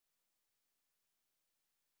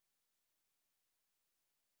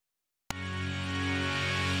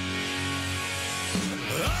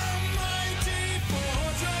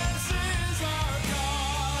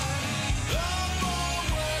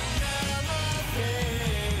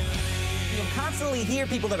constantly hear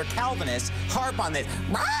people that are Calvinists harp on this.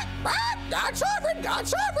 God's sovereign, God's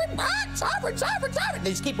sovereign, God's sovereign, sovereign, sovereign. They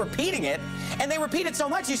just keep repeating it, and they repeat it so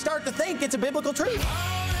much you start to think it's a biblical truth.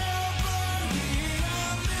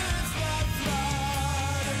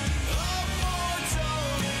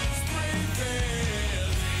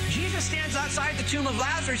 Jesus stands outside the tomb of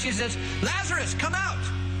Lazarus. He says, Lazarus, come out.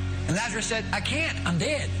 And Lazarus said, I can't, I'm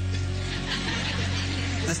dead.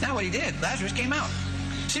 That's not what he did. Lazarus came out.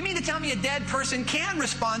 So you mean to tell me a dead person can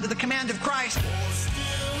respond to the command of Christ?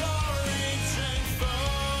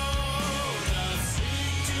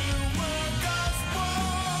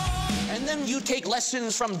 And then you take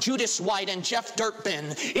lessons from Judas White and Jeff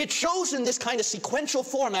Dirkbin. It shows in this kind of sequential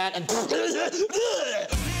format and...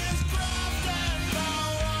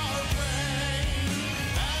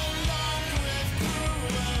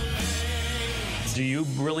 Do you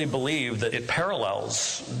really believe that it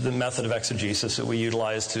parallels the method of exegesis that we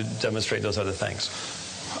utilize to demonstrate those other things?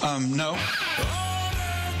 No.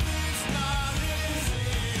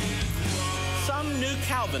 Some new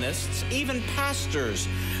Calvinists, even pastors,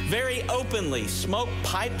 very openly smoke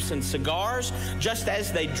pipes and cigars just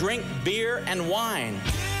as they drink beer and wine.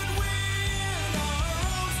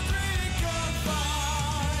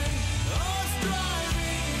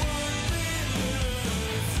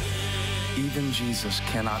 Even Jesus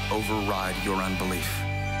cannot override your unbelief.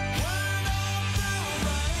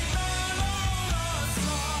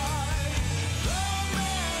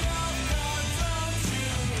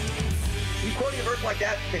 You quoting a verse like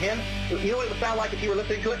that to him, you know what it would sound like if you were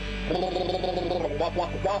listening to it?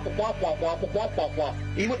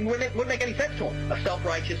 He wouldn't make any sense to him. A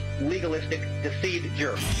self-righteous, legalistic, deceived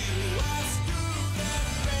jerk.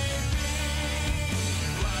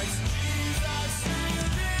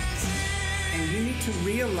 You need to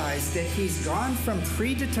realize that he's gone from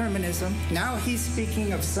predeterminism. Now he's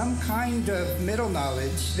speaking of some kind of middle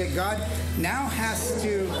knowledge that God now has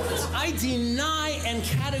to... I deny and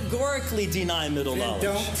categorically deny middle knowledge.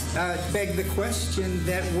 Don't beg the question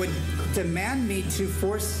that would demand me to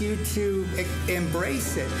force you to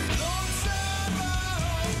embrace it.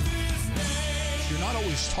 You're not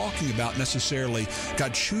always talking about necessarily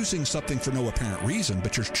God choosing something for no apparent reason,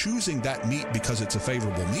 but you're choosing that meat because it's a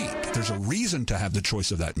favorable meat. There's a reason to have the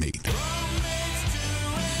choice of that meat.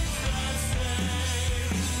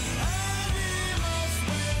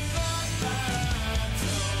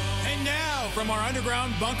 And now, from our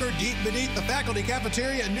underground bunker deep beneath the faculty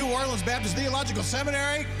cafeteria at New Orleans Baptist Theological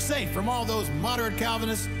Seminary, safe from all those moderate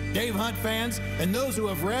Calvinists, Dave Hunt fans, and those who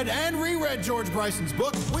have read and reread George Bryson's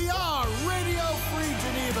book, we are Radio Free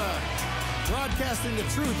Geneva, broadcasting the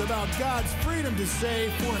truth about God's freedom to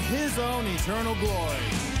save for his own eternal glory.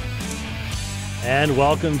 And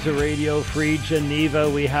welcome to Radio Free Geneva.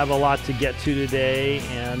 We have a lot to get to today,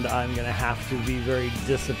 and I'm going to have to be very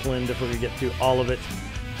disciplined if we're going to get through all of it.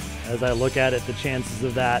 As I look at it, the chances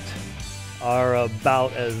of that are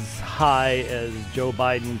about as high as Joe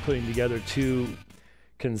Biden putting together two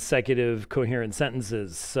consecutive coherent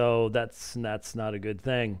sentences, so that's not a good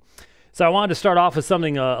thing. So I wanted to start off with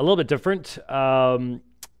something a little bit different.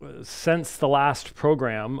 Since the last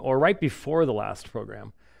program, or right before the last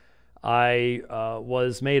program, I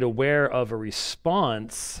was made aware of a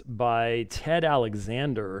response by Ted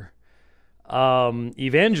Alexander,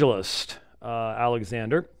 Evangelist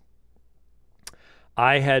Alexander.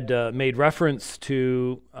 I had made reference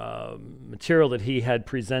to material that he had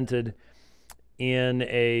presented in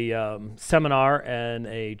a seminar and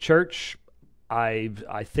a church. I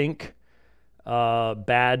think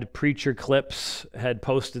Bad Preacher Clips had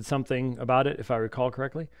posted something about it, if I recall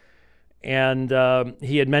correctly. And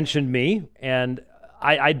he had mentioned me, and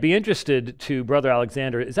I'd be interested to Brother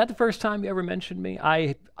Alexander. Is that the first time you ever mentioned me?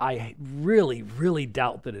 I really, really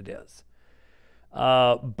doubt that it is.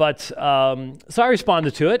 So I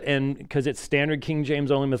responded to it, and because it's standard King James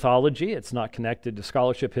only mythology, it's not connected to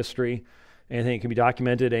scholarship, history, anything can be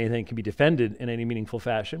documented, anything can be defended in any meaningful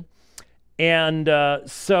fashion. And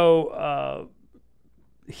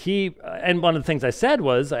he, and one of the things I said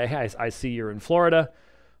was, I see you're in Florida.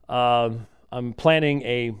 I'm planning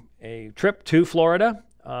a trip to Florida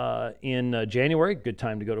in January. Good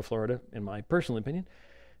time to go to Florida, in my personal opinion.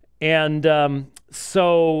 And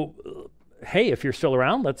hey, if you're still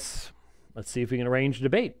around, let's see if we can arrange a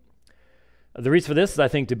debate. The reason for this is I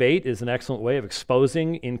think debate is an excellent way of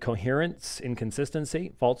exposing incoherence,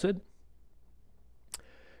 inconsistency, falsehood.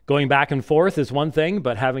 Going back and forth is one thing,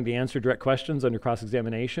 but having to answer direct questions under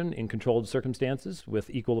cross-examination in controlled circumstances with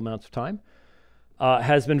equal amounts of time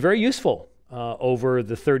has been very useful over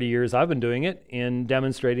the 30 years I've been doing it in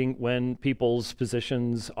demonstrating when people's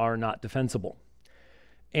positions are not defensible.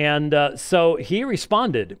 And so he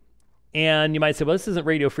responded. And you might say, well, this isn't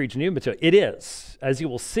Radio Free Geneva material. It is. As you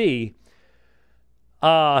will see,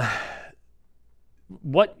 what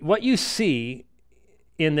you see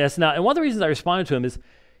in this now, and one of the reasons I responded to him is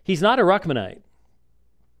he's not a Ruckmanite.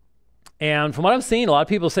 And from what I've seen, a lot of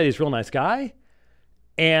people say he's a real nice guy.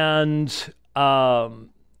 And at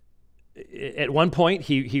one point,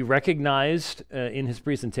 he recognized in his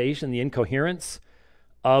presentation the incoherence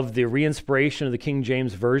of the re-inspiration of the King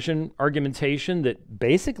James Version argumentation that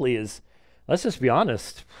basically is, let's just be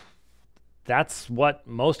honest, that's what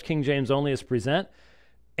most King James onlyists present.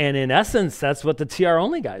 And in essence, that's what the TR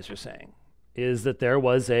only guys are saying, is that there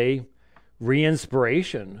was a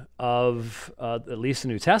re-inspiration of at least the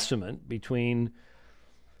New Testament between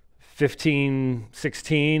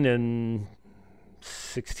 1516 and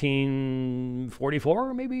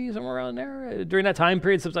 1644, maybe somewhere around there. During that time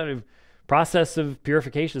period, some sort of process of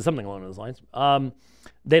purification, something along those lines.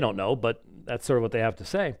 They don't know, but that's sort of what they have to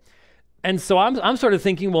say. And so I'm sort of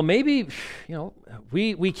thinking, well, maybe,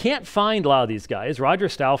 we can't find a lot of these guys. Roger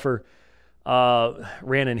Stauffer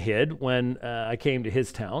ran and hid when I came to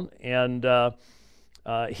his town, and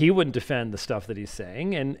he wouldn't defend the stuff that he's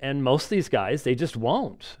saying, and most of these guys, they just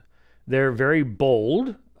won't. They're very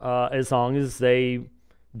bold as long as they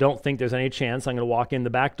don't think there's any chance I'm going to walk in the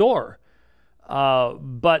back door.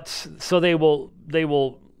 But so they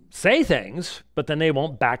will say things, but then they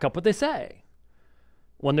won't back up what they say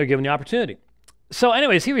when they're given the opportunity. So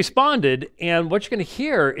anyways, he responded, and what you're going to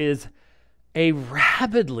hear is a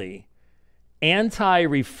rabidly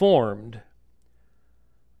anti-reformed,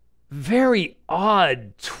 very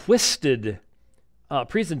odd, twisted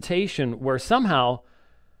presentation where somehow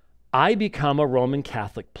I become a Roman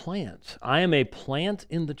Catholic plant. I am a plant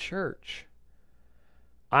in the church.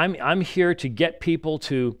 I'm here to get people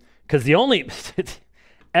to, because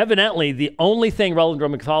evidently the only thing relevant to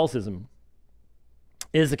Roman Catholicism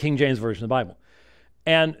is the King James Version of the Bible.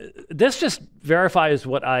 And this just verifies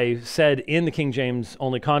what I said in the King James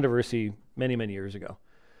only controversy many, many years ago.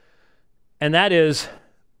 And that is,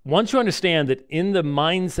 once you understand that in the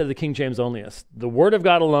mindset of the King James onlyist, the Word of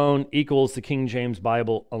God alone equals the King James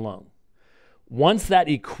Bible alone. Once that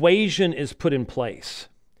equation is put in place,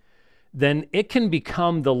 then it can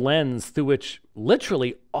become the lens through which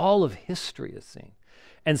literally all of history is seen.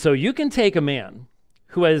 And so you can take a man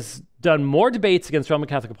who has done more debates against Roman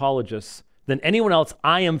Catholic apologists than anyone else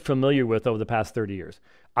I am familiar with over the past 30 years.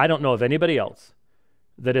 I don't know of anybody else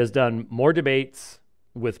that has done more debates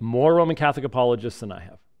with more Roman Catholic apologists than I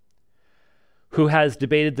have, who has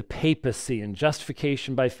debated the papacy and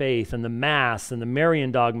justification by faith and the Mass and the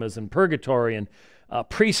Marian dogmas and purgatory and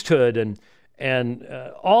priesthood and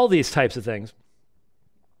all these types of things.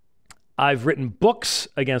 I've written books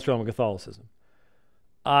against Roman Catholicism.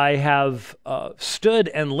 I have stood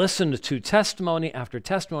and listened to testimony after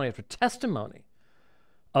testimony after testimony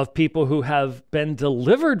of people who have been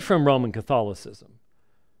delivered from Roman Catholicism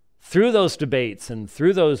through those debates and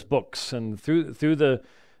through those books and through the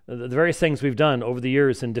various things we've done over the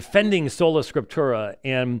years in defending sola scriptura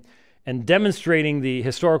and demonstrating the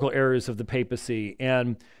historical errors of the papacy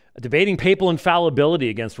and debating papal infallibility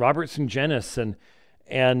against Robert Sungenis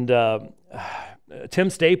and Tim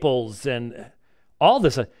Staples and all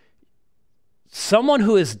this. Someone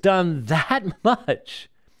who has done that much,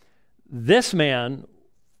 this man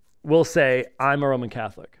will say, I'm a Roman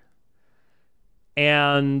Catholic,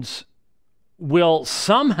 and will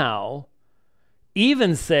somehow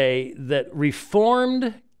even say that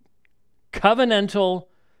Reformed covenantal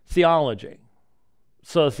theology,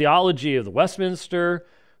 so theology of the Westminster,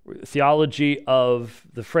 theology of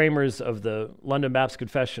the framers of the London Baptist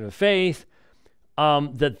Confession of Faith,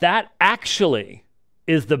 that actually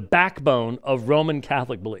is the backbone of Roman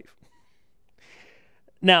Catholic belief.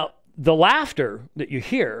 Now, the laughter that you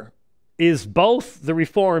hear is both the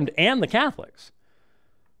Reformed and the Catholics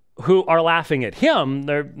who are laughing at him.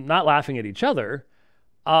 They're not laughing at each other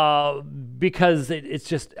because it's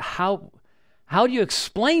just, how do you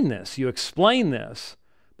explain this? You explain this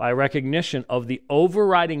by recognition of the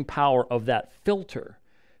overriding power of that filter,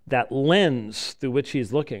 that lens through which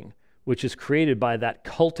he's looking, which is created by that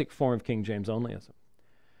cultic form of King James onlyism.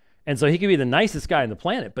 And so he can be the nicest guy on the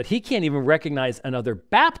planet, but he can't even recognize another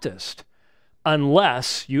Baptist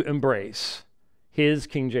unless you embrace his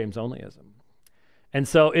King James onlyism. And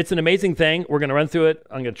so it's an amazing thing. We're going to run through it.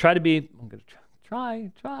 I'm going to try to be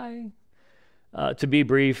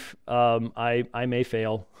brief. I may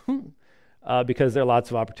fail because there are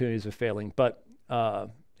lots of opportunities of failing. But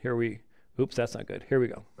oops, that's not good. Here we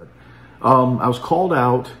go. I was called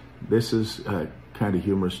out. This is kind of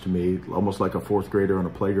humorous to me, almost like a fourth grader on a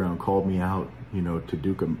playground called me out,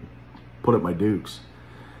 to put up my dukes.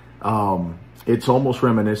 It's almost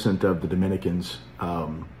reminiscent of the Dominicans,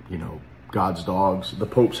 God's dogs, the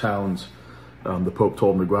Pope's hounds. The Pope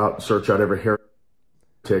told them to go out and search out every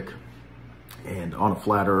heretic and on a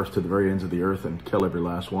flat earth to the very ends of the earth and kill every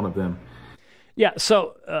last one of them. Yeah,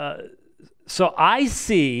 so I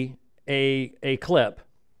see a clip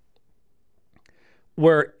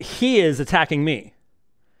where he is attacking me.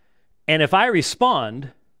 And if I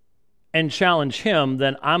respond and challenge him,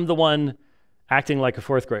 then I'm the one acting like a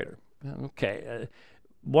fourth grader. Okay.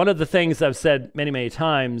 One of the things I've said many, many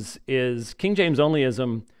times is King James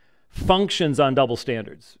onlyism functions on double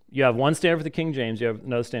standards. You have one standard for the King James, you have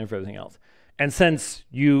another standard for everything else. And since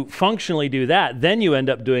you functionally do that, then you end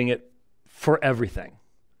up doing it for everything,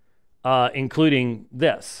 including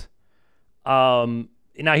this.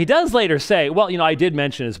 Now, he does later say, well, I did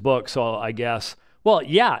mention his book, so I guess. Well,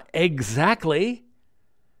 yeah, exactly.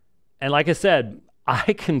 And like I said,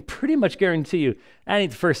 I can pretty much guarantee you, that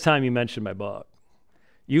ain't the first time you mentioned my book.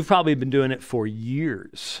 You've probably been doing it for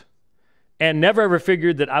years and never ever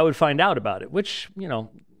figured that I would find out about it, which,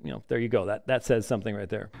 there you go. That says something right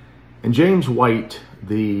there. And James White,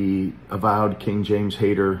 the avowed King James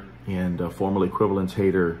hater and formal equivalence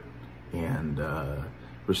hater and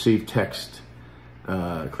received text,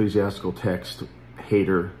 ecclesiastical text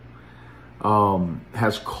hater,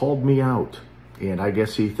 has called me out. And I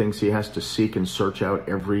guess he thinks he has to seek and search out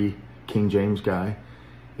every King James guy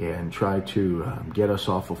and try to get us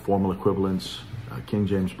off of formal equivalence, King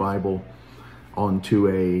James Bible, onto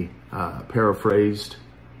a paraphrased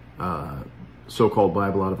so-called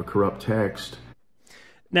Bible out of a corrupt text.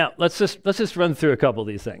 Now, let's just run through a couple of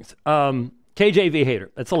these things. KJV hater,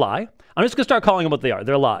 that's a lie. I'm just going to start calling them what they are.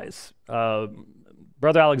 They're lies.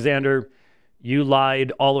 Brother Alexander, you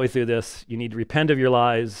lied all the way through this. You need to repent of your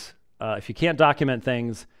lies. If you can't document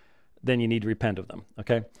things, then you need to repent of them,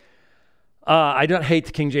 okay? I don't hate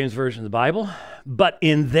the King James Version of the Bible, but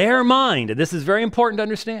in their mind, and this is very important to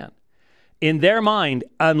understand, in their mind,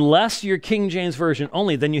 unless you're King James Version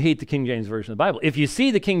only, then you hate the King James Version of the Bible. If you see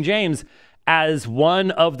the King James as one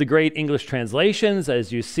of the great English translations,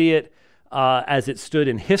 as you see it as it stood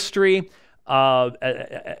in history,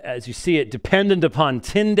 as you see it dependent upon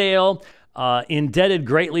Tyndale, indebted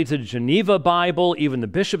greatly to the Geneva Bible, even the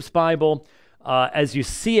Bishop's Bible, as you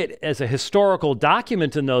see it as a historical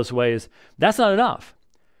document in those ways, that's not enough.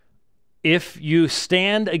 If you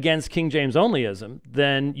stand against King James onlyism,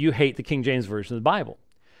 then you hate the King James Version of the Bible.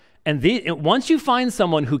 And once you find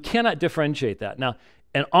someone who cannot differentiate that, now,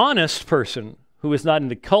 an honest person who is not in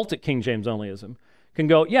the cultic King James onlyism can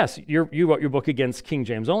go, yes, you wrote your book against King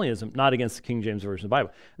James onlyism, not against the King James Version of the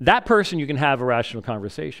Bible. That person you can have a rational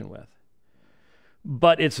conversation with.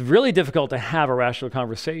 But it's really difficult to have a rational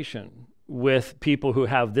conversation with people who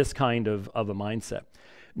have this kind of a mindset.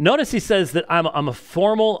 Notice he says that I'm a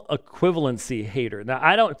formal equivalency hater.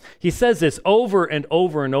 Now, he says this over and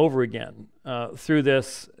over and over again through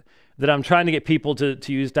this, that I'm trying to get people to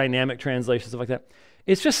use dynamic translations, stuff like that.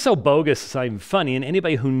 It's just so bogus, it's not even funny, and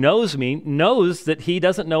anybody who knows me knows that he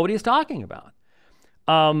doesn't know what he's talking about.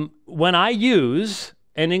 When I use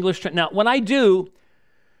an English, now when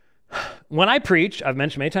I preach, I've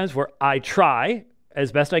mentioned many times where I try,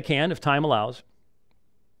 as best I can, if time allows,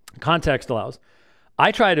 context allows,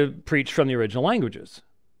 I try to preach from the original languages,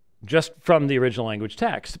 just from the original language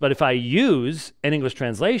text. But if I use an English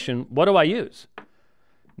translation, what do I use?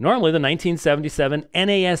 Normally the 1977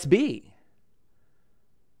 NASB.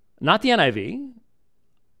 Not the NIV.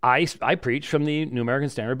 I preach from the New American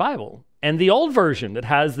Standard Bible. And the old version that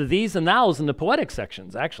has the these and thous in the poetic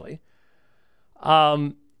sections, actually.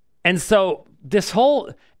 And so this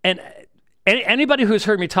whole, and anybody who's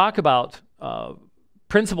heard me talk about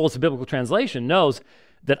principles of biblical translation knows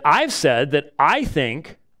that I've said that I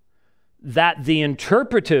think that the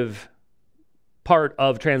interpretive part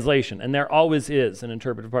of translation, and there always is an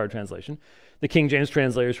interpretive part of translation, the King James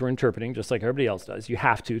translators were interpreting just like everybody else does. You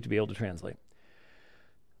have to be able to translate.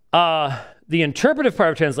 The interpretive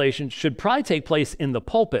part of translation should probably take place in the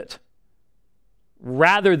pulpit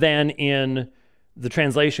rather than in the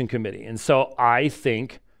translation committee. And so I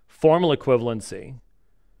think formal equivalency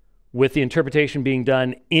with the interpretation being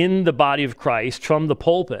done in the body of Christ from the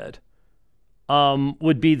pulpit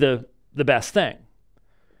would be the best thing.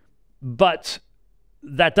 But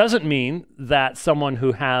that doesn't mean that someone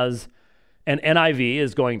who has an NIV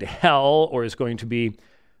is going to hell or is going to be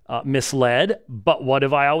misled. But what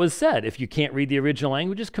have I always said? If you can't read the original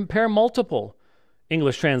languages, compare multiple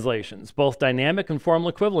English translations, both dynamic and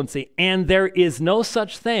formal equivalency, and there is no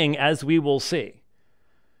such thing, as we will see,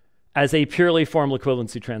 as a purely formal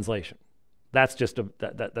equivalency translation. That's just a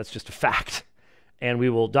that's just a fact, and we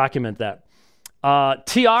will document that.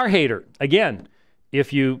 TR hater, again,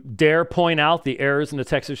 if you dare point out the errors in the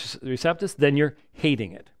Textus Receptus, then you're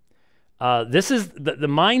hating it. This is the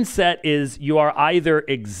mindset is you are either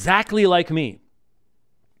exactly like me,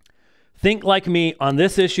 think like me on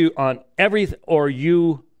this issue, on everything, or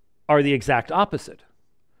you are the exact opposite.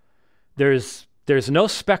 There's no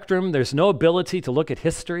spectrum, there's no ability to look at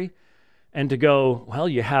history and to go, well,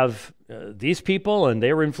 you have these people and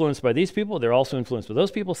they were influenced by these people, they're also influenced by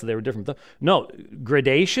those people, so they were different. No,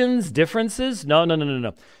 gradations, differences, no.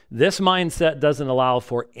 This mindset doesn't allow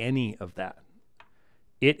for any of that.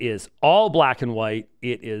 It is all black and white.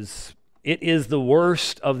 It is the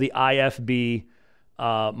worst of the IFB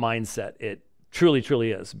mindset. It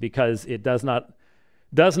truly is, because it does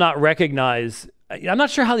not recognize. I'm not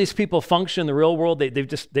sure how these people function in the real world.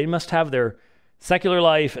 They must have their secular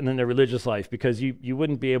life and then their religious life, because you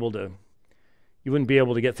wouldn't be able to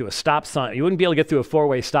get through a stop sign. You wouldn't be able to get through a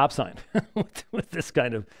four-way stop sign with this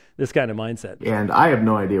kind of mindset. And I have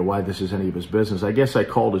no idea why this is any of his business. I guess I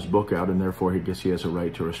called his book out, and therefore he has a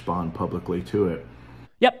right to respond publicly to it.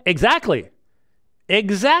 Yep, exactly.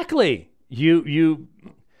 You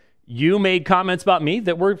made comments about me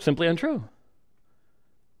that were simply untrue.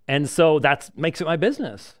 And so that makes it my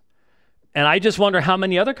business. And I just wonder how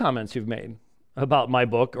many other comments you've made about my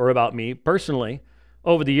book or about me personally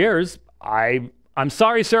over the years. I'm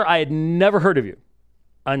sorry, sir, I had never heard of you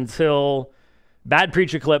until Bad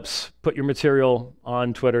Preacher Clips put your material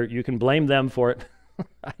on Twitter. You can blame them for it.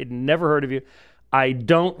 I had never heard of you. I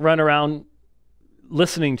don't run around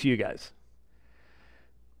listening to you guys.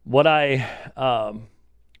 What I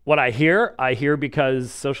hear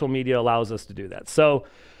because social media allows us to do that. So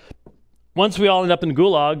once we all end up in the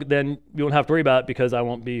gulag, then you won't have to worry about it, because I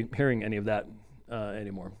won't be hearing any of that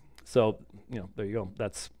anymore. So, there you go.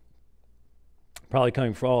 That's probably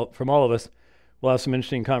coming from all of us. We'll have some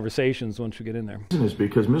interesting conversations once we get in there. Is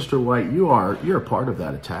because, Mr. White, you're a part of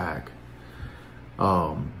that attack.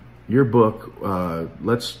 Your book,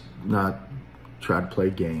 let's not try to play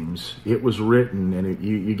games. It was written, and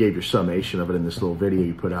you gave your summation of it in this little video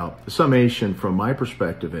you put out. The summation from my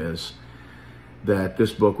perspective is that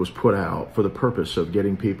this book was put out for the purpose of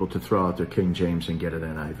getting people to throw out their King James and get an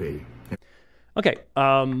NIV. Okay,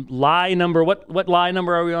 lie number, what lie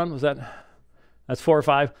number are we on? That's 4 or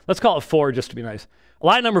 5? Let's call it 4 just to be nice.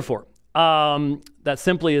 Lie number 4. That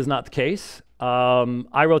simply is not the case.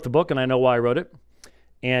 I wrote the book and I know why I wrote it.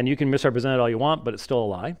 And you can misrepresent it all you want, but it's still a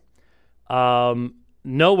lie.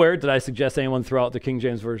 Nowhere did I suggest anyone throw out the King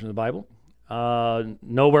James Version of the Bible.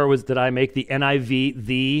 Nowhere did I make the NIV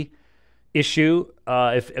the issue.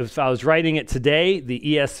 If I was writing it today, the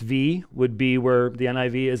ESV would be where the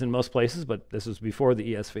NIV is in most places, but this was before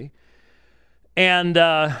the ESV. And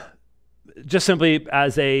just simply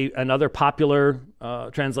as another popular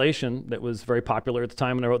translation that was very popular at the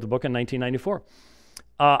time when I wrote the book in 1994.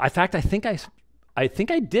 In fact, I think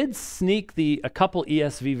I did sneak a couple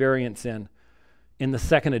ESV variants in the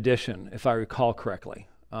second edition, if I recall correctly.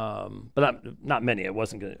 But not many. It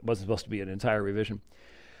wasn't supposed to be an entire revision.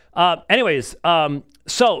 Anyways,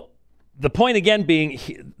 so the point again being,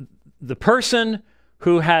 the person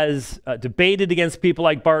who has debated against people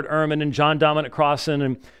like Bart Ehrman and John Dominic Crossan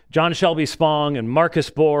and John Shelby Spong and Marcus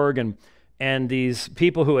Borg and these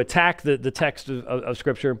people who attack the text of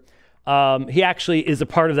Scripture, he actually is a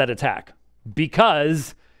part of that attack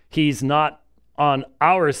because he's not on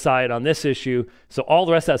our side on this issue. So all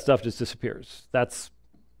the rest of that stuff just disappears. That's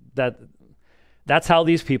how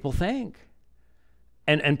these people think.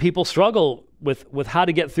 And people struggle with how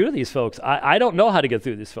to get through these folks. I don't know how to get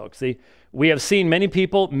through these folks. We have seen many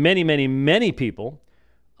people, many people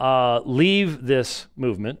leave this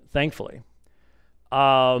movement, thankfully,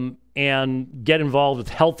 and get involved with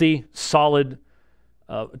healthy, solid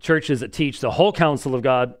churches that teach the whole counsel of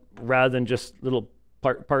God rather than just little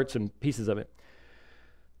parts and pieces of it.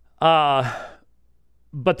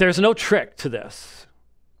 But there's no trick to this.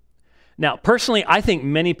 Now, personally, I think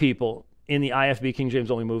many people in the IFB King James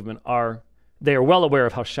only movement are well aware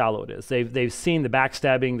of how shallow it is. They've seen the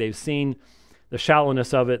backstabbing, they've seen the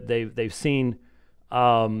shallowness of it, they've seen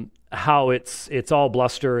how it's all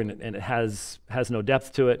bluster and it has no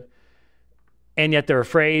depth to it, and yet they're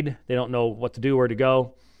afraid. They don't know what to do, where to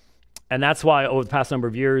go, and that's why over the past number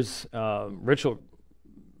of years, Rich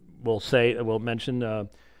will mention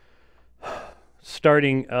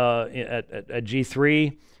starting at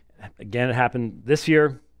G3. Again, it happened this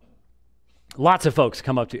year. Lots of folks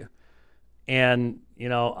come up to you. And,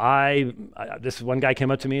 this one guy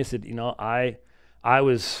came up to me and said, I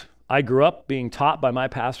I grew up being taught by my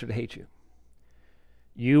pastor to hate you.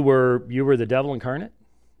 You were the devil incarnate.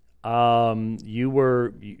 You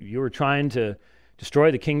were trying to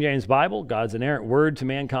destroy the King James Bible, God's inerrant word to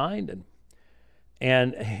mankind.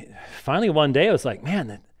 And finally one day I was like,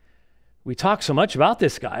 man, we talk so much about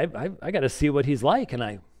this guy. I got to see what he's like. And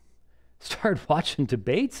I started watching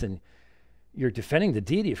debates, and you're defending the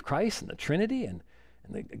deity of Christ and the Trinity and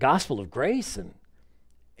the gospel of grace.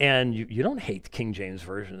 And you don't hate the King James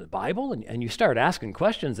Version of the Bible. And you start asking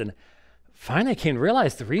questions. And finally I came to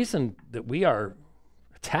realize the reason that we are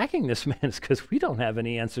attacking this man is because we don't have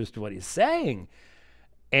any answers to what he's saying.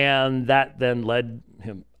 And that then led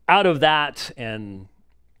him out of that and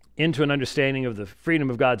into an understanding of the freedom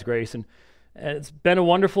of God's grace. And it's been a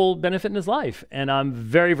wonderful benefit in his life. And I'm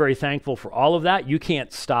very, very thankful for all of that. You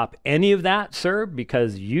can't stop any of that, sir,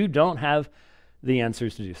 because you don't have the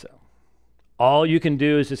answers to do so. All you can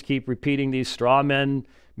do is just keep repeating these straw men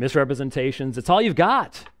misrepresentations. It's all you've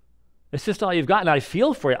got. It's just all you've got. And I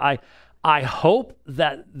feel for you. I hope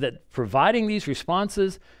that providing these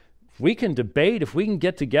responses, if we can debate, if we can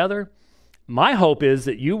get together, my hope is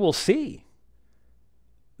that you will see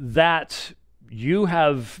that you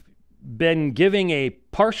have been giving a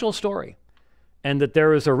partial story and that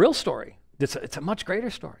there is a real story. It's a much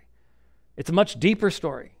greater story. It's a much deeper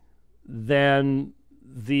story than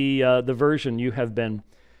the version you have been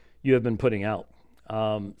putting out.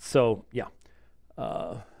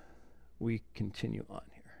 We continue on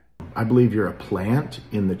here. I believe you're a plant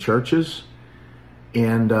in the churches,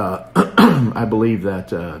 and I believe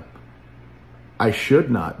that I should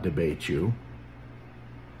not debate you.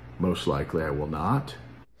 Most likely I will not.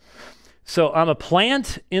 So I'm a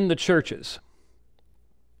plant in the churches.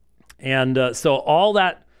 And so all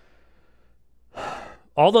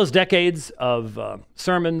those decades of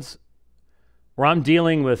sermons where I'm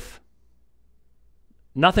dealing with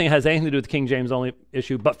nothing that has anything to do with the King James only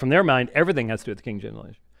issue, but from their mind, everything has to do with the King James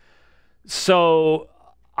only issue. So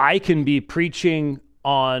I can be preaching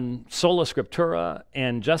on sola scriptura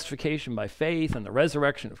and justification by faith and the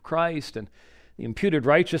resurrection of Christ and the imputed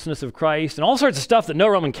righteousness of Christ and all sorts of stuff that no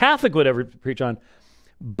Roman Catholic would ever preach on,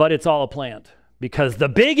 but it's all a plant. Because the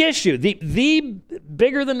big issue, the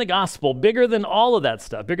bigger than the gospel, bigger than all of that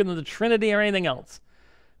stuff, bigger than the Trinity or anything else,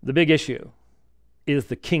 the big issue is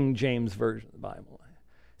the King James Version of the Bible,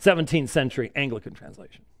 17th century Anglican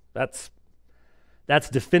translation. That's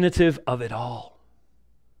definitive of it all.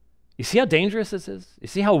 You see how dangerous this is? You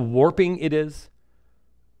see how warping it is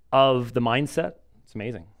of the mindset? It's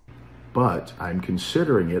amazing. But I'm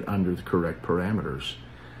considering it under the correct parameters.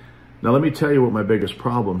 Now, let me tell you what my biggest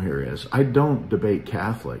problem here is. I don't debate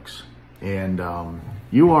Catholics, and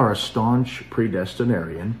you are a staunch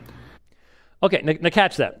predestinarian. Okay, now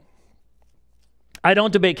catch that. I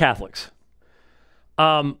don't debate Catholics.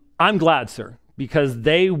 I'm glad, sir, because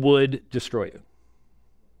they would destroy you.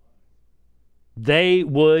 They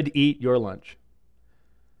would eat your lunch.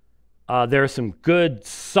 There are some good,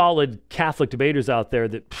 solid Catholic debaters out there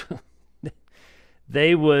that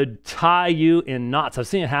they would tie you in knots. I've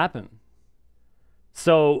seen it happen.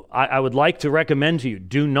 So I would like to recommend to you,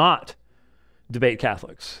 do not debate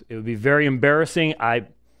Catholics. It would be very embarrassing.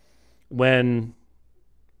 When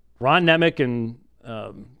Ron Nemec and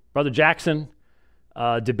Brother Jackson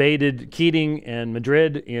debated Keating and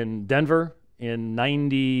Madrid in Denver in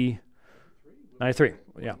 93.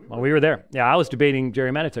 Yeah, well, we were there. Yeah, I was debating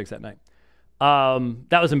gerrymatics that night.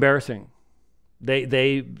 That was embarrassing.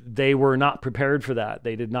 They were not prepared for that.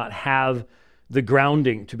 They did not have the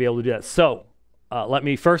grounding to be able to do that. So let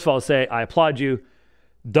me first of all say I applaud you.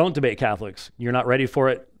 Don't debate Catholics. You're not ready for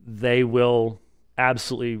it. They will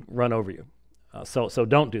absolutely run over you. So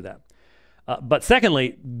don't do that. But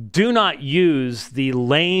secondly, do not use the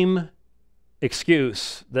lame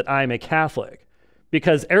excuse that I'm a Catholic,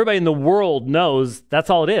 because everybody in the world knows that's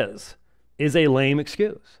all it is a lame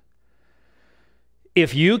excuse.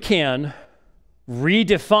 If you can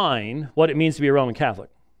redefine what it means to be a Roman Catholic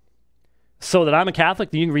so that I'm a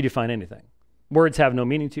Catholic, then you can redefine anything. Words have no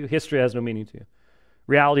meaning to you. History has no meaning to you.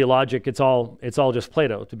 Reality, logic, it's all just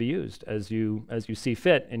Plato to be used as you see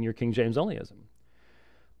fit in your King James onlyism.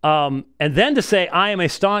 And then to say, I am a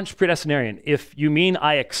staunch predestinarian. If you mean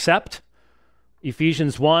I accept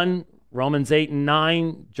Ephesians 1, Romans 8 and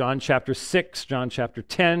 9, John chapter 6, John chapter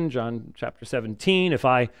 10, John chapter 17, if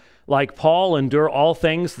I, like Paul, endure all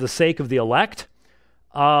things for the sake of the elect,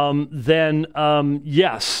 then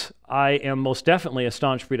yes, I am most definitely a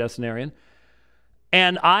staunch predestinarian.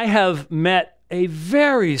 And I have met a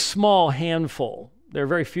very small handful, there are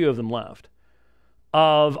very few of them left,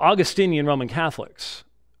 of Augustinian Roman Catholics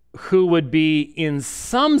who would be in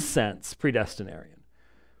some sense predestinarian,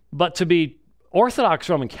 But to be Orthodox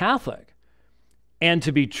Roman Catholic and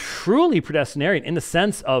to be truly predestinarian in the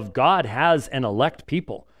sense of God has an elect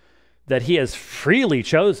people that he has freely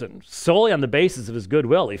chosen solely on the basis of his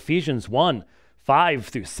goodwill, Ephesians 1, 5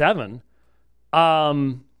 through 7,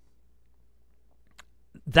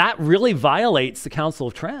 that really violates the Council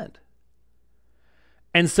of Trent.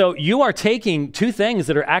 And so you are taking two things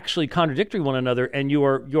that are actually contradictory one another, and you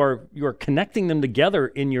are connecting them together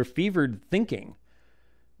in your fevered thinking.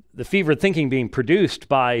 The fevered thinking being produced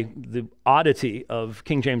by the oddity of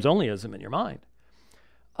King James onlyism in your mind.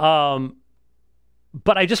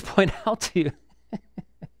 But I just point out to you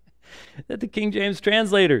that the King James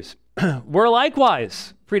translators were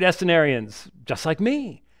likewise predestinarians, just like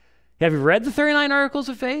me. Have you read the 39 Articles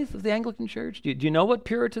of Faith of the Anglican Church? Do you know what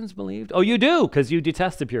Puritans believed? Oh, you do, because you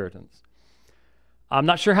detest the Puritans. I'm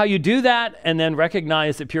not sure how you do that and then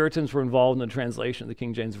recognize that Puritans were involved in the translation of the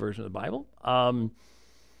King James Version of the Bible.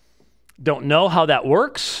 Don't know how that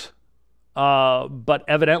works, but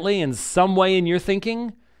evidently in some way in your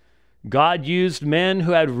thinking, God used men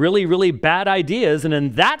who had really, really bad ideas, and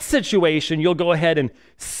in that situation, you'll go ahead and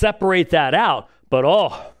separate that out.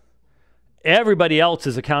 But everybody else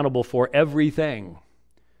is accountable for everything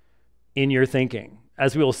in your thinking,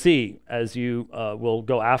 as we will see as you will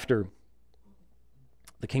go after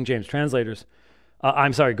the King James translators.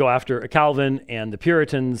 Go after Calvin and the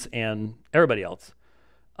Puritans and everybody else.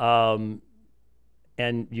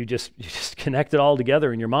 And you just connect it all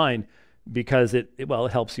together in your mind because it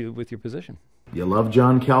helps you with your position. You love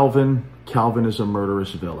John Calvin. Calvin is a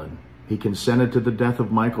murderous villain. He consented to the death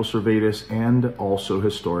of Michael Servetus and also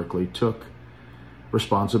historically took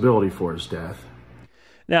responsibility for his death.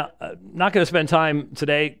 Now, not going to spend time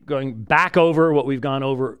today going back over what we've gone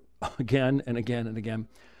over again and again and again.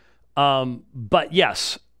 But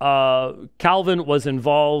yes, Calvin was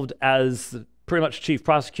involved as pretty much chief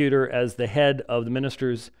prosecutor, as the head of the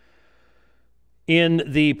ministers in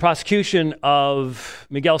the prosecution of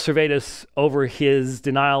Miguel Servetus over his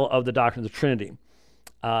denial of the doctrine of the Trinity.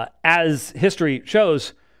 As history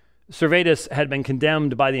shows, Servetus had been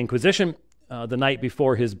condemned by the Inquisition the night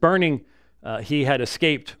before his burning. He had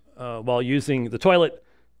escaped while using the toilet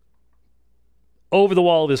over the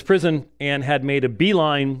wall of his prison and had made a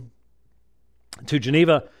beeline to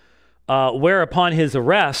Geneva, where upon his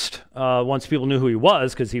arrest, once people knew who he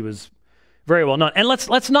was, because he was very well known. And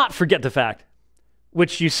let's not forget the fact,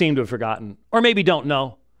 which you seem to have forgotten, or maybe don't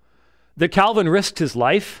know, that Calvin risked his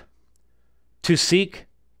life to seek,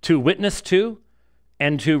 to witness to,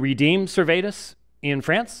 and to redeem Servetus in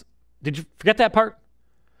France. Did you forget that part?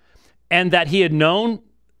 And that he had known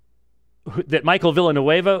that Michael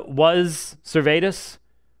Villanueva was Servetus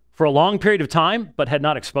for a long period of time, but had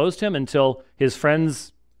not exposed him until his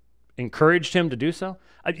friends encouraged him to do so.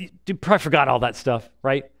 You probably forgot all that stuff,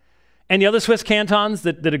 right? And the other Swiss cantons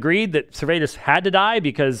that agreed that Servetus had to die,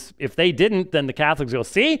 because if they didn't, then the Catholics go,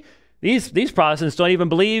 see, these Protestants don't even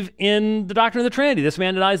believe in the doctrine of the Trinity. This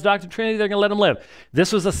man denies the doctrine of the Trinity, they're going to let him live.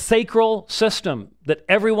 This was a sacral system that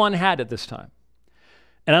everyone had at this time.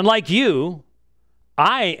 And unlike you,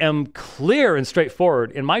 I am clear and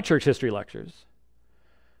straightforward in my church history lectures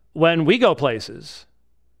when we go places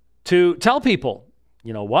to tell people,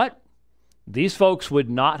 you know what? These folks would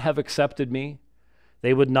not have accepted me.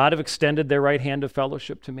 They would not have extended their right hand of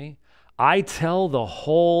fellowship to me. I tell the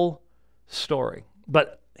whole story.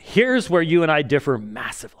 But here's where you and I differ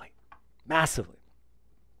massively, massively.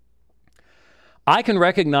 I can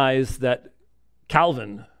recognize that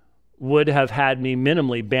Calvin would have had me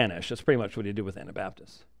minimally banished. That's pretty much what he did with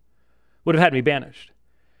Anabaptists. Would have had me banished.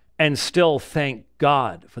 And still thank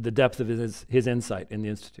God for the depth of his insight in the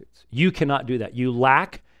Institutes. You cannot do that. You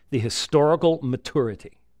lack the historical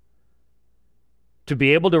maturity to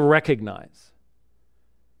be able to recognize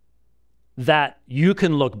that you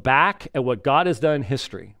can look back at what God has done in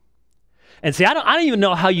history and say, I don't even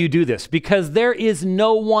know how you do this, because there is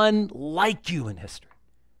no one like you in history.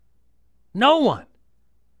 No one.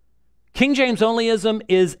 King James onlyism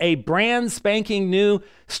is a brand spanking new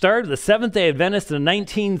start of the Seventh-day Adventists in the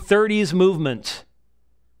 1930s movement.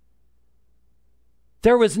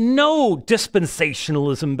 There was no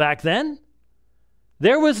dispensationalism back then.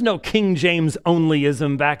 There was no King James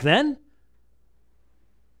onlyism back then.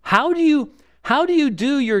 How do you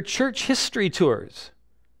do your church history tours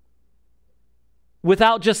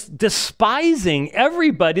without just despising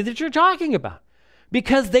everybody that you're talking about?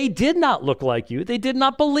 Because they did not look like you. They did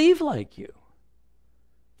not believe like you.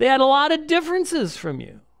 They had a lot of differences from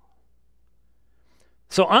you.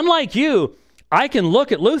 So unlike you, I can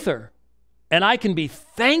look at Luther and I can be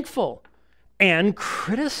thankful and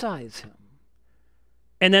criticize him.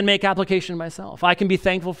 and then make application myself. I can be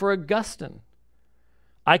thankful for Augustine.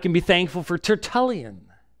 I can be thankful for Tertullian.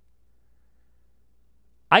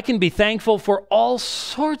 I can be thankful for all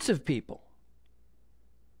sorts of people,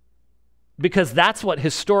 because that's what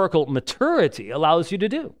historical maturity allows you to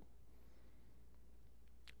do.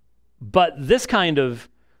 But this kind of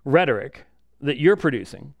rhetoric that you're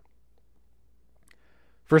producing,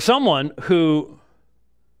 for someone who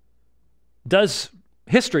does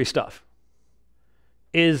history stuff,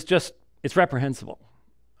 is just, it's reprehensible.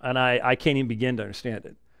 And I can't even begin to understand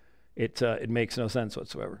it. It makes no sense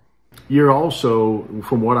whatsoever. You're also,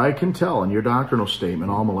 from what I can tell in your doctrinal statement,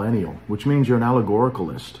 all-millennial, which means you're an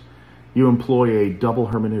allegoricalist. You employ a double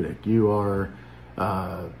hermeneutic. You are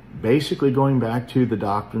basically going back to the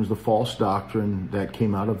doctrines, the false doctrine that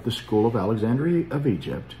came out of the school of Alexander of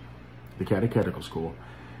Egypt, the catechetical school,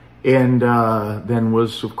 and then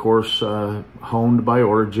was, of course, honed by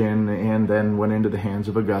Origen, and then went into the hands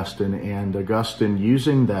of Augustine, and Augustine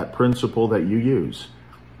using that principle that you use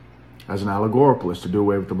as an allegoricalist to do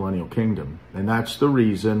away with the millennial kingdom. And that's the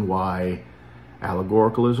reason why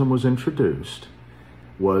allegoricalism was introduced,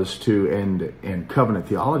 was to, and covenant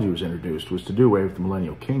theology was introduced, was to do away with the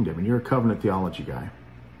millennial kingdom. And you're a covenant theology guy.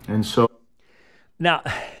 And so... Now,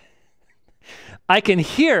 I can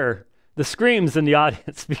hear the screams in the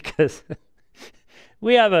audience, because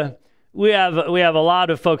we have a lot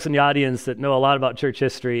of folks in the audience that know a lot about church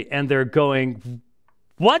history, and they're going,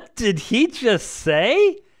 what did he just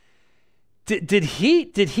say? Did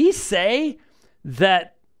he say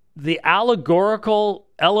that the allegorical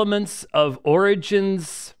elements of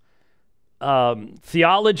Origen's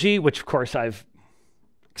theology, which of course I've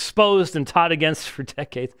exposed and taught against for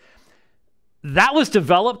decades, that was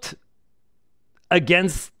developed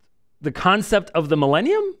against the concept of the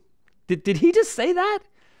millennium? Did he just say that?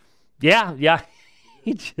 Yeah,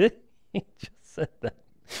 he just said that.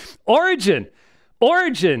 Origen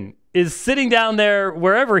is sitting down there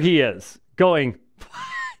wherever he is, going,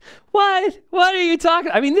 what are you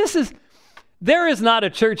talking? I mean, there is not a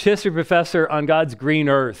church history professor on God's green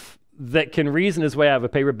earth that can reason his way out of a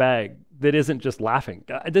paper bag that isn't just laughing.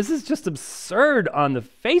 This is just absurd on the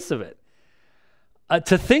face of it.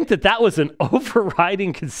 To think that was an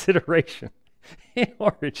overriding consideration in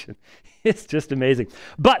Origen, it's just amazing.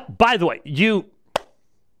 But by the way, you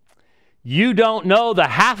don't know the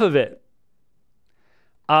half of it.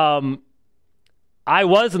 I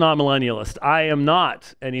was an amillennialist. I am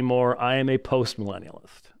not anymore. I am a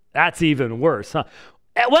postmillennialist. That's even worse, huh?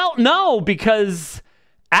 Well, no, because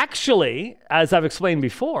actually, as I've explained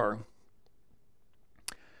before,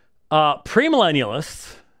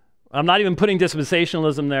 premillennialists, I'm not even putting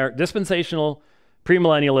dispensationalism there. Dispensational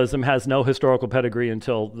premillennialism has no historical pedigree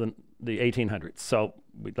until the 1800s. So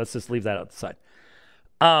let's just leave that out the side.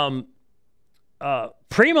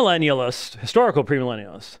 Premillennialists, historical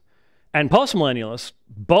premillennialists, and postmillennialists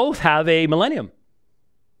both have a millennium,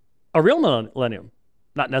 a real millennium.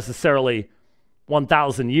 Not necessarily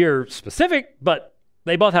 1,000 year specific, but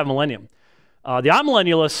they both have millennium. The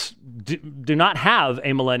amillennialists do not have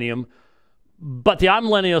a millennium, but the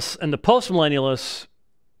amillennialists and the postmillennialists,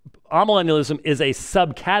 amillennialism is a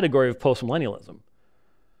subcategory of postmillennialism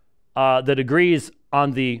that agrees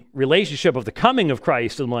on the relationship of the coming of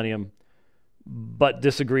Christ to the millennium, but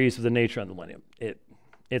disagrees with the nature of the millennium.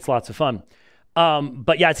 It's lots of fun.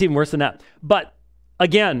 But yeah, it's even worse than that. But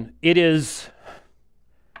again, it is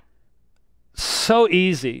so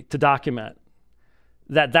easy to document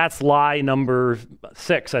that that's lie number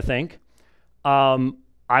 6, I think.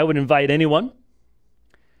 I would invite anyone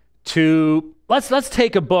to, let's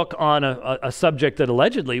take a book on a subject that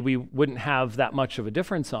allegedly we wouldn't have that much of a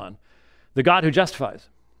difference on, the God who justifies.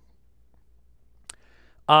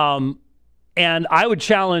 And I would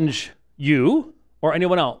challenge you or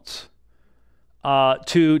anyone else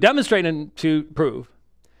to demonstrate and to prove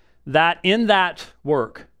that in that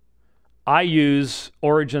work, I use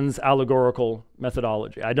Origen's allegorical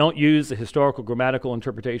methodology. I don't use the historical, grammatical,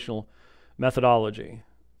 interpretational methodology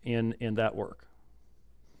in that work.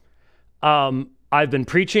 I've been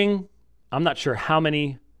preaching, I'm not sure how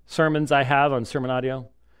many sermons I have on Sermon Audio,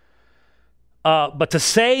 but to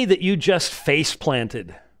say that you just face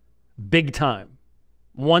planted big time,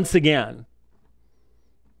 once again,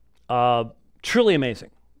 truly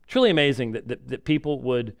amazing that people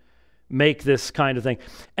would make this kind of thing.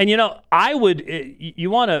 And you know, I would, you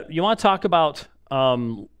want to talk about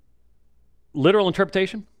literal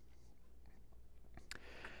interpretation?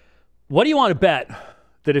 What do you want to bet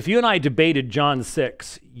that if you and I debated John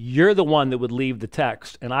 6, you're the one that would leave the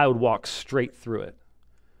text and I would walk straight through it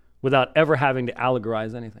without ever having to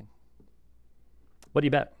allegorize anything? What do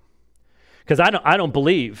you bet? Because I don't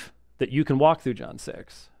believe that you can walk through John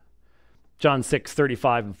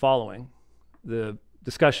 6:35 and following, the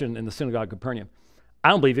discussion in the synagogue of Capernaum. I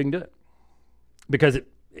don't believe you can do it because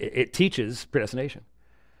it teaches predestination.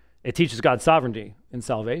 It teaches God's sovereignty in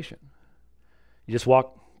salvation. You just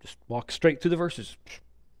walk straight through the verses.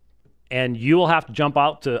 And you will have to jump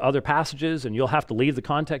out to other passages, and you'll have to leave the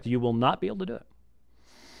context. You will not be able to do it.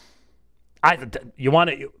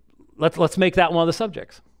 Let's make that one of the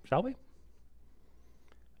subjects, shall we?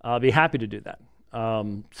 I'll be happy to do that.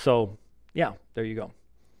 So, yeah, there you go.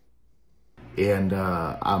 And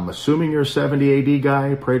I'm assuming you're a 70 AD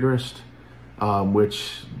guy, preterist,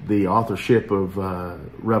 which the authorship of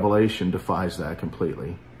Revelation defies that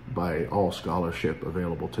completely by all scholarship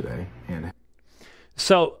available today. And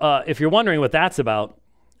so if you're wondering what that's about,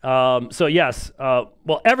 so yes,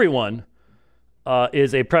 well, everyone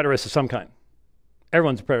is a preterist of some kind.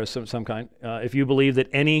 Everyone's a preterist of some kind. If you believe that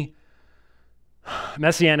any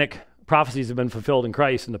messianic prophecies have been fulfilled in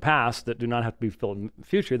Christ in the past that do not have to be fulfilled in the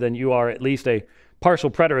future, then you are at least a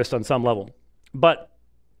partial preterist on some level. But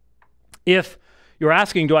if you're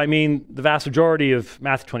asking, do I mean the vast majority of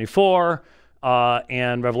Matthew 24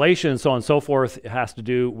 and Revelation and so on and so forth, it has to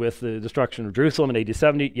do with the destruction of Jerusalem in AD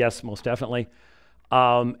 70? Yes, most definitely.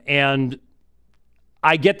 And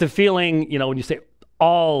I get the feeling, when you say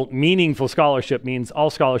all meaningful scholarship means all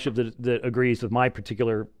scholarship that agrees with my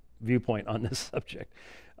particular viewpoint on this subject.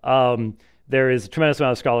 There is a tremendous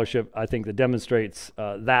amount of scholarship, I think, that demonstrates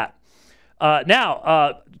that.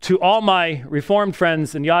 Now, to all my Reformed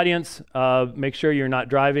friends in the audience, make sure you're not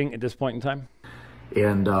driving at this point in time.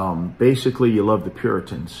 And basically, you love the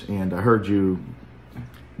Puritans. And I heard you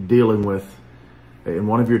dealing with, in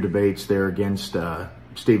one of your debates there against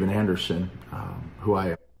Stephen Anderson, who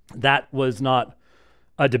I... That was not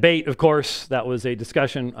a debate, of course. That was a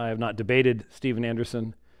discussion. I have not debated Stephen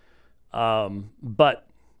Anderson. But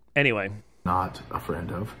anyway. Not a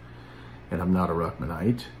friend of, and I'm not a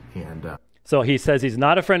Ruckmanite. And so he says he's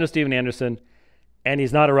not a friend of Stephen Anderson, and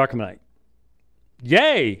he's not a Ruckmanite.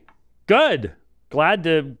 Yay! Good. Glad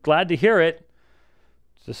to hear it.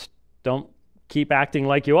 Just don't keep acting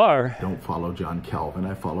like you are. Don't follow John Calvin.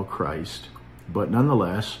 I follow Christ. But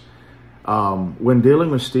nonetheless, when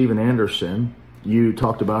dealing with Stephen Anderson, you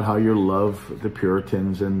talked about how you love the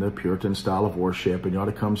Puritans and the Puritan style of worship, and you ought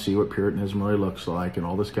to come see what Puritanism really looks like and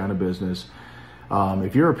all this kind of business.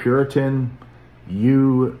 If you're a Puritan,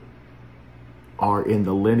 you are in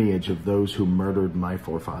the lineage of those who murdered my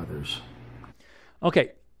forefathers.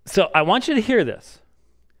 Okay, so I want you to hear this.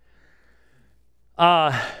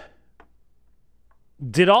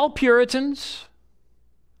 Did all Puritans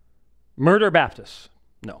murder Baptists?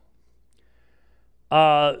 No.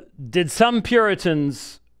 Did some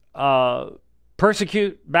Puritans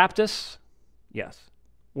persecute Baptists? Yes.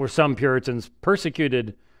 Were some Puritans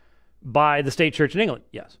persecuted by the state church in England?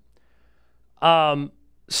 Yes.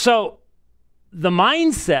 So the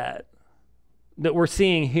mindset that we're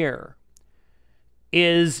seeing here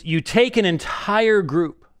is you take an entire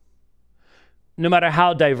group, no matter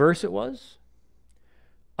how diverse it was,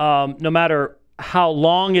 no matter how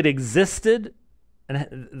long it existed,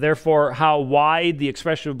 and therefore how wide the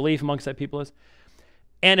expression of belief amongst that people is.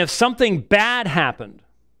 And if something bad happened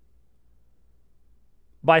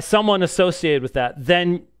by someone associated with that,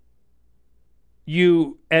 then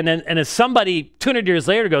and as somebody 200 years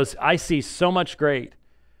later goes, I see so much great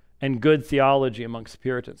and good theology amongst the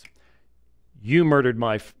Puritans. You murdered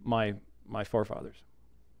my forefathers.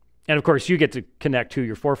 And of course, you get to connect who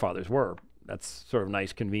your forefathers were. That's sort of a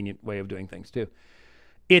nice, convenient way of doing things too.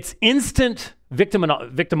 It's instant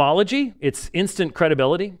victimology. It's instant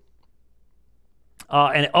credibility.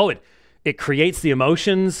 It creates the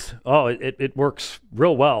emotions. It works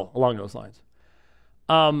real well along those lines.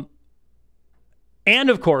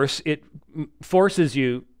 And of course, it forces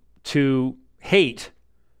you to hate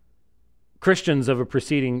Christians of a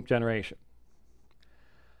preceding generation.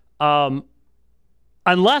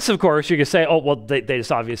 Unless, of course, you can say, oh, well, they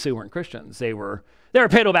just obviously weren't Christians. They were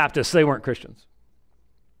Paedo-Baptists. They weren't Christians.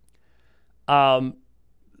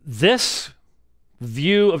 This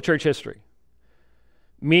view of church history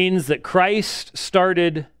means that Christ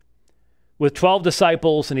started with 12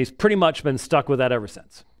 disciples, and he's pretty much been stuck with that ever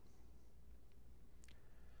since.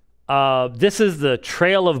 This is the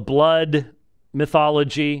trail of blood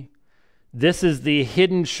mythology. This is the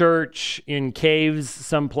hidden church in caves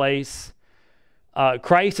someplace.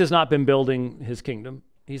 Christ has not been building his kingdom.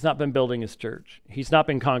 He's not been building his church. He's not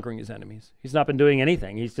been conquering his enemies. He's not been doing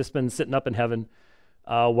anything. He's just been sitting up in heaven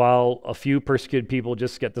while a few persecuted people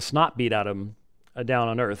just get the snot beat out of them down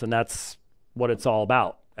on earth. And that's what it's all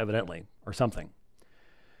about, evidently, or something.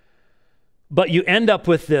 But you end up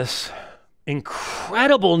with this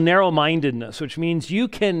incredible narrow-mindedness, which means you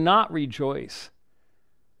cannot rejoice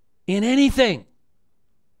in anything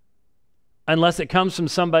unless it comes from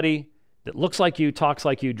somebody that looks like you, talks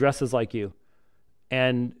like you, dresses like you,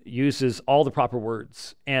 and uses all the proper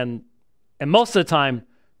words. And most of the time,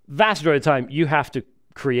 vast majority of the time, you have to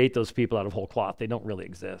create those people out of whole cloth. They don't really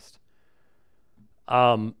exist.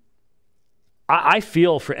 I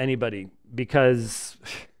feel for anybody because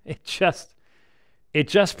it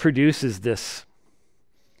just produces this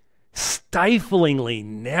stiflingly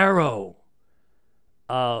narrow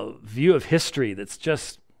view of history that's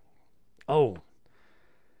just, I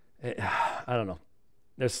don't know.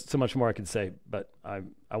 There's so much more I could say, but I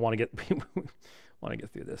want to get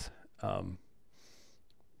through this.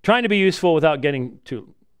 Trying to be useful without getting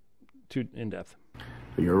too in depth.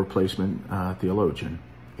 You're a replacement theologian,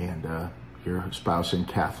 and you're espousing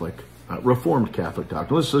Catholic, Reformed Catholic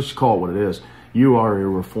doctrine. Let's just call it what it is. You are a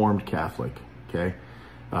Reformed Catholic, okay?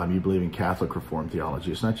 You believe in Catholic Reformed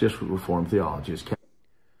theology. It's not just Reformed theology. It's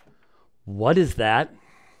What is that?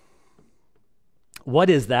 What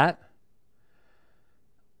is that?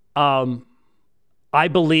 I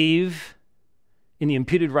believe in the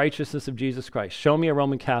imputed righteousness of Jesus Christ. Show me a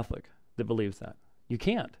Roman Catholic that believes that. You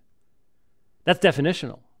can't. That's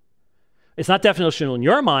definitional. It's not definitional in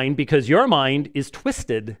your mind because your mind is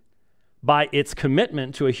twisted by its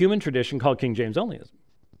commitment to a human tradition called King James Onlyism.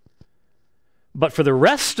 But for the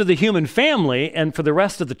rest of the human family and for the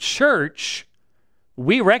rest of the church,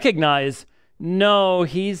 we recognize, no,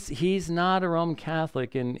 he's not a Roman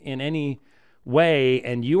Catholic in any way,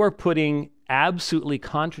 and you are putting absolutely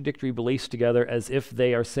contradictory beliefs together as if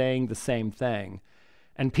they are saying the same thing.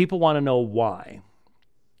 And people want to know why.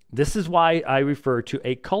 This is why I refer to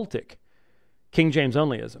a cultic King James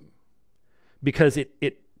Onlyism, because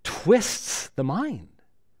it twists the mind.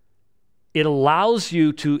 It allows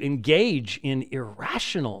you to engage in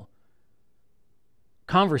irrational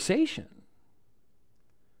conversation.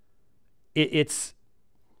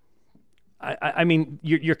 I mean,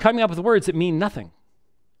 you're coming up with words that mean nothing.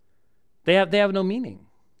 They have no meaning.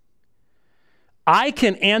 I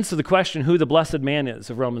can answer the question who the blessed man is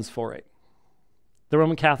of Romans 4:8. The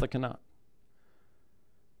Roman Catholic cannot.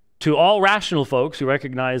 To all rational folks who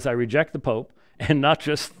recognize I reject the Pope, and not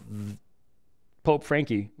just Pope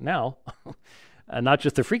Frankie now, and not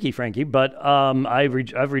just the freaky Frankie, but I've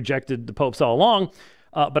rejected the popes all along,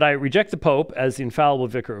 but I reject the Pope as the infallible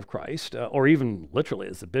vicar of Christ, or even literally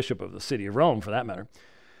as the bishop of the city of Rome, for that matter.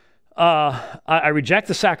 I reject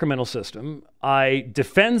the sacramental system. I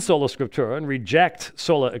defend sola scriptura and reject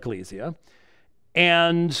sola ecclesia.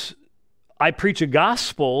 And I preach a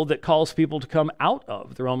gospel that calls people to come out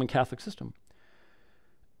of the Roman Catholic system.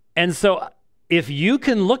 And so if you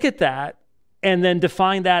can look at that and then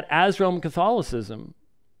define that as Roman Catholicism,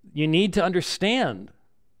 you need to understand,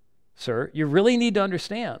 sir, you really need to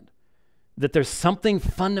understand that there's something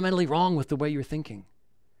fundamentally wrong with the way you're thinking.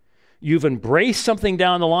 You've embraced something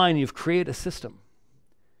down the line. You've created a system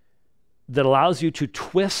that allows you to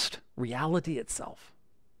twist reality itself.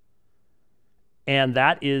 And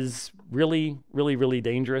that is really, really, really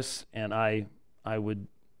dangerous. And I would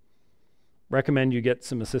recommend you get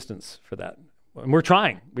some assistance for that. And we're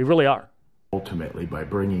trying. We really are. Ultimately, by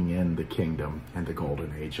bringing in the kingdom and the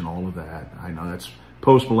golden age and all of that. I know that's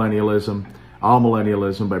post-millennialism,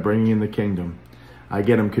 all-millennialism, by bringing in the kingdom. I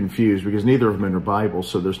get them confused because neither of them are Bible,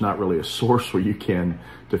 so there's not really a source where you can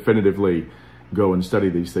definitively go and study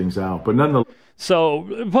these things out. But nonetheless, so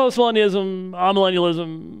post-millennialism,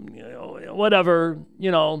 amillennialism, whatever,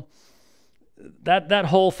 that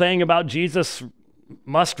whole thing about Jesus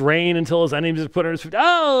must reign until his enemies are put under his feet.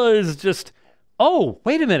 It's just,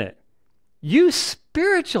 wait a minute. You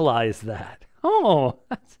spiritualize that. Oh,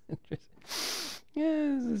 that's interesting.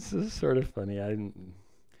 Yeah, this is sort of funny.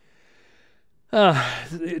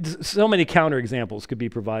 So many counterexamples could be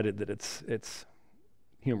provided that it's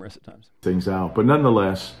humorous at times. Things out, but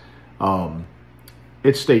nonetheless,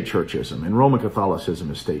 it's state churchism, and Roman Catholicism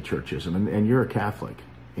is state churchism, and you're a Catholic,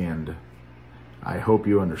 and I hope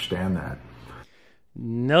you understand that.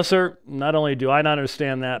 No, sir. Not only do I not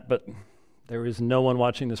understand that, but there is no one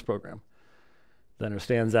watching this program that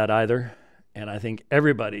understands that either, and I think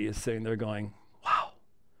everybody is sitting there going, wow.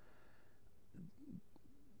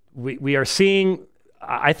 We are seeing,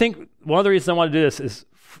 I think one of the reasons I want to do this is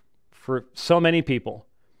for so many people,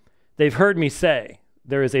 they've heard me say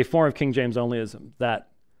there is a form of King James Onlyism that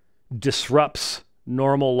disrupts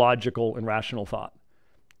normal, logical, and rational thought.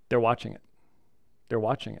 They're watching it. They're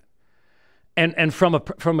watching it. And from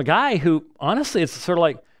a guy who, honestly, it's sort of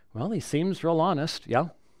like, well, he seems real honest. Yeah,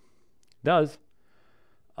 does.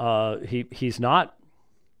 He's not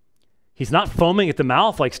foaming at the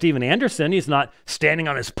mouth like Steven Anderson. He's not standing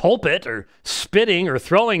on his pulpit or spitting or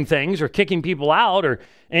throwing things or kicking people out or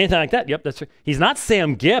anything like that. Yep, that's right. He's not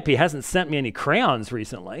Sam Gipp. He hasn't sent me any crayons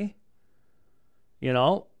recently. You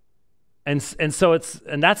know, and so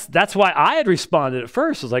that's why I had responded at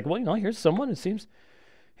first. I was like, well, you know, here's someone who seems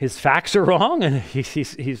his facts are wrong, and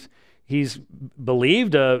he's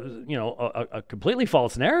believed a completely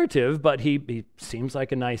false narrative, but he seems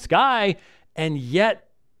like a nice guy, and yet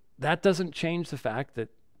that doesn't change the fact that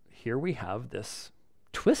here we have this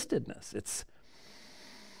twistedness.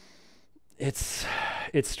 It's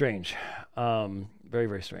strange, very,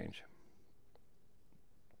 very strange.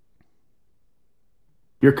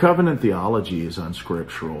 Your covenant theology is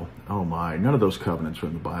unscriptural. Oh my, none of those covenants are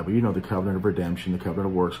in the Bible. You know, the covenant of redemption, the covenant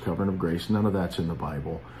of works, covenant of grace, none of that's in the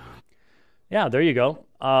Bible. Yeah, there you go.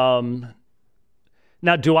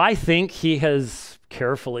 Now, do I think he has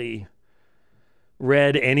carefully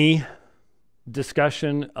read any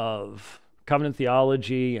discussion of covenant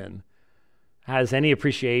theology and has any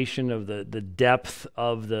appreciation of the depth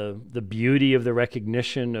of the beauty of the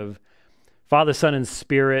recognition of Father, Son, and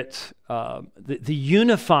Spirit, the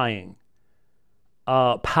unifying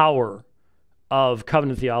power of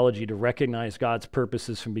covenant theology to recognize God's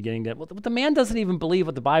purposes from beginning to end? Well, the man doesn't even believe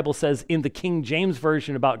what the Bible says in the King James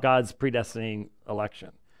Version about God's predestinating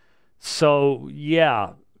election. So,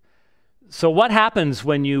 yeah. So what happens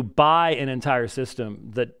when you buy an entire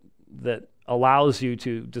system that allows you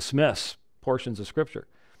to dismiss portions of Scripture?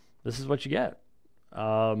 This is what you get.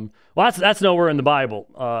 Well, that's nowhere in the Bible,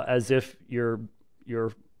 as if your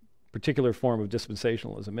particular form of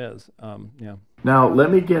dispensationalism is. Yeah. Now, let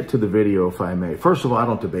me get to the video, if I may. First of all, I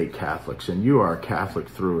don't debate Catholics, and you are Catholic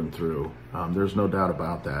through and through. There's no doubt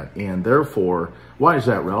about that. And therefore, why is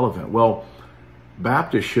that relevant? Well,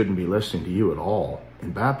 Baptists shouldn't be listening to you at all.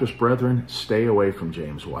 And Baptist brethren, stay away from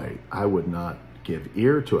James White. I would not give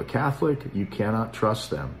ear to a Catholic. You cannot trust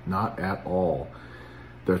them, not at all.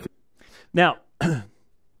 Now, I'm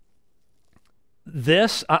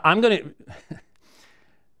going to,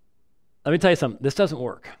 let me tell you something. This doesn't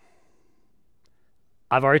work.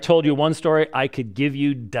 I've already told you one story. I could give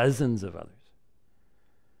you dozens of others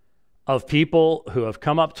of people who have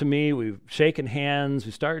come up to me. We've shaken hands.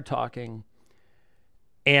 We started talking.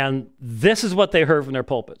 And this is what they heard from their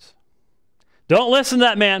pulpits. Don't listen to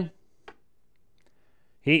that man.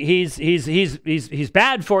 He's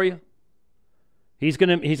bad for you. He's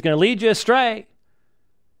gonna lead you astray.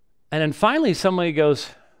 And then finally somebody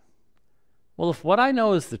goes, well, if what I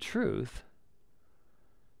know is the truth,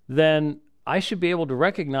 then I should be able to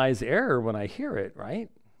recognize error when I hear it,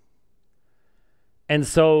 right? And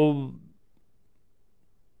so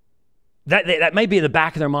that may be in the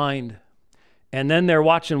back of their mind. And then they're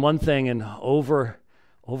watching one thing and over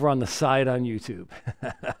on the side on YouTube.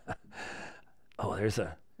 Oh, there's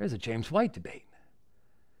a James White debate.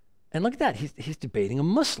 And look at that, he's debating a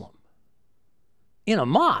Muslim in a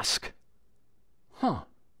mosque. Huh.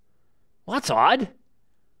 Well, that's odd.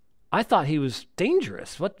 I thought he was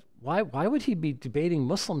dangerous. Why would he be debating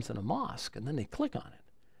Muslims in a mosque? And then they click on it.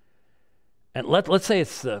 And let's say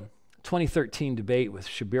it's the 2013 debate with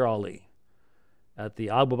Shabir Ali at the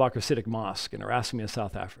Abu Bakr Siddiq Mosque in Erasmia,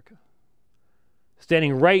 South Africa,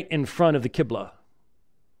 standing right in front of the Qibla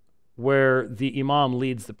where the Imam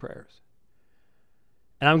leads the prayers.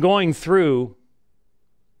 And I'm going through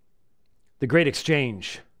the great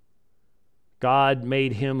exchange. God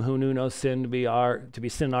made him who knew no sin to be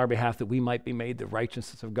sin on our behalf, that we might be made the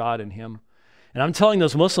righteousness of God in him. And I'm telling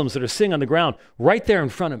those Muslims that are sitting on the ground right there in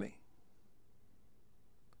front of me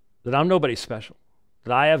that I'm nobody special,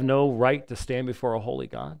 that I have no right to stand before a holy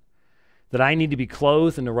God, that I need to be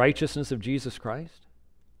clothed in the righteousness of Jesus Christ.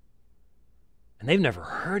 And they've never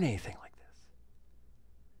heard anything like this.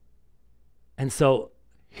 And so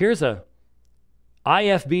here's a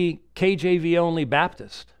IFB, KJV only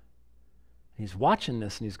Baptist. He's watching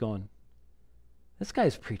this and he's going, this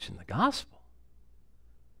guy's preaching the gospel.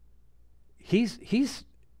 He's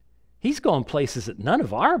going places that none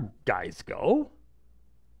of our guys go.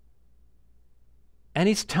 And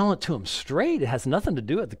he's telling it to him straight. It has nothing to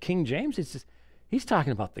do with the King James. He's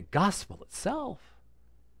talking about the gospel itself.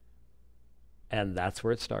 And that's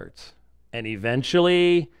where it starts. And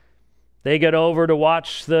eventually they get over to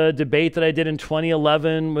watch the debate that I did in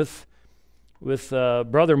 2011 with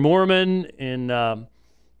Brother Moorman in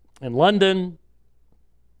London.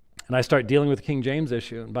 And I start dealing with the King James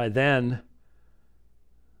issue. And by then,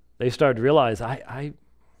 they started to realize I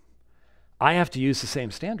have to use the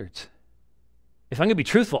same standards. If I'm going to be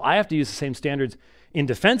truthful, I have to use the same standards in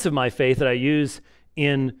defense of my faith that I use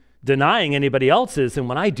in denying anybody else's. And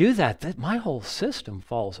when I do that, my whole system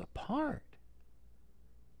falls apart.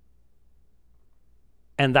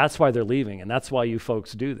 And that's why they're leaving. And that's why you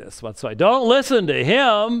folks do this. That's why don't listen to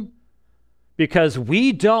him, because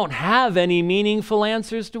we don't have any meaningful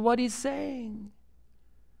answers to what he's saying.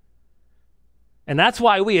 And that's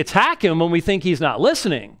why we attack him when we think he's not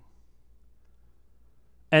listening.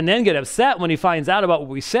 And then get upset when he finds out about what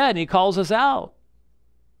we said and he calls us out.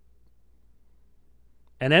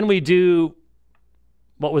 And then we do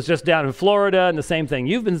what was just down in Florida and the same thing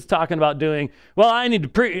you've been talking about doing. Well, I need to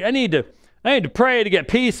pray to get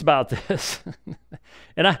peace about this.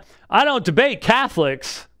 And I don't debate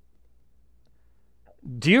Catholics.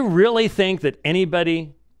 Do you really think that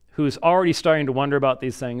anybody who's already starting to wonder about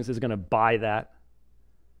these things is going to buy that?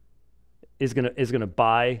 Is going to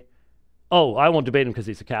buy, oh, I won't debate him because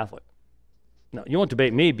he's a Catholic. No, you won't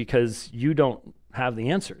debate me because you don't have the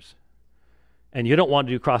answers. And you don't want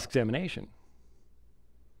to do cross-examination.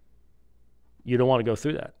 You don't want to go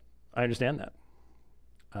through that. I understand that.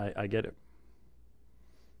 I get it.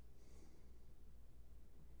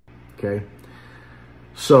 Okay.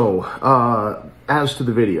 So, as to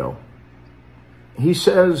the video, he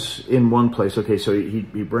says in one place, okay, so he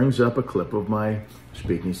brings up a clip of my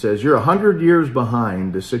speaking. He says, you're 100 years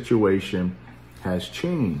behind. The situation has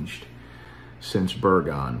changed since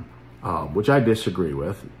Bergon, which I disagree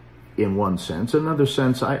with in one sense. In another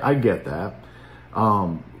sense, I get that.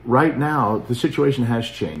 Right now, the situation has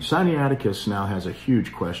changed. Sinaiticus now has a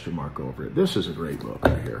huge question mark over it. This is a great book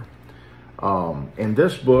right here. And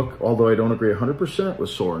this book, although I don't agree 100% with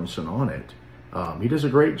Sorensen on it, he does a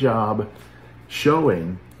great job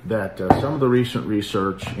showing that some of the recent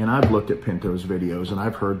research, and I've looked at Pinto's videos and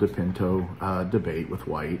I've heard the Pinto debate with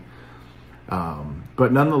White,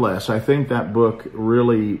 but nonetheless, I think that book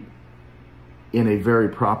really, in a very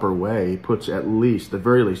proper way, puts at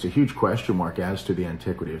very least, a huge question mark as to the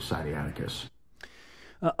antiquity of Sinaiticus.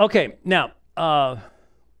 Okay, now,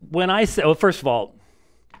 when I say, well, first of all,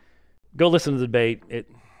 go listen to the debate.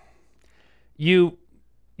 You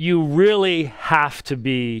really have to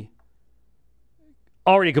be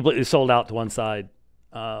already completely sold out to one side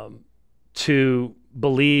to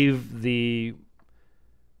believe the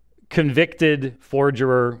convicted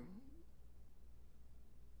forgerer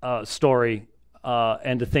story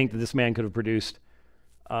and to think that this man could have produced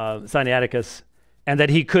Sinaiticus and that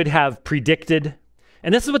he could have predicted.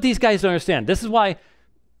 And this is what these guys don't understand. This is why,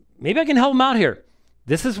 maybe I can help them out here.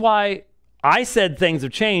 This is why I said things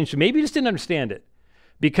have changed. Maybe you just didn't understand it,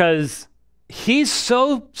 because he's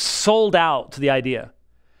so sold out to the idea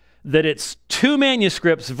that it's 2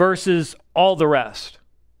 manuscripts versus all the rest.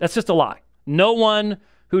 That's just a lie. No one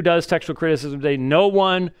who does textual criticism today, no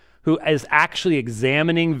one who is actually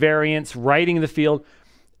examining variants, writing in the field,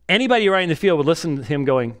 anybody writing in the field would listen to him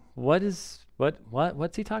going, what's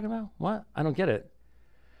he talking about? What? I don't get it.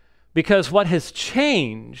 Because what has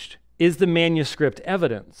changed is the manuscript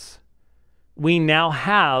evidence. We now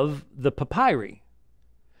have the papyri.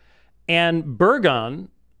 And Bergon,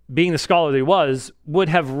 being the scholar that he was, would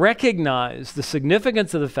have recognized the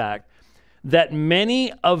significance of the fact that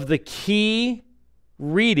many of the key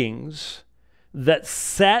readings that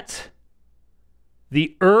set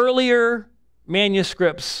the earlier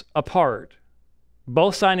manuscripts apart,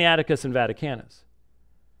 both Sinaiticus and Vaticanus,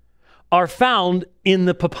 are found in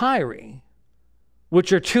the papyri,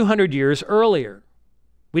 which are 200 years earlier.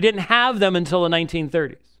 We didn't have them until the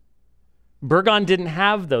 1930s. Bergon didn't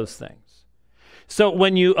have those things. So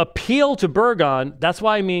when you appeal to Bergon, that's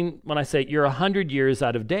why I mean when I say you're 100 years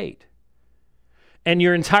out of date. And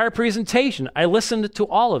your entire presentation, I listened to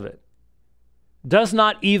all of it, does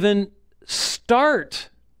not even start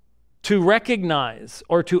to recognize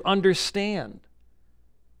or to understand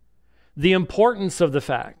the importance of the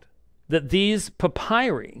fact that these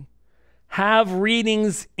papyri have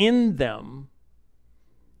readings in them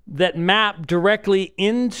that map directly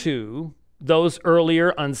into those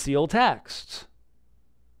earlier unsealed texts.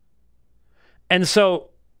 And so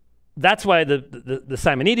that's why the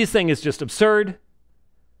Simonides thing is just absurd,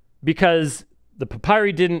 because the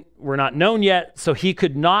papyri were not known yet, so he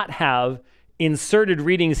could not have inserted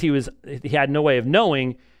readings he had no way of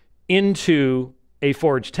knowing into a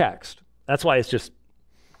forged text. That's why it's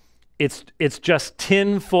just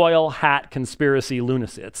tinfoil hat conspiracy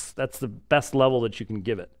lunacy. That's the best level that you can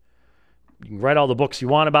give it. You can write all the books you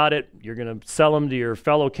want about it. You're going to sell them to your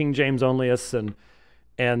fellow King James onlyists,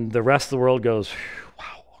 and the rest of the world goes,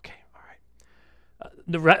 wow, okay,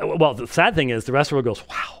 all right. Well, the sad thing is the rest of the world goes,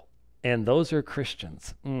 wow, and those are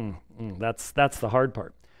Christians. That's the hard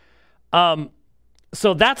part.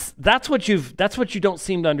 So that's what you don't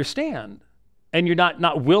seem to understand. and you're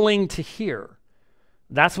not willing to hear.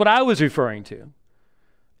 That's what I was referring to.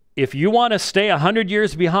 If you want to stay 100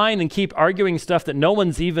 years behind and keep arguing stuff that no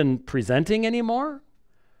one's even presenting anymore,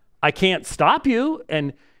 I can't stop you.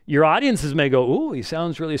 And your audiences may go, ooh, he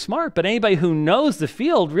sounds really smart. But anybody who knows the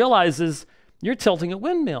field realizes you're tilting at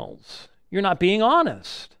windmills. You're not being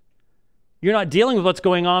honest. You're not dealing with what's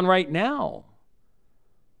going on right now.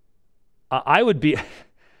 I'd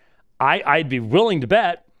be willing to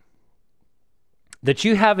bet that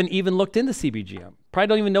you haven't even looked into CBGM. Probably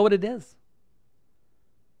don't even know what it is.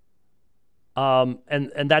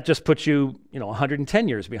 And that just puts you, 110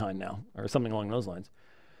 years behind now, or something along those lines.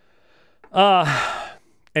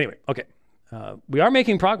 Anyway, okay. We are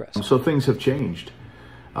making progress. So things have changed.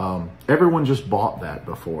 Everyone just bought that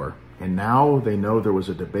before, and now they know there was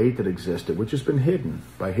a debate that existed, which has been hidden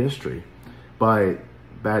by history, by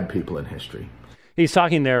bad people in history. He's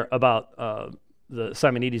talking there about the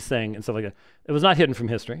Simonides thing and stuff like that. It was not hidden from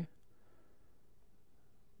history.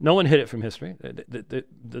 No one hid it from history.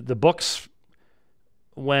 The books,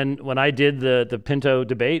 when I did the Pinto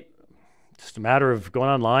debate, just a matter of going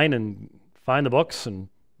online and find the books, and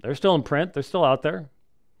they're still in print. They're still out there.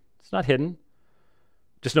 It's not hidden.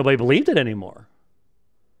 Just nobody believed it anymore.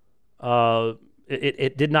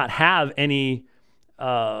 It did not have any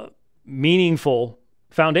meaningful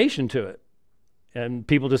foundation to it. And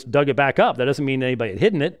people just dug it back up. That doesn't mean anybody had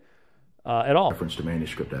hidden it at all. Reference to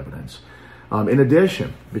manuscript evidence. In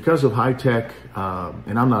addition, because of high tech,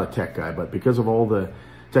 and I'm not a tech guy, but because of all the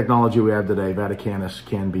technology we have today, Vaticanus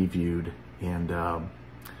can be viewed. And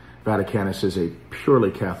Vaticanus is a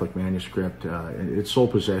purely Catholic manuscript. It's sole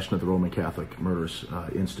possession of the Roman Catholic Murderous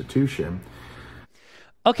Institution.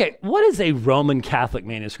 Okay, what is a Roman Catholic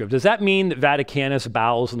manuscript? Does that mean that Vaticanus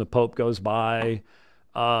bows and the Pope goes by?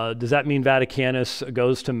 Does that mean Vaticanus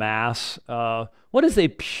goes to Mass? What is a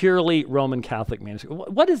purely Roman Catholic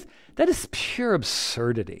manuscript? That is pure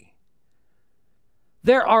absurdity.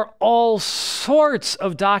 There are all sorts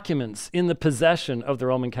of documents in the possession of the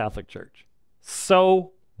Roman Catholic Church.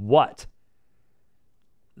 So what?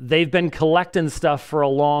 They've been collecting stuff for a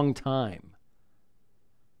long time.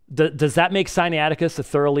 Does that make Sinaiticus a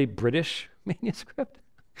thoroughly British manuscript?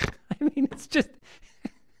 I mean, it's just...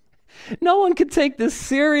 No one could take this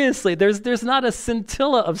seriously. There's not a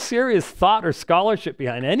scintilla of serious thought or scholarship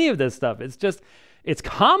behind any of this stuff. It's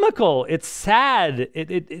comical. It's sad.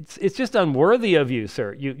 It's just unworthy of you,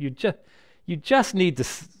 sir. You just need to.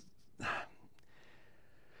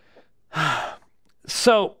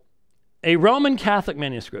 So, a Roman Catholic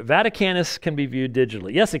manuscript, Vaticanus, can be viewed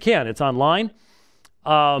digitally. Yes, it can. It's online.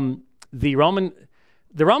 The Roman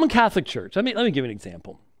Catholic Church. Let me give you an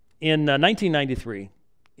example. In 1993.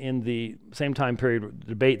 In the same time period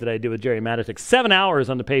debate that I did with Jerry Mattetic, 7 hours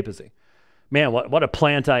on the papacy. Man, what a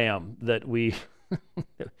plant I am that we,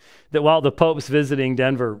 that while the Pope's visiting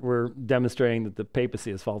Denver, we're demonstrating that the papacy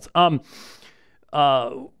is false.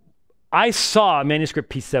 I saw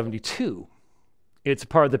manuscript P72. It's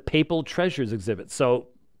part of the Papal Treasures exhibit. So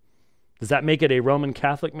does that make it a Roman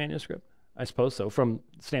Catholic manuscript? I suppose so, from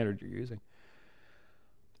the standard you're using.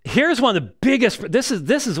 Here's one of the biggest, this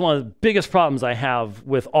is one of the biggest problems I have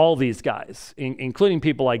with all these guys, including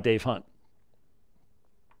people like Dave Hunt.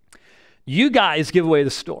 You guys give away the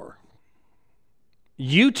store.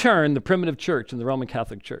 You turn the primitive church into the Roman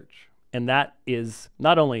Catholic Church. And that is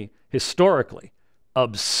not only historically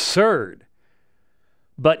absurd,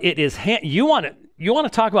 but it is, you want to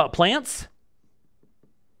talk about plants?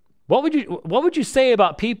 What would you say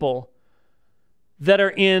about people that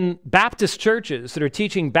are in Baptist churches that are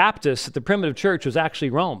teaching Baptists that the primitive church was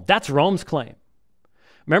actually Rome? That's Rome's claim.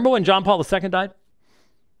 Remember when John Paul II died?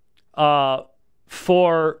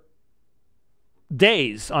 For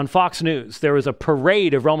days on Fox News, there was a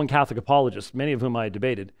parade of Roman Catholic apologists, many of whom I had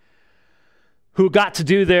debated, who got to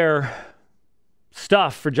do their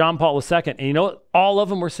stuff for John Paul II. And you know what all of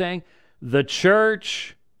them were saying? The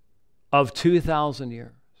church of 2,000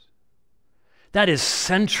 years. That is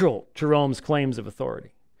central to Rome's claims of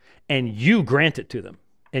authority. And you grant it to them.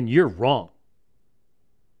 And you're wrong.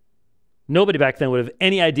 Nobody back then would have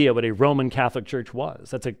any idea what a Roman Catholic Church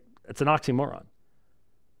was. It's an oxymoron.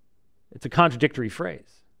 It's a contradictory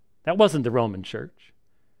phrase. That wasn't the Roman Church.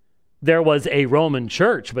 There was a Roman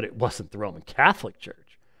Church, but it wasn't the Roman Catholic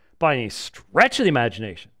Church by any stretch of the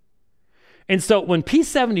imagination. And so when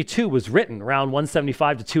P72 was written around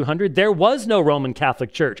 175 to 200, there was no Roman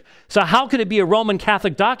Catholic Church. So how could it be a Roman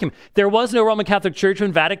Catholic document? There was no Roman Catholic Church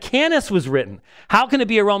when Vaticanus was written. How can it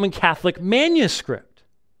be a Roman Catholic manuscript?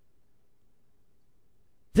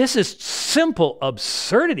 This is simple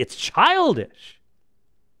absurdity. It's childish.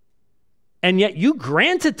 And yet you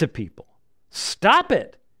grant it to people. Stop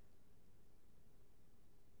it.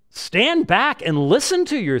 Stand back and listen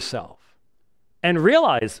to yourself and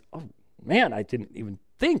realize, oh man, I didn't even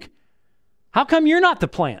think. How come you're not the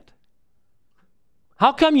plant?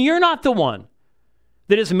 How come you're not the one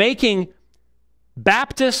that is making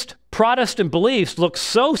Baptist, Protestant beliefs look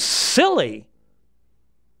so silly?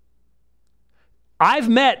 I've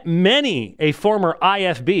met many a former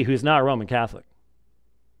IFB who's now a Roman Catholic.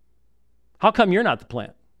 How come you're not the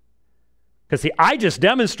plant? Because see, I just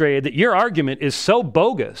demonstrated that your argument is so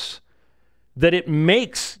bogus that it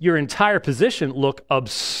makes your entire position look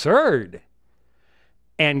absurd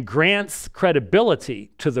and grants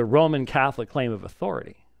credibility to the Roman Catholic claim of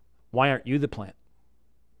authority. Why aren't you the plant?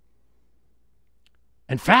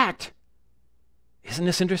 In fact, isn't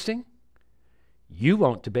this interesting? You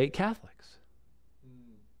won't debate Catholics.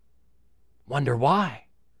 Wonder why?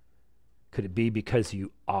 Could it be because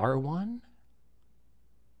you are one?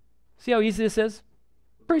 See how easy this is?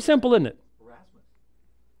 Pretty simple, isn't it? Erasmus.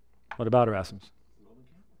 What about Erasmus? Roman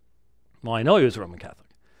Catholic. Well, I know he was a Roman Catholic.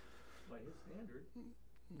 By his standard.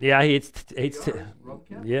 Yeah, it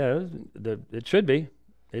should be.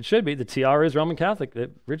 It should be. The TR is Roman Catholic.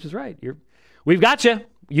 Rich is right. We've got you.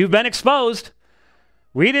 You've been exposed.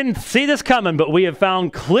 We didn't see this coming, but we have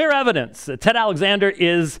found clear evidence that Ted Alexander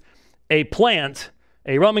is a plant,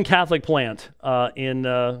 a Roman Catholic plant in.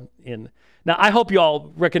 Now, I hope you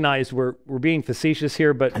all recognize we're being facetious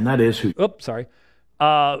here, but... And that is who... Oops, sorry.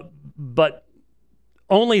 But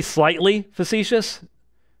only slightly facetious,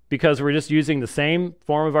 because we're just using the same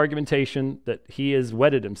form of argumentation that he has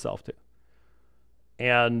wedded himself to.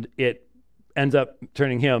 And it ends up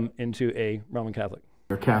turning him into a Roman Catholic.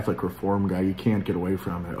 You're a Catholic Reform guy. You can't get away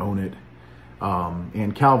from it, own it.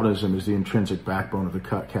 And Calvinism is the intrinsic backbone of the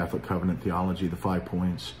Catholic covenant theology, the 5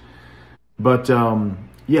 points. But,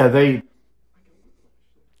 yeah, they...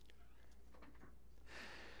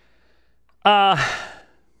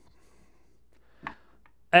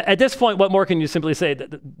 At this point, what more can you simply say?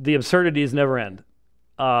 The absurdities never end.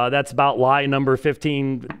 That's about lie number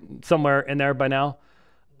 15, somewhere in there by now.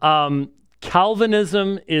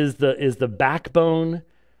 Calvinism is the backbone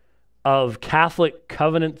of Catholic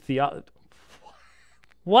covenant theology.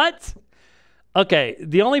 What? Okay,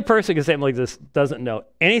 the only person who can say something like this doesn't know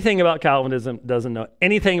anything about Calvinism, doesn't know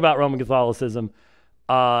anything about Roman Catholicism,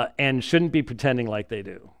 and shouldn't be pretending like they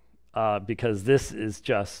do. Because this is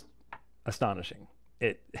just astonishing.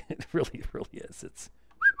 It really is. It's.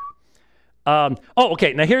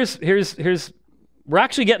 Okay. Now here's. We're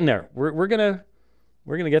actually getting there. We're gonna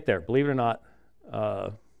get there. Believe it or not,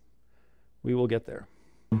 we will get there.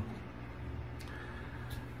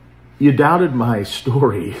 You doubted my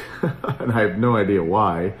story, and I have no idea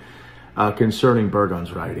why, concerning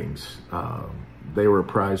Burgon's writings. They were a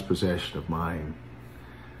prized possession of mine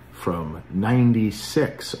from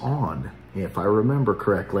 96 on, if I remember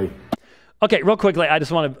correctly. Okay, real quickly, I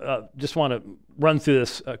just want to run through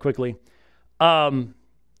this quickly,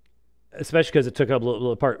 especially because it took up a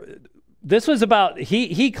little part. This was about,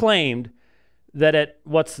 he claimed that at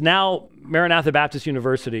what's now Maranatha Baptist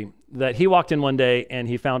University, that he walked in one day and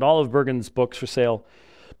he found all of Burgon's books for sale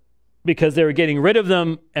because they were getting rid of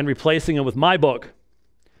them and replacing them with my book.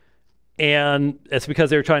 And it's because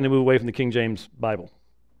they were trying to move away from the King James Bible.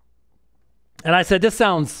 And I said, this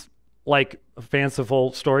sounds like a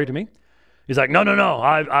fanciful story to me. He's like, no,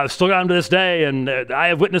 I've still got them to this day, and I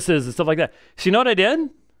have witnesses and stuff like that. So you know what I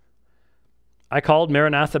did? I called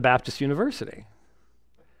Maranatha Baptist University.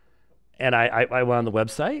 And I went on the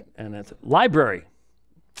website, and it's library.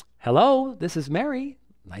 Hello, this is Mary.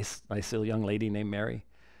 Nice little young lady named Mary.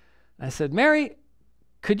 I said, Mary,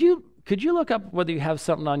 could you look up whether you have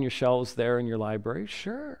something on your shelves there in your library?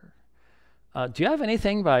 Sure. Do you have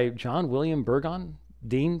anything by John William Burgon?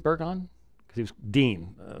 Dean Burgon? Because he was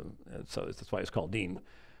dean, so that's why it's called dean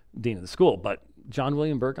of the school. But John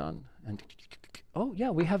William Burgon, and oh yeah,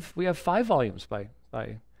 we have 5 volumes by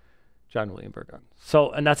John William Burgon.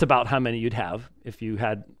 So, and that's about how many you'd have if you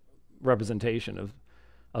had representation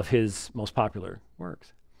of his most popular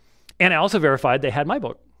works. And I also verified they had my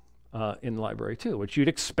book in the library too, which you'd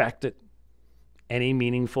expect that any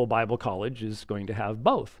meaningful Bible college is going to have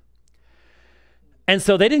both. And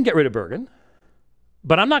so they didn't get rid of Burgon,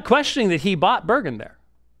 but I'm not questioning that he bought Burgon there.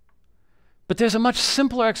 But there's a much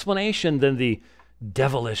simpler explanation than the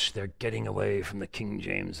devilish, they're getting away from the King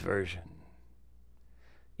James Version.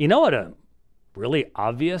 You know what a really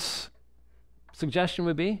obvious suggestion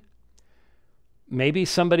would be? Maybe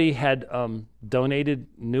somebody had donated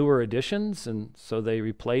newer editions, and so they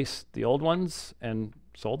replaced the old ones and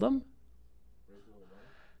sold them?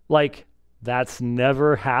 Like, that's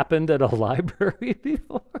never happened at a library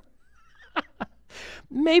before?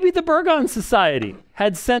 Maybe the Burgon Society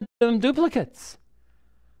had sent them duplicates.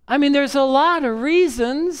 I mean, there's a lot of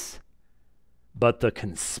reasons. But the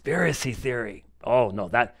conspiracy theory, oh no,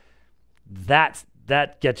 that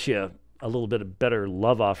gets you a little bit of better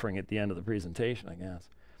love offering at the end of the presentation, I guess.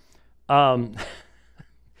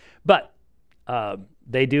 But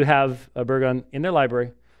they do have a Burgon in their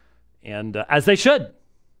library, and as they should.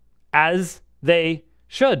 As they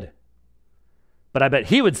should. But I bet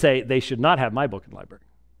he would say they should not have my book in the library.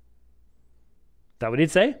 Is that what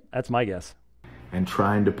he'd say? That's my guess. And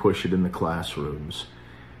trying to push it in the classrooms.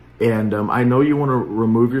 And I know you want to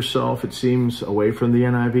remove yourself, it seems, away from the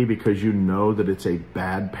NIV because you know that it's a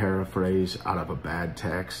bad paraphrase out of a bad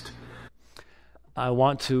text. I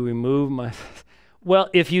want to remove my...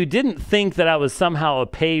 Well, if you didn't think that I was somehow a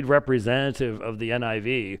paid representative of the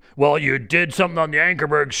NIV, well, you did something on the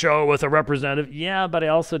Ankerberg show with a representative. Yeah, but I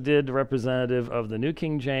also did a representative of the New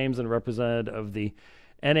King James and a representative of the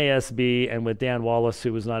NASB, and with Dan Wallace,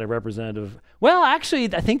 who was not a representative. Well,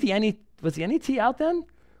 actually, I think was the NET out then?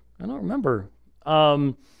 I don't remember.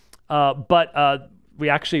 But we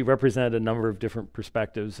actually represented a number of different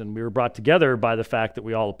perspectives, and we were brought together by the fact that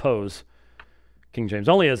we all oppose King James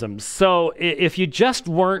onlyism. So if you just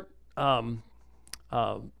weren't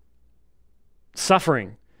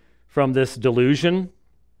suffering from this delusion,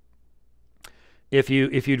 if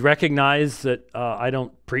you'd recognize that I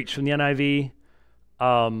don't preach from the NIV,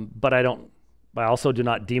 but I also do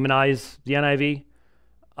not demonize the NIV,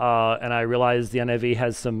 and I realize the NIV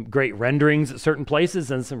has some great renderings at certain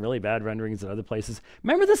places and some really bad renderings at other places.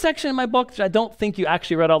 Remember the section in my book, which I don't think you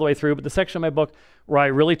actually read all the way through, but the section in my book where I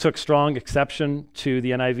really took strong exception to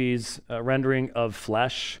the NIV's rendering of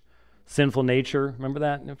flesh, sinful nature. Remember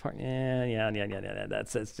that? Yeah.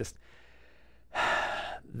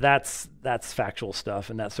 That's factual stuff,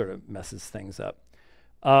 and that sort of messes things up.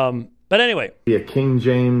 But anyway. Be a King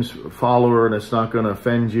James follower, and it's not going to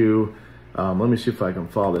offend you. Let me see if I can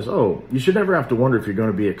follow this. Oh, you should never have to wonder if you're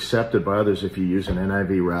going to be accepted by others if you use an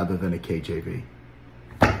NIV rather than a KJV.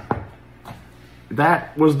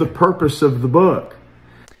 That was the purpose of the book.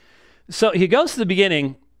 So he goes to the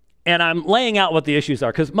beginning, and I'm laying out what the issues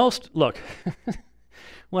are, because look,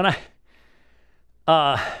 when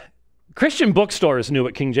Christian bookstores knew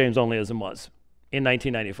what King James onlyism was in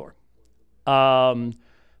 1994.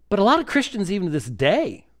 But a lot of Christians, even to this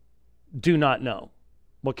day, do not know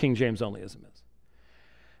what King James onlyism is.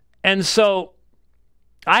 And so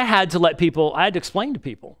I had to explain to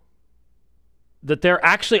people that there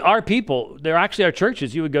actually are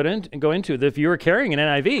churches you would go into that if you were carrying an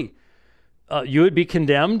NIV, you would be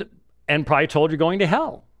condemned and probably told you're going to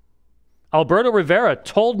hell. Alberto Rivera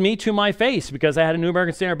told me to my face, because I had a New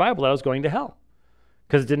American Standard Bible, that I was going to hell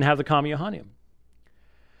because it didn't have the Comma Johannium.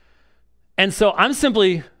 And so I'm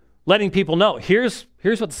simply letting people know, here's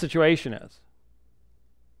what the situation is.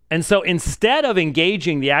 And so instead of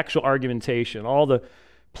engaging the actual argumentation, all the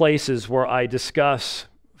places where I discuss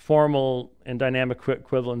formal and dynamic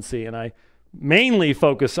equivalency, and I mainly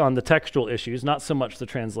focus on the textual issues, not so much the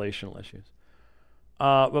translational issues.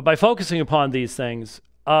 But by focusing upon these things,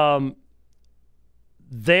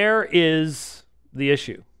 there is the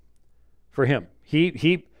issue for him.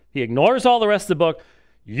 He ignores all the rest of the book.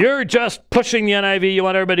 You're just pushing the NIV. You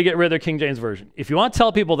want everybody to get rid of their King James Version. If you want to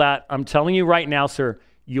tell people that, I'm telling you right now, sir,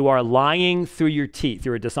 you are lying through your teeth.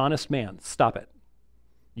 You're a dishonest man. Stop it.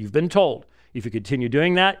 You've been told. If you continue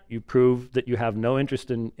doing that, you prove that you have no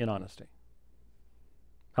interest in honesty.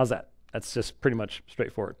 How's that? That's just pretty much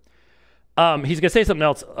straightforward. He's going to say something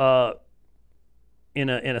else in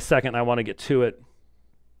a second. I want to get to it.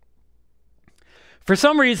 For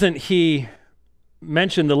some reason, he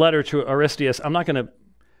mentioned the letter to Aristeas.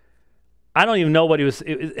 I don't even know what he was.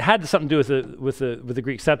 It had something to do with the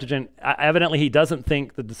Greek Septuagint. Evidently, he doesn't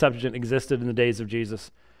think that the Septuagint existed in the days of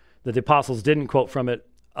Jesus, that the apostles didn't quote from it.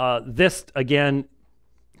 This, again,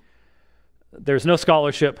 there's no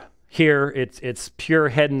scholarship here. It's pure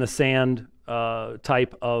head in the sand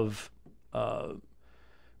type of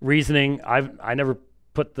reasoning. I never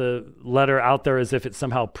put the letter out there as if it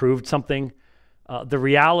somehow proved something. The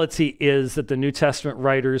reality is that the New Testament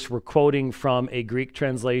writers were quoting from a Greek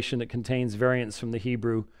translation that contains variants from the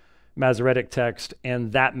Hebrew Masoretic text,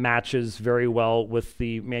 and that matches very well with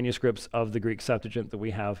the manuscripts of the Greek Septuagint that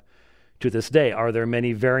we have to this day. Are there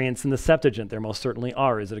many variants in the Septuagint? There most certainly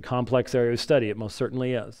are. Is it a complex area of study? It most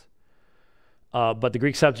certainly is. But the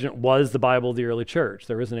Greek Septuagint was the Bible of the early church.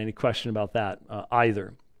 There isn't any question about that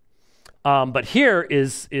either. But here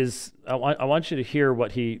I want you to hear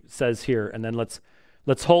what he says here, and then let's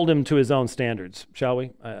hold him to his own standards, shall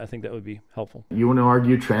we? I think that would be helpful. You want to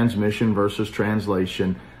argue transmission versus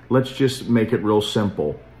translation. let's just make it real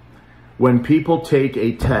simple. When people take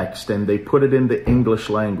a text and they put it in the English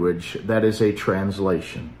language, that is a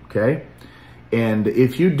translation, okay? And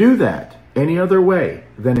if you do that any other way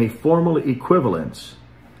than a formal equivalence,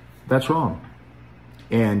 that's wrong.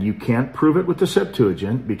 And you can't prove it with the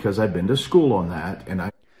Septuagint, because I've been to school on that. And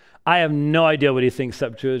I have no idea what he thinks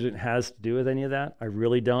Septuagint has to do with any of that. I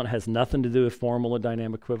really don't. It has nothing to do with formal and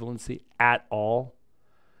dynamic equivalency at all.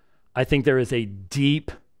 I think there is a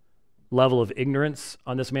deep level of ignorance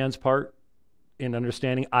on this man's part in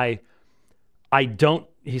understanding. I don't,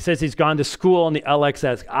 he says he's gone to school on the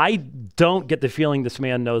LXS. I don't get the feeling this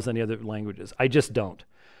man knows any other languages. I just don't.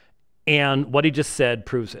 And what he just said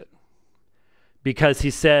proves it. Because he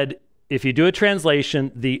said, if you do a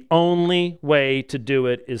translation, the only way to do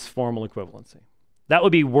it is formal equivalency. That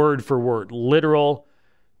would be word for word, literal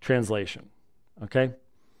translation, okay?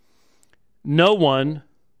 No one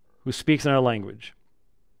who speaks in our language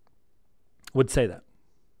would say that.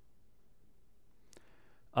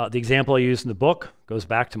 The example I used in the book goes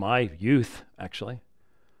back to my youth, actually.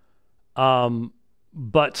 But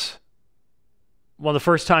one of the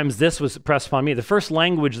first times this was pressed upon me, the first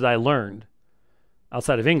language that I learned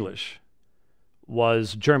outside of English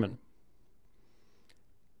was German.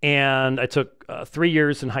 And I took 3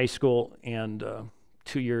 years in high school and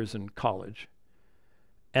 2 years in college.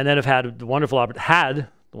 And then I've had the wonderful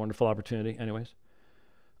opportunity, anyways,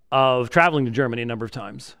 of traveling to Germany a number of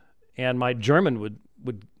times. And my German would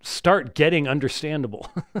start getting understandable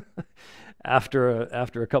after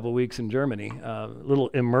a couple of weeks in Germany. A little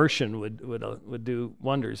immersion would do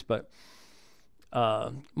wonders. But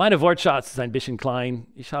meine Wortschatz ist ein bisschen klein.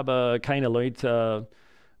 Ich habe keine Leute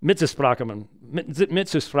mitzusprachen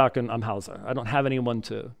am Hause. I don't have anyone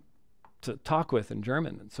to talk with in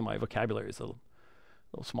German, and so my vocabulary is a little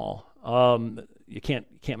small. You can't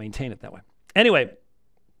maintain it that way. Anyway,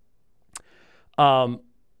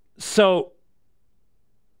 so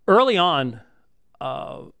early on,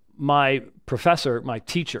 my professor, my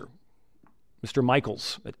teacher, Mr.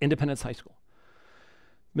 Michaels at Independence High School,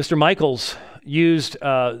 Mr. Michaels used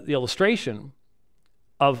the illustration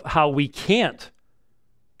of how we can't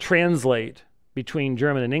translate between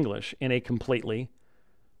German and English in a completely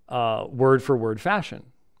word-for-word fashion.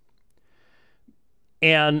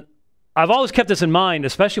 And I've always kept this in mind,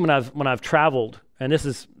 especially when I've traveled, and this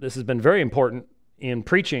has been very important in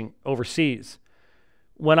preaching overseas.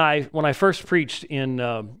 When I first preached in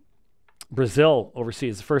Brazil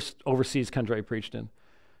overseas, the first overseas country I preached in,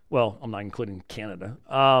 well, I'm not including Canada.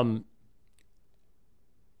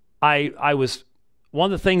 I was,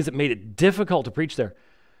 one of the things that made it difficult to preach there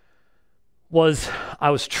was I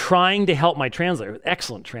was trying to help my translator,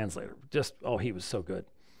 excellent translator, he was so good.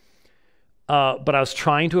 But I was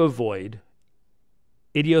trying to avoid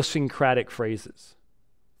idiosyncratic phrases,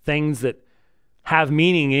 things that have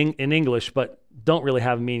meaning in English but don't really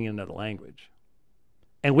have meaning in another language.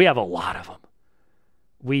 And we have a lot of them.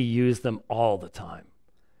 We use them all the time.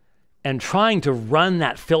 And trying to run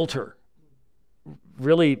that filter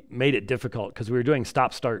really made it difficult because we were doing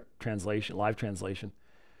stop-start translation, live translation.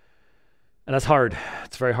 And that's hard.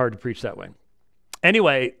 It's very hard to preach that way.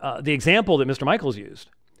 Anyway, the example that Mr. Michaels used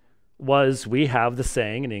was we have the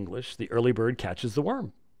saying in English, the early bird catches the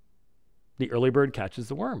worm. The early bird catches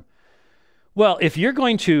the worm. Well, if you're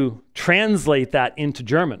going to translate that into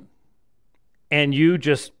German and you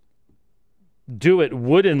just do it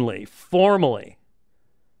woodenly, formally,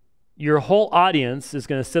 your whole audience is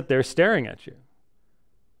going to sit there staring at you.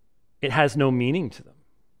 It has no meaning to them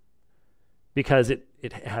because it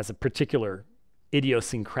has a particular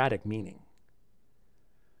idiosyncratic meaning.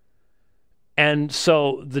 And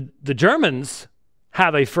so the Germans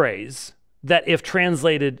have a phrase that if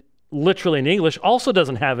translated literally in English also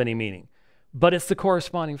doesn't have any meaning, but it's the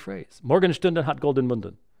corresponding phrase. Morgenstunde hat Gold in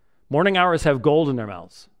Munden. Morning hours have gold in their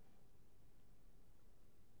mouths.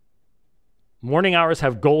 Morning hours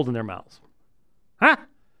have gold in their mouths. Huh?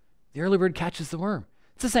 The early bird catches the worm.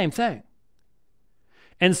 It's the same thing.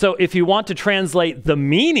 And so if you want to translate the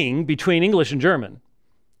meaning between English and German,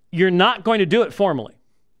 you're not going to do it formally.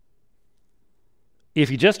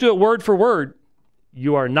 If you just do it word for word,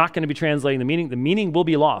 you are not going to be translating the meaning. The meaning will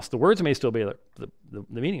be lost. The words may still be there. The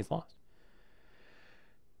meaning is lost.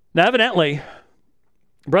 Now, evidently,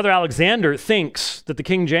 Brother Alexander thinks that the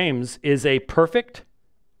King James is a perfect,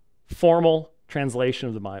 formal translation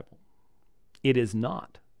of the Bible. It is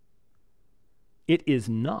not. It is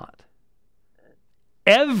not.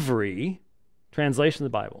 Every translation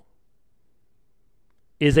of the Bible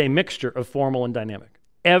is a mixture of formal and dynamic.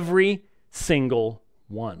 Every single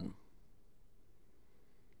one.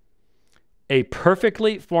 a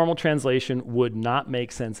perfectly formal translation would not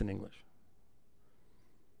make sense in English.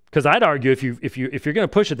 Because I'd argue if you're going to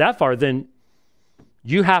push it that far, then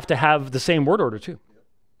you have to have the same word order too,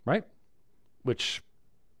 right? Which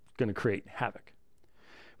is going to create havoc.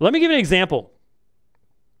 Let me give you an example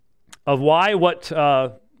of why what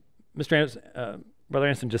Brother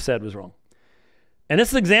Anderson just said was wrong. And this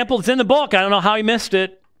is an example that's in the book. I don't know how he missed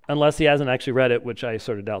it, unless he hasn't actually read it, which I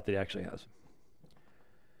sort of doubt that he actually has.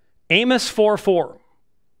 Amos 4:4.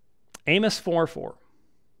 Amos 4:4.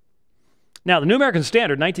 Now, the New American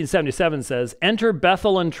Standard, 1977, says, "Enter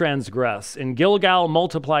Bethel and transgress. In Gilgal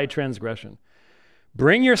multiply transgression.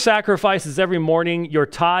 Bring your sacrifices every morning, your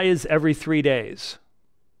tithes every 3 days."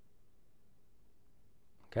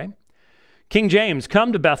 Okay? King James,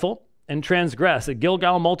 "Come to Bethel and transgress. At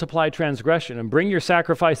Gilgal multiply transgression, and bring your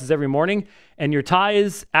sacrifices every morning, and your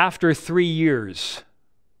tithes after 3 years."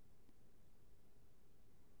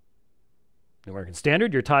 New American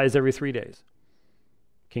Standard, your tithes every 3 days.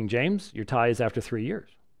 King James, your tithes after 3 years.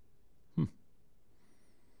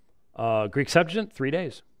 Greek Septuagint, 3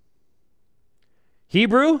 days.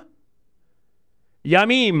 Hebrew,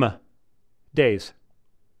 yamim, days.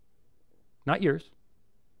 Not years,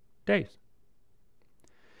 days.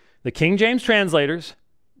 The King James translators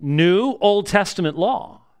knew Old Testament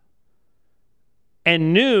law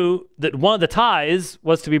and knew that one of the tithes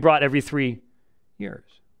was to be brought every 3 years.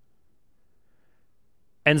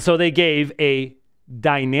 And so they gave a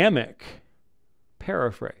dynamic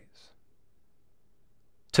paraphrase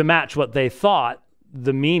to match what they thought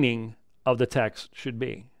the meaning of the text should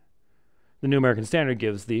be. The New American Standard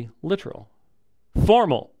gives the literal,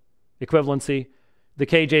 formal equivalency, the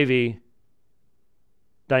KJV,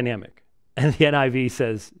 dynamic, and the NIV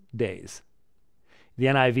says days. The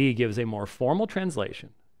NIV gives a more formal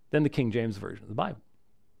translation than the King James Version of the Bible.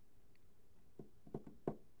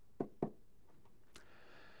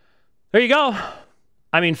 There you go.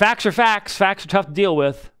 I mean, facts are facts. Facts are tough to deal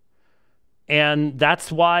with. And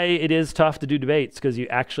that's why it is tough to do debates, because you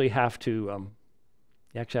actually have to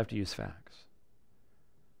use facts.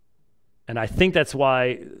 And I think that's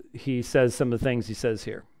why he says some of the things he says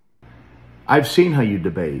here. I've seen how you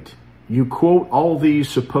debate. You quote all these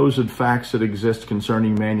supposed facts that exist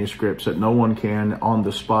concerning manuscripts that no one can on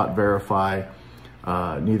the spot verify,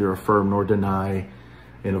 neither affirm nor deny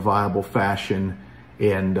in a viable fashion.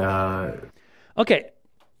 And okay.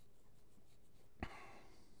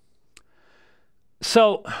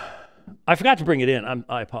 So I forgot to bring it in.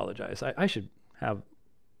 I apologize. I should have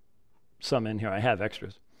some in here. I have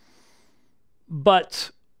extras.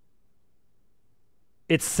 But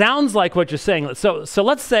it sounds like what you're saying. So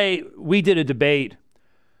let's say we did a debate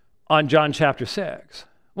on John chapter 6.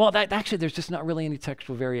 Well, actually, there's just not really any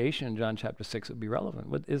textual variation in John chapter 6 that would be relevant.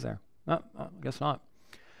 What is there? No, I guess not.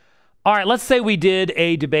 All right, let's say we did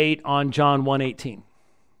a debate on John 1:18.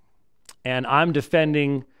 And I'm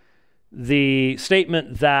defending the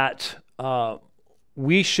statement that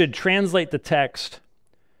we should translate the text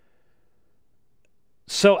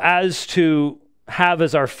so as to have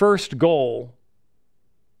as our first goal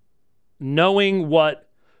knowing what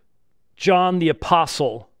John the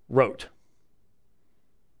Apostle wrote.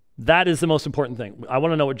 That is the most important thing. I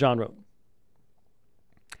want to know what John wrote.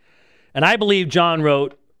 And I believe John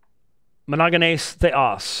wrote monogenes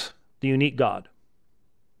theos, the unique God.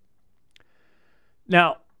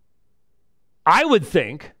 Now, I would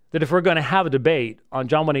think that if we're going to have a debate on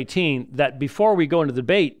John 1:18, that before we go into the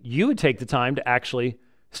debate, you would take the time to actually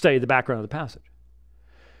study the background of the passage.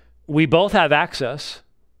 We both have access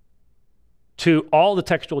to all the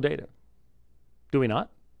textual data. Do we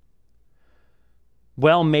not?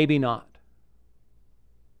 Well, maybe not.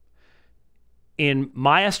 In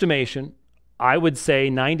my estimation, I would say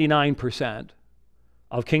 99%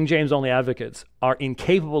 of King James only advocates are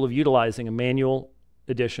incapable of utilizing a manual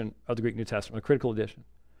edition of the Greek New Testament, a critical edition.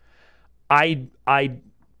 I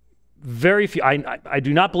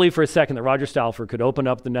do not believe for a second that Roger Stalford could open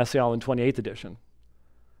up the Nestle-Aland 28th edition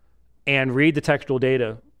and read the textual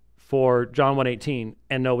data for John 1:18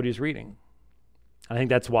 and know what he's reading. I think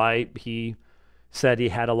that's why he said he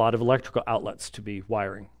had a lot of electrical outlets to be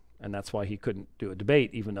wiring, and that's why he couldn't do a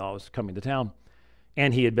debate even though I was coming to town.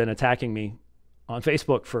 And he had been attacking me on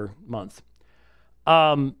Facebook for months.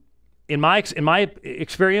 In my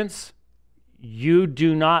experience, you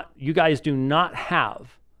guys do not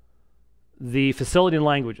have the facility and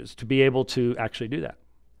languages to be able to actually do that,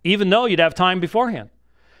 even though you'd have time beforehand.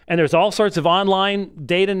 And there's all sorts of online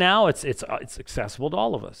data now. It's accessible to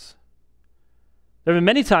all of us. There have been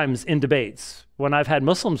many times in debates when I've had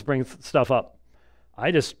Muslims bring stuff up.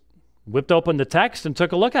 I just whipped open the text and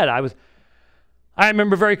took a look at it. I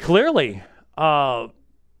remember very clearly The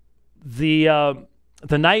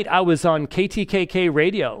night I was on KTKK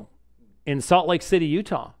radio in Salt Lake City,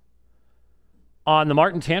 Utah, on the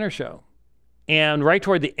Martin Tanner Show, and right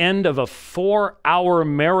toward the end of a 4-hour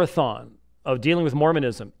marathon of dealing with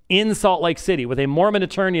Mormonism in Salt Lake City with a Mormon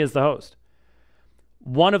attorney as the host,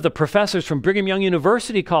 one of the professors from Brigham Young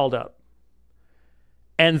University called up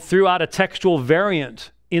and threw out a textual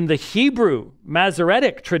variant in the Hebrew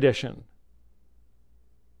Masoretic tradition.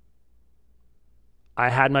 I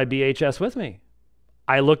had my BHS with me.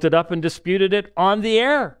 I looked it up and disputed it on the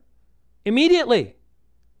air immediately.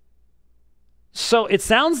 So it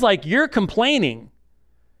sounds like you're complaining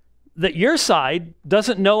that your side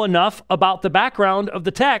doesn't know enough about the background of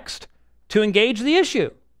the text to engage the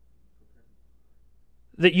issue.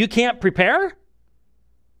 That you can't prepare?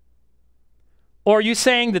 Or are you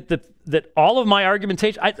saying that all of my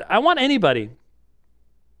argumentation, I want anybody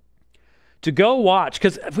to go watch,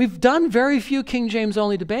 because we've done very few King James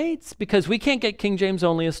only debates because we can't get King James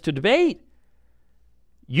onlyists to debate.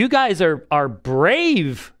 You guys are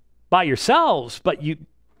brave by yourselves, but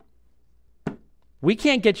we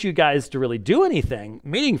can't get you guys to really do anything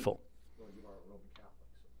meaningful.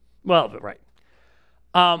 Well, right.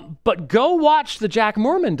 But go watch the Jack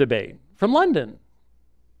Mormon debate from London.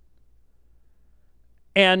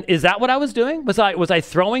 And is that what I was doing? Was I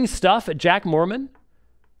throwing stuff at Jack Mormon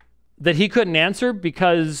that he couldn't answer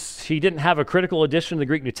because he didn't have a critical edition of the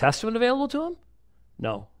Greek New Testament available to him?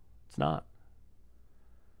 No, it's not.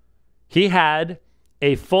 He had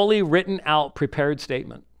a fully written out, prepared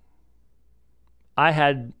statement. I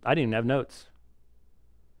didn't even have notes.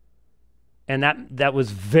 And that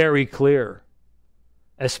was very clear,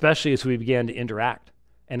 especially as we began to interact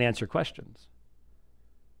and answer questions.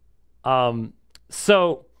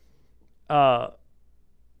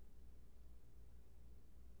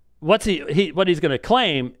 What he's going to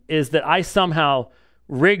claim is that I somehow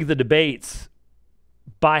rig the debates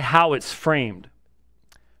by how it's framed.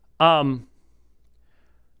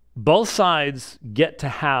 Both sides get to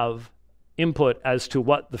have input as to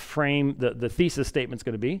what the thesis statement's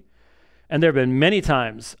going to be. And there have been many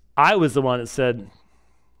times I was the one that said,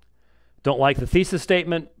 don't like the thesis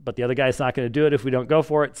statement, but the other guy's not going to do it if we don't go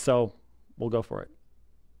for it, so we'll go for it.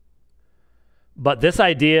 But this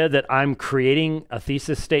idea that I'm creating a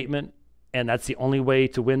thesis statement and that's the only way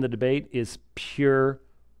to win the debate is pure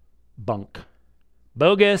bunk.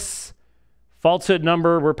 Bogus, falsehood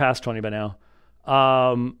number, we're past 20 by now.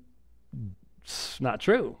 It's not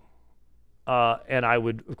true. And I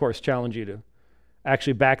would, of course, challenge you to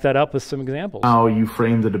actually back that up with some examples. How you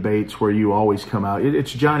frame the debates where you always come out.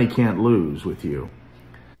 It's Johnny can't lose with you.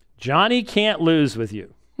 Johnny can't lose with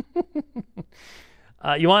you.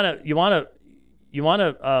 You want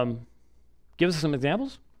to give us some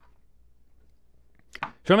examples?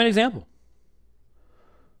 Show me an example.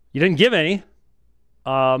 You didn't give any,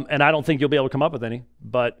 and I don't think you'll be able to come up with any.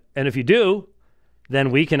 And if you do,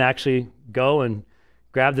 then we can actually go and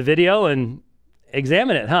grab the video and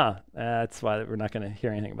examine it, huh? That's why we're not going to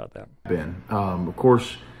hear anything about that. Of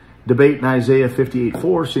course, debate in Isaiah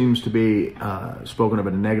 58:4 seems to be spoken of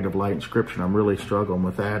in a negative light in Scripture. I'm really struggling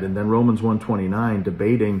with that. And then Romans 1:29,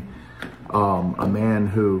 debating a man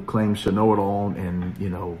who claims to know it all and,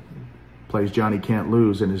 plays Johnny can't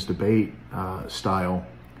lose in his debate style.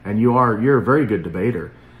 And you're a very good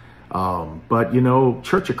debater. But,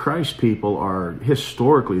 Church of Christ people are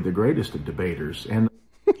historically the greatest of debaters. And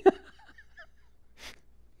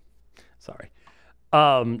sorry.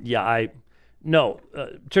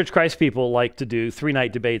 Church of Christ people like to do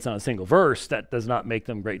 3-night debates on a single verse. That does not make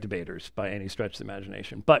them great debaters by any stretch of the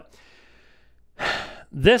imagination. But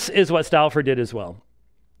this is what Stauffer did as well.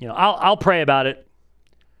 I'll pray about it,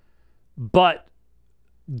 but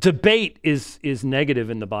debate is negative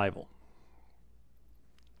in the Bible.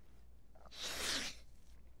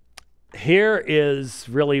 Here is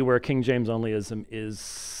really where King James onlyism is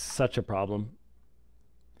such a problem.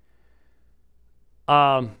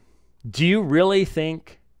 Do you really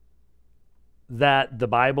think that the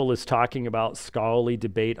Bible is talking about scholarly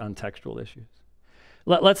debate on textual issues?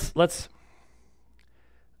 Let's.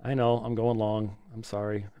 I know I'm going long. I'm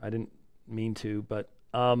sorry. I didn't mean to, but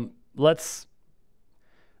let's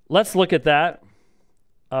look at that.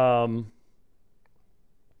 Let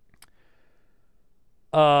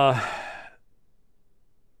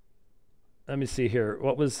me see here.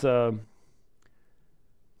 What was Isaiah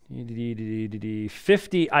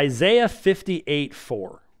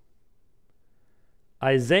 58:4.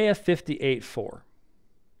 Isaiah 58:4.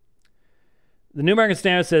 The New American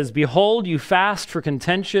Standard says, "Behold, you fast for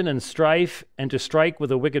contention and strife, and to strike with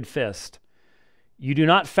a wicked fist. You do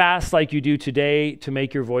not fast like you do today to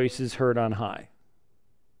make your voices heard on high.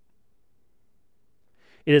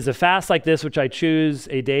 It is a fast like this which I choose,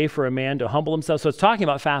 a day for a man to humble himself. So it's talking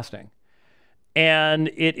about fasting. And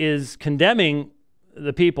it is condemning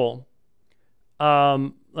the people. Let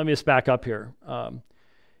me just back up here.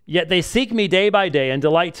 Yet they seek me day by day and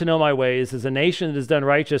delight to know my ways. As a nation that has done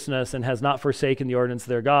righteousness and has not forsaken the ordinance of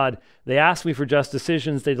their God, they ask me for just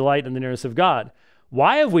decisions. They delight in the nearness of God.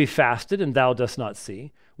 Why have we fasted and thou dost not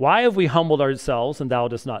see? Why have we humbled ourselves and thou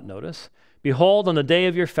dost not notice? Behold, on the day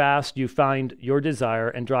of your fast you find your desire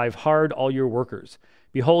and drive hard all your workers.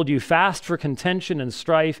 Behold, you fast for contention and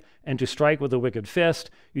strife and to strike with a wicked fist.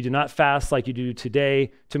 You do not fast like you do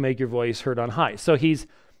today to make your voice heard on high.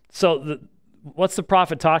 What's the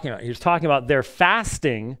prophet talking about? He's talking about they're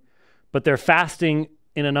fasting, but they're fasting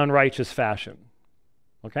in an unrighteous fashion.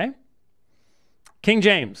 Okay? King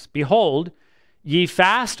James, behold, ye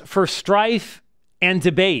fast for strife and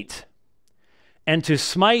debate, and to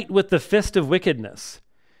smite with the fist of wickedness.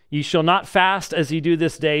 Ye shall not fast as ye do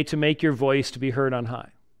this day to make your voice to be heard on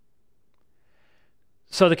high.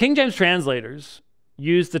 So the King James translators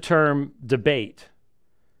use the term debate.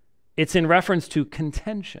 It's in reference to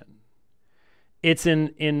contention. It's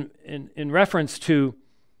in reference to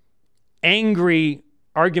angry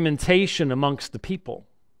argumentation amongst the people.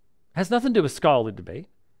 It has nothing to do with scholarly debate.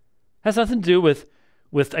 It has nothing to do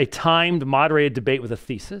with a timed, moderated debate with a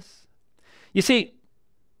thesis. You see,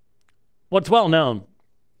 what's well known,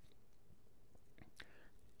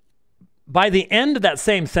 by the end of that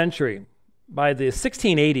same century, by the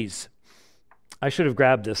 1680s, I should have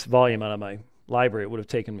grabbed this volume out of my library. It would have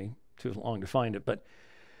taken me too long to find it. But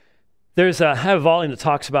I have a volume that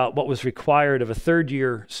talks about what was required of a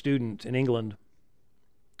third-year student in England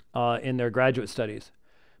in their graduate studies.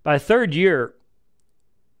 By third year,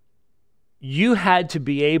 you had to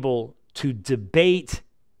be able to debate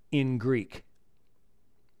in Greek.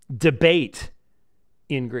 Debate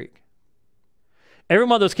in Greek. Every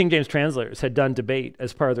one of those King James translators had done debate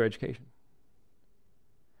as part of their education.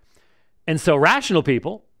 And so rational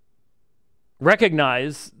people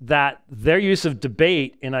recognize that their use of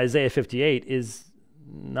debate in Isaiah 58 is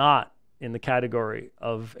not in the category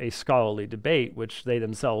of a scholarly debate, which they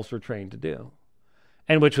themselves were trained to do,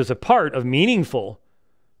 and which was a part of meaningful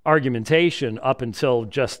argumentation up until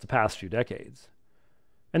just the past few decades.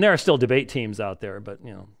 And there are still debate teams out there, but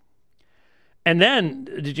you know. And then,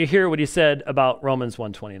 did you hear what he said about Romans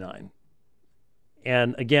 1:29?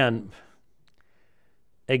 And again,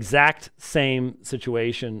 exact same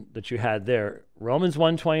situation that you had there. Romans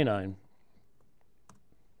 1:29.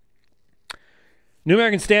 New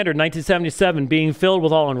American Standard, 1977, being filled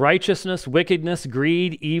with all unrighteousness, wickedness,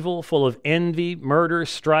 greed, evil, full of envy, murder,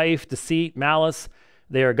 strife, deceit, malice.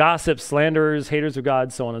 They are gossips, slanderers, haters of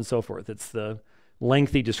God, so on and so forth. It's the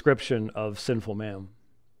lengthy description of sinful man.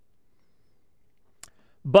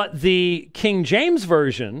 But the King James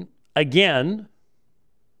Version, again,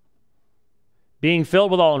 being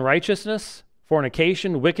filled with all unrighteousness,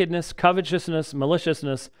 fornication, wickedness, covetousness,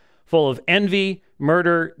 maliciousness, full of envy,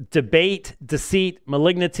 murder, debate, deceit,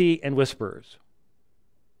 malignity, and whisperers.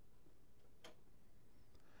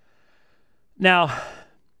 Now,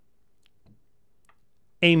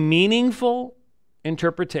 a meaningful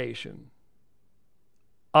interpretation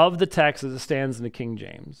of the text as it stands in the King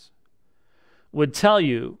James would tell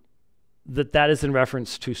you that that is in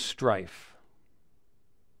reference to strife.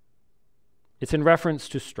 It's in reference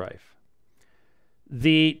to strife.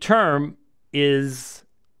 The term is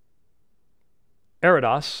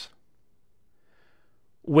erodos,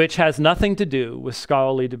 which has nothing to do with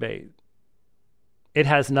scholarly debate. It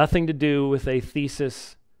has nothing to do with a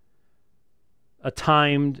thesis, a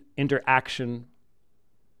timed interaction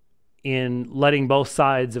in letting both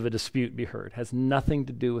sides of a dispute be heard. It has nothing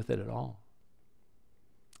to do with it at all.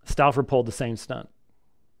 Stauffer pulled the same stunt.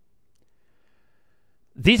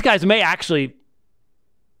 These guys may actually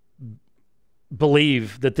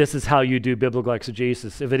believe that this is how you do biblical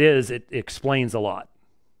exegesis. If it is, it explains a lot.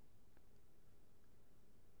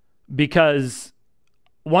 Because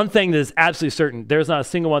one thing that is absolutely certain, there's not a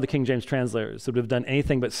single one of the King James translators that would have done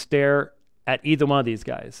anything but stare at either one of these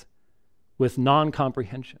guys with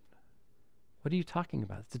non-comprehension. What are you talking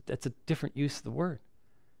about? That's a different use of the word.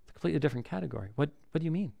 It's a completely different category. What do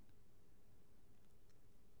you mean?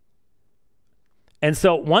 And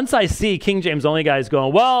so once I see King James only guys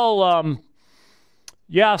going, well,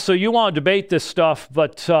 yeah, so you want to debate this stuff,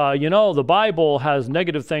 but, the Bible has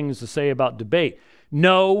negative things to say about debate.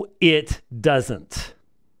 No, it doesn't.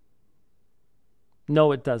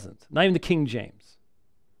 No, it doesn't. Not even the King James.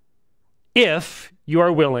 If you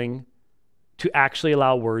are willing to actually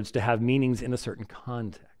allow words to have meanings in a certain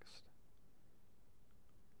context.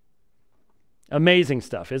 Amazing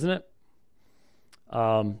stuff, isn't it?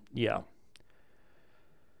 Yeah.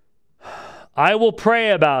 I will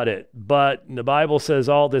pray about it, but the Bible says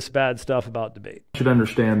all this bad stuff about debate. You should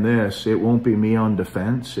understand this. It won't be me on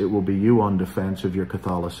defense. It will be you on defense of your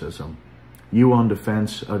Catholicism. You on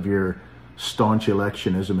defense of your staunch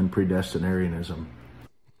electionism and predestinarianism.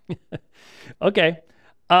 Okay.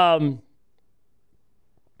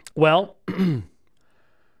 Well,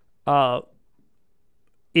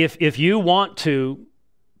 if you want to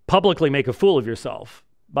publicly make a fool of yourself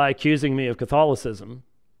by accusing me of Catholicism,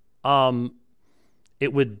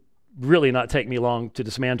 it would really not take me long to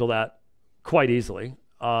dismantle that quite easily,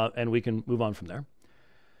 and we can move on from there.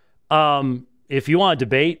 If you want to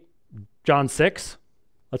debate John 6,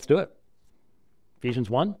 let's do it. Ephesians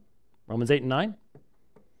 1, Romans 8 and 9,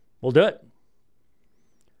 we'll do it.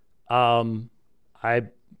 I'd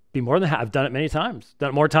be more than happy. I've done it many times. Done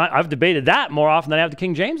it more time. I've debated that more often than I have the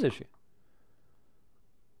King James issue.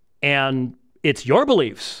 And it's your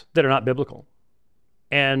beliefs that are not biblical.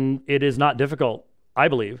 And it is not difficult, I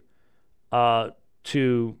believe,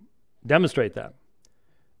 to demonstrate that.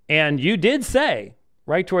 And you did say,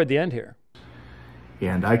 right toward the end here.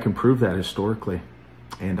 And I can prove that historically.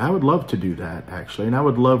 And I would love to do that, actually. And I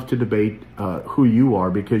would love to debate who you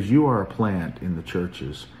are, because you are a plant in the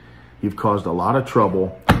churches. You've caused a lot of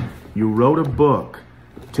trouble. You wrote a book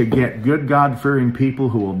to get good God-fearing people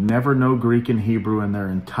who will never know Greek and Hebrew in their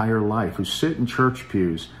entire life, who sit in church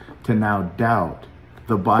pews, to now doubt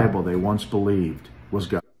the Bible they once believed was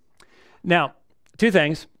God. Now, two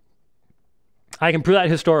things. I can prove that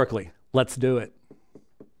historically. Let's do it.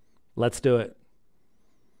 Let's do it.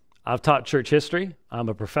 I've taught church history. I'm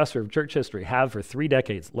a professor of church history, have for 3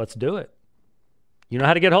 decades. Let's do it. You know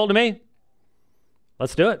how to get hold of me?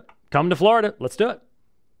 Let's do it. Come to Florida. Let's do it.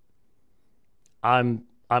 I'm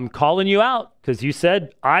calling you out because you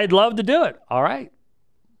said I'd love to do it. All right.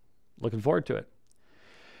 Looking forward to it.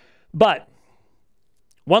 But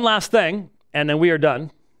one last thing, and then we are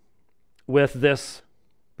done with this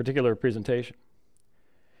particular presentation.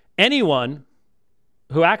 Anyone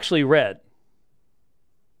who actually read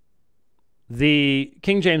the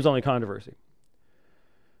King James only controversy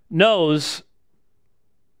knows,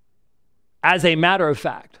 as a matter of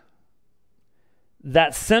fact,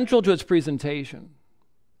 that central to its presentation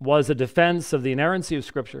was a defense of the inerrancy of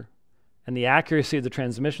Scripture and the accuracy of the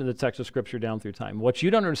transmission of the text of Scripture down through time. What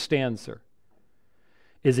you don't understand, sir,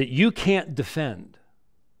 is that you can't defend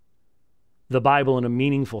the Bible in a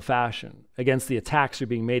meaningful fashion against the attacks that are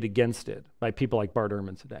being made against it by people like Bart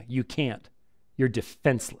Ehrman today. You can't. You're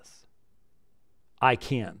defenseless. I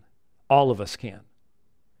can. All of us can.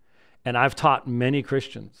 And I've taught many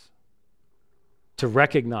Christians to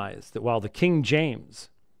recognize that while the King James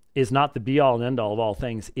is not the be-all and end-all of all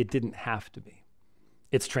things, it didn't have to be.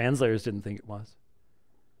 Its translators didn't think it was.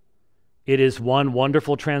 It is one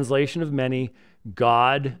wonderful translation of many.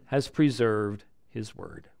 God has preserved his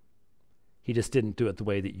word. He just didn't do it the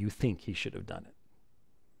way that you think he should have done it.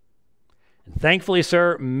 And thankfully,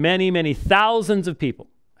 sir, many, many thousands of people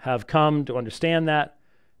have come to understand that,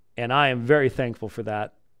 and I am very thankful for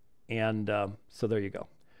that. And so there you go.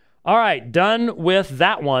 All right, done with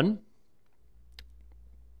that one.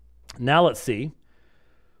 Now let's see.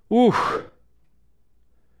 Ooh.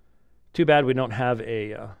 Too bad we don't have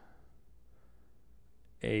a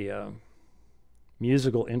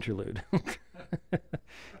musical interlude.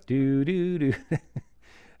 Do do do.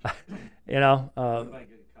 You know.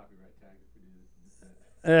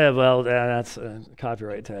 Well, that's a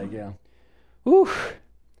copyright tag. Yeah. Ooh.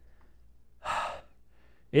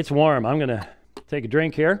 It's warm. I'm gonna take a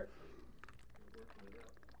drink here.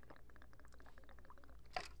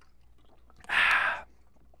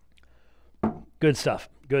 Good stuff.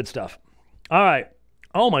 Good stuff. All right.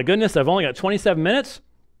 Oh my goodness, I've only got 27 minutes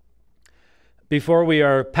before we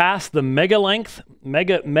are past the mega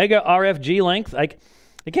RFG length. I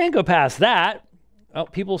can't go past that. Oh,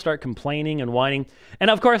 people start complaining and whining. And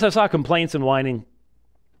of course I saw complaints and whining.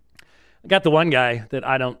 I got the one guy that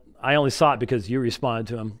I only saw it because you responded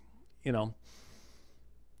to him, you know.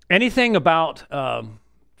 Anything about,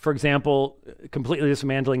 for example, completely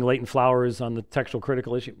dismantling Leighton Flowers on the textual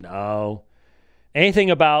critical issue? No.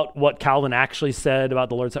 Anything about what Calvin actually said about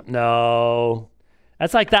the Lord's Supper? No.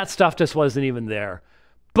 That's like that stuff just wasn't even there.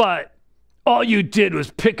 But all you did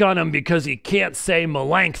was pick on him because he can't say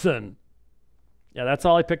Melanchthon. Yeah, that's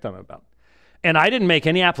all I picked on him about. And I didn't make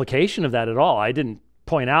any application of that at all. I didn't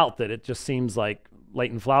point out that it just seems like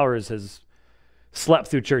Leighton Flowers has slept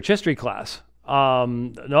through church history class.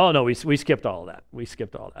 No, we skipped all of that. We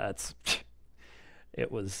skipped all that.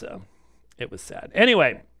 It was sad.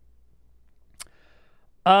 Anyway,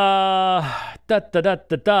 where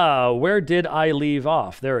did I leave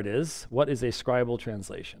off? There it is. What is a scribal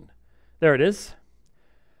translation? There it is.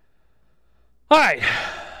 All right.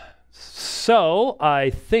 So I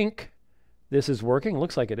think this is working.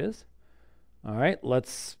 Looks like it is. All right.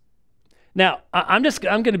 Now, I'm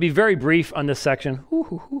going to be very brief on this section. I'm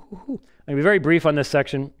going to be very brief on this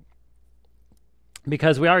section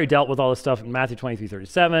because we already dealt with all this stuff in Matthew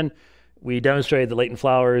 23:37. We demonstrated that Leighton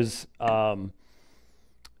Flowers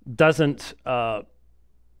doesn't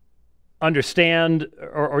understand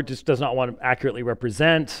or just does not want to accurately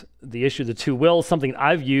represent the issue of the two wills, something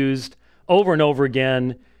I've used over and over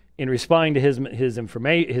again in responding to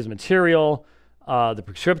his material, the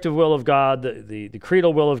prescriptive will of God, the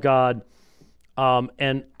creedal will of God,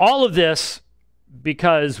 and all of this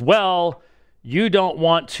because, well, you don't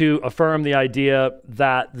want to affirm the idea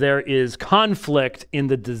that there is conflict in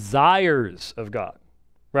the desires of God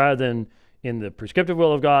rather than in the prescriptive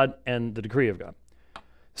will of God and the decree of God.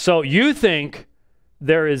 So you think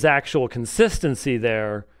there is actual consistency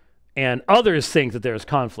there, and others think that there's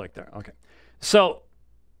conflict there. Okay. So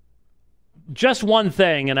just one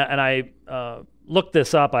thing, and I looked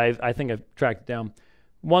this up. I think I've tracked it down.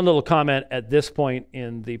 One little comment at this point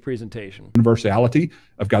in the presentation. Universality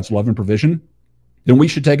of God's love and provision, then we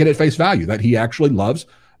should take it at face value that he actually loves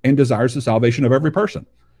and desires the salvation of every person.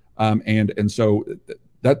 And so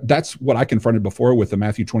that's what I confronted before with the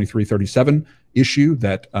Matthew 23:37 issue,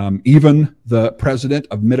 that even the president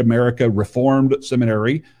of Mid-America Reformed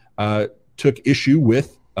Seminary took issue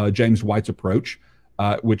with James White's approach,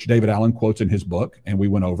 which David Allen quotes in his book, and we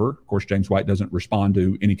went over. Of course, James White doesn't respond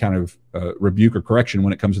to any kind of rebuke or correction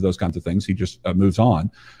when it comes to those kinds of things. He just moves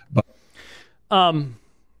on. But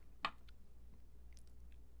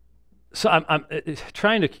so I'm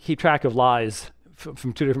trying to keep track of lies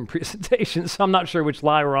from two different presentations, so I'm not sure which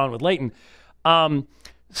lie we're on with Leighton.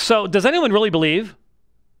 So does anyone really believe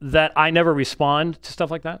that I never respond to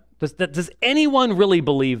stuff like that? Does anyone really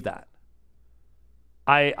believe that?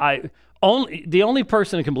 The only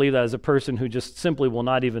person who can believe that is a person who just simply will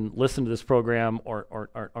not even listen to this program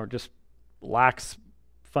or just lacks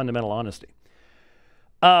fundamental honesty.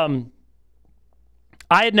 I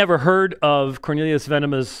had never heard of Cornelius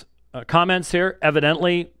Venema's comments here.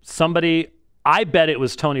 Evidently, somebody, I bet it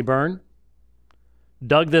was Tony Byrne,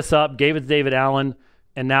 dug this up, gave it to David Allen,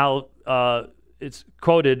 and now it's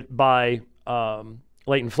quoted by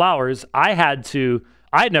Leighton Flowers. I had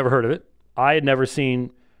never heard of it. I had never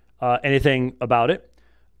seen anything about it.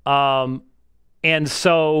 And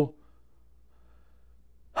so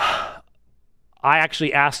I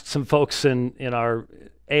actually asked some folks in our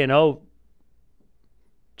A&O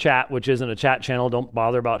chat, which isn't a chat channel. Don't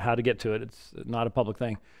bother about how to get to it. It's not a public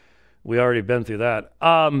thing. We already been through that.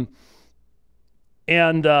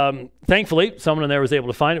 Thankfully, someone in there was able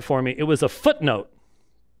to find it for me. It was a footnote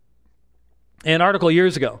in an article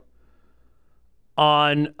years ago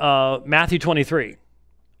on Matthew 23.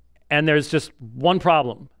 And there's just one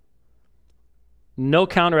problem. No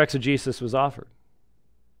counter-exegesis was offered.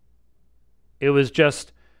 It was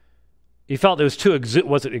just, he felt it was too,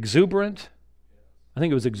 was it exuberant? I think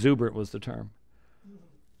it was exuberant was the term.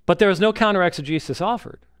 But there was no counter-exegesis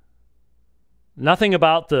offered. Nothing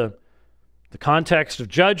about the context of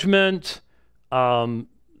judgment, the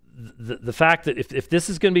fact that if this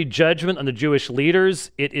is going to be judgment on the Jewish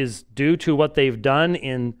leaders, it is due to what they've done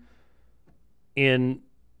in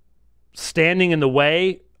standing in the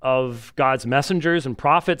way of God's messengers and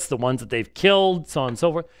prophets, the ones that they've killed, so on and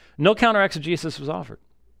so forth. No counter-exegesis was offered.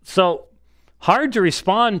 So hard to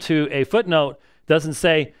respond to a footnote doesn't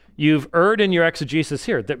say, you've erred in your exegesis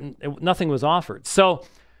here. Nothing was offered. So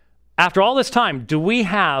after all this time, do we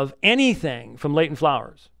have anything from Leighton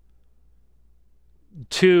Flowers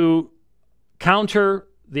to counter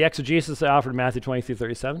the exegesis they offered in Matthew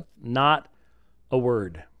 23:37? Not a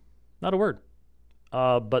word. Not a word.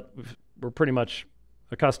 But we're pretty much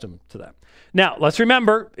accustomed to that. Now, let's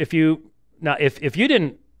remember, if you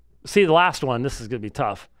didn't see the last one, this is going to be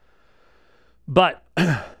tough. But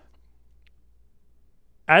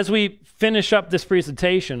as we finish up this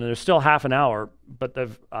presentation, and there's still half an hour, but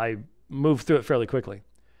I moved through it fairly quickly.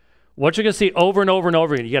 What you're going to see over and over and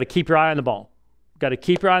over again, you got to keep your eye on the ball. Got to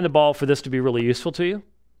keep your eye on the ball for this to be really useful to you.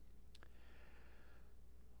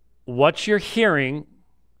 What you're hearing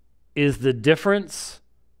is the difference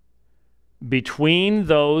between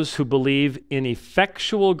those who believe in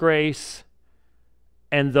effectual grace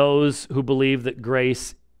and those who believe that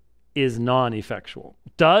grace is non-effectual.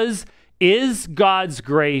 Is God's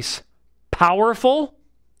grace powerful,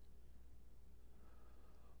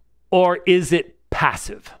 or is it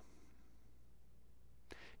passive?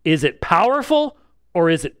 Is it powerful or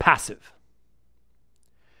is it passive?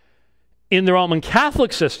 In the Roman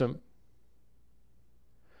Catholic system,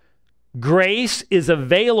 grace is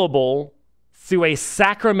available through a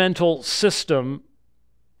sacramental system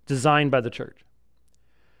designed by the church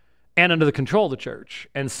and under the control of the church.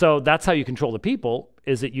 And so that's how you control the people,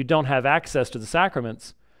 is that you don't have access to the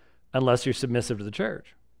sacraments unless you're submissive to the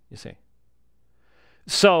church, you see.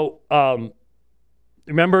 So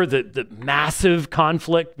remember the massive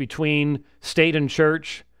conflict between state and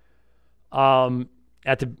church in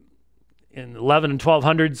 11 and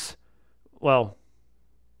 1200s, well,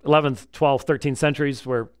 11th, 12th, 13th centuries,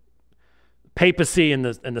 where papacy and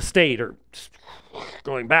the state are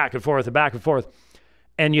going back and forth and back and forth.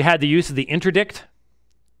 And you had the use of the interdict,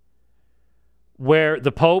 where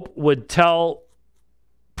the Pope would tell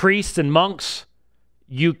priests and monks,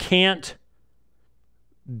 you can't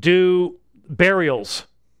do burials.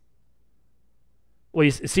 Well,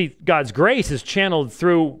 you see, God's grace is channeled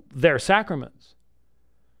through their sacraments.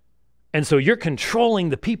 And so you're controlling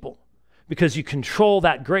the people because you control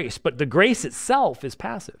that grace. But the grace itself is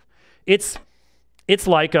passive. It's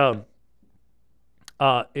like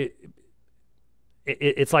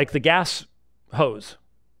it's like the gas hose.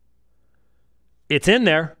 It's in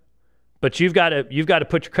there, but you've got to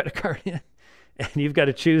put your credit card in, and you've got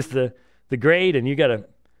to choose the grade, and you got to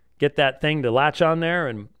get that thing to latch on there.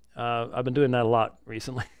 And I've been doing that a lot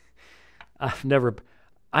recently.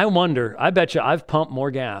 I wonder, I bet you I've pumped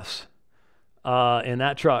more gas in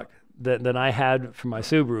that truck than I had for my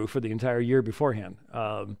Subaru for the entire year beforehand.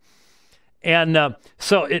 But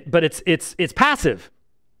it's passive.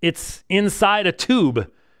 It's inside a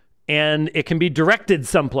tube, and it can be directed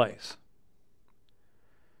someplace.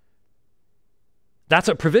 That's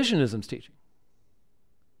what Provisionism's teaching.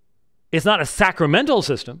 It's not a sacramental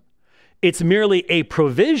system. It's merely a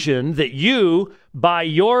provision that you, by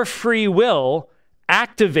your free will,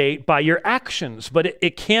 activate by your actions. But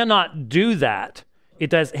it cannot do that.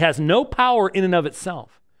 It has no power in and of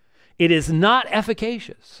itself. It is not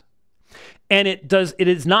efficacious. And it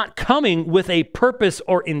is not coming with a purpose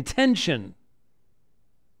or intention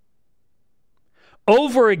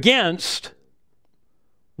over against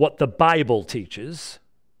what the Bible teaches,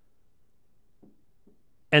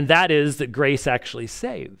 and that is that grace actually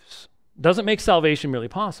saves. Doesn't make salvation merely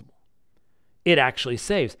possible. It actually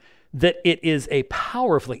saves. That it is a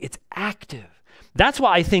powerful thing. It's active. That's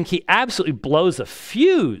why I think he absolutely blows a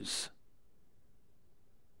fuse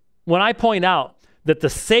when I point out that the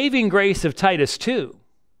saving grace of Titus 2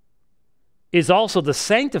 is also the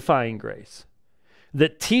sanctifying grace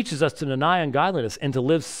that teaches us to deny ungodliness and to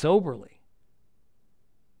live soberly.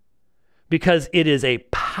 Because it is a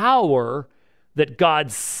power that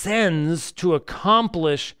God sends to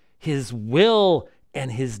accomplish his will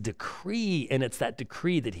and his decree, and it's that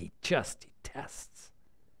decree that he just detests,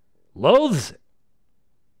 loathes it.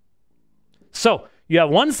 So you have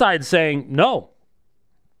one side saying, no,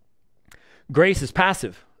 grace is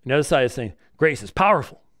passive. The other side is saying, grace is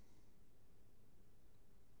powerful.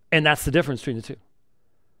 And that's the difference between the two.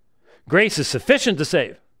 Grace is sufficient to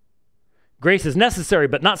save. Grace is necessary,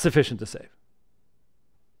 but not sufficient to save.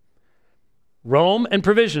 Rome and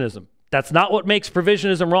Provisionism. That's not what makes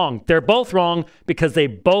Provisionism wrong. They're both wrong because they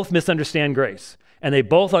both misunderstand grace, and they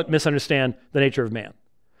both misunderstand the nature of man.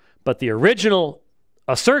 But the original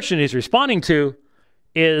assertion he's responding to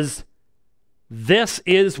is, this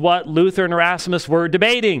is what Luther and Erasmus were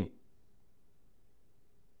debating.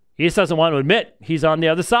 He just doesn't want to admit he's on the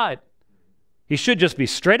other side. He should just be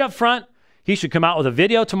straight up front. He should come out with a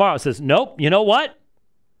video tomorrow that says, nope, you know what?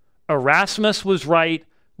 Erasmus was right.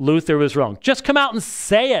 Luther was wrong. Just come out and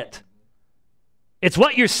say it. It's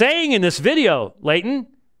what you're saying in this video, Leighton.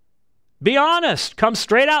 Be honest. Come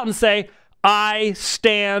straight out and say, I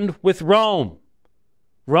stand with Rome.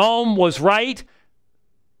 Rome was right.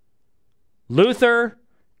 Luther,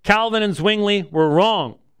 Calvin, and Zwingli were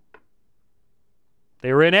wrong.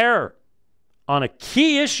 They were in error on a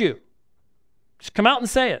key issue. Just come out and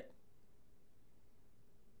say it.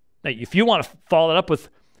 Now, if you want to follow it up with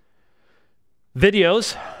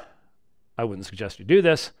videos, I wouldn't suggest you do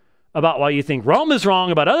this, about why you think Rome is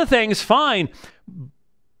wrong about other things, fine.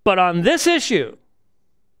 But on this issue,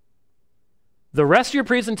 the rest of your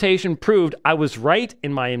presentation proved I was right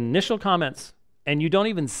in my initial comments, and you don't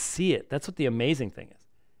even see it. That's what the amazing thing is.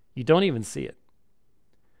 You don't even see it.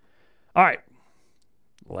 All right.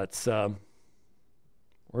 Let's,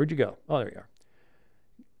 where'd you go? Oh, there you are.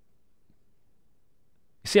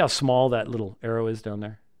 You see how small that little arrow is down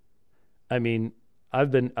there? I mean,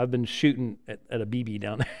 I've been shooting at a BB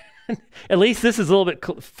down there. At least this is a little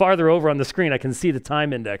bit farther over on the screen. I can see the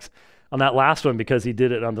time index on that last one because he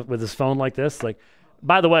did it on with his phone like this. Like,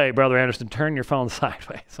 by the way, Brother Anderson, turn your phone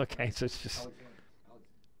sideways. Okay, so it's just...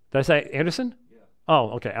 Did I say Anderson? Yeah. Oh,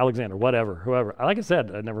 okay, Alexander, whatever, whoever. Like I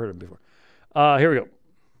said, I'd never heard of him before. Here we go.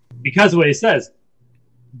 Because of what he says.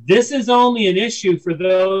 This is only an issue for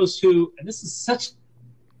those who, and this is such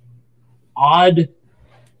odd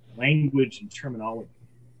language and terminology,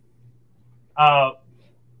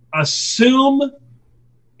 assume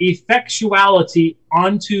effectuality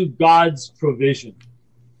onto God's provision.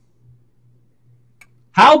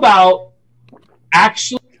 How about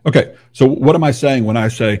actually... Okay, so what am I saying when I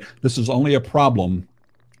say this is only a problem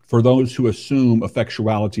for those who assume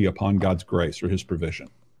effectuality upon God's grace or his provision?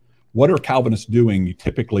 What are Calvinists doing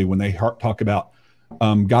typically when they talk about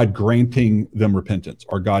God granting them repentance,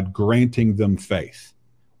 or God granting them faith,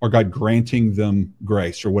 or God granting them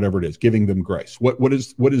grace, or whatever it is, giving them grace? What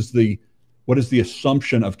is the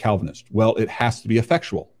assumption of Calvinists? Well, it has to be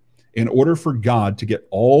effectual. In order for God to get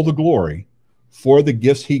all the glory for the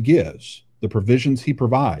gifts he gives, the provisions he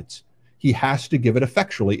provides, he has to give it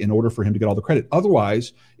effectually in order for him to get all the credit.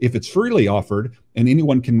 Otherwise, if it's freely offered and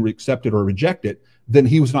anyone can accept it or reject it, then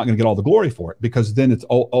he was not going to get all the glory for it, because then it's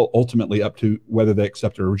ultimately up to whether they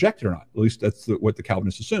accept it or reject it or not. At least that's what the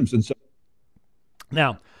Calvinist assumes. And so,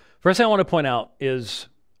 now, first thing I want to point out is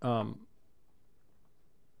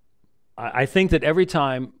I think that every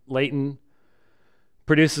time Leighton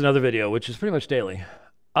produces another video, which is pretty much daily,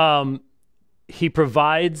 he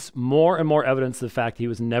provides more and more evidence of the fact he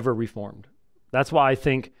was never reformed. That's why I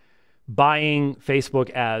think buying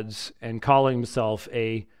Facebook ads and calling himself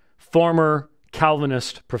a former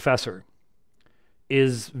Calvinist professor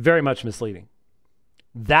is very much misleading.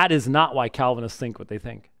 That is not why Calvinists think what they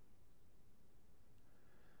think.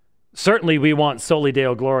 Certainly we want soli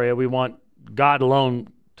Deo Gloria, we want God alone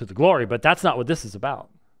to the glory, but that's not what this is about.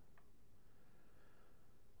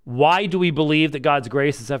 Why do we believe that God's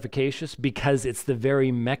grace is efficacious? Because it's the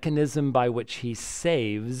very mechanism by which he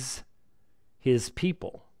saves his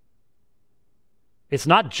people. It's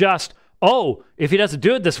not just, oh, if he doesn't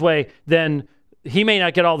do it this way, then he may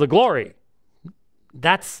not get all the glory.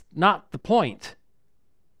 That's not the point.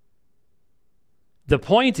 The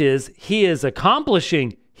point is he is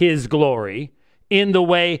accomplishing his glory in the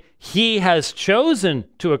way he has chosen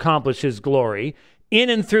to accomplish his glory, in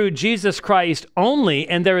and through Jesus Christ only,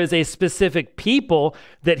 and there is a specific people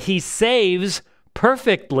that he saves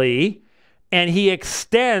perfectly, and he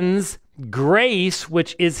extends grace,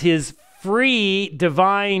 which is his free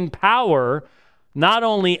divine power, not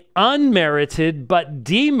only unmerited, but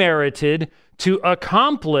demerited, to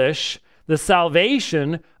accomplish the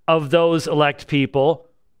salvation of those elect people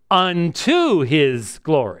unto his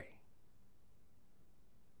glory.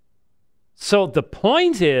 So the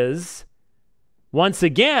point is, once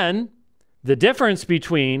again, the difference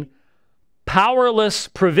between powerless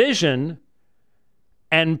provision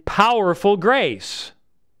and powerful grace,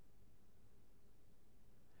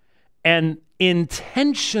 and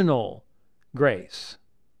intentional grace.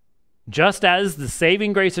 Just as the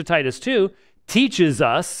saving grace of Titus 2 teaches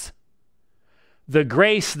us the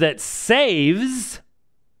grace that saves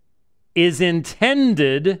is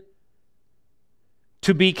intended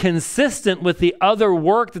to be consistent with the other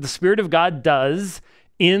work that the Spirit of God does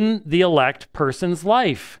in the elect person's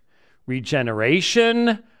life.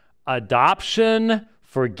 Regeneration, adoption,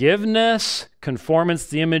 forgiveness, conformance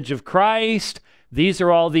to the image of Christ. These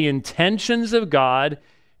are all the intentions of God,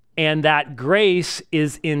 and that grace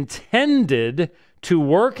is intended to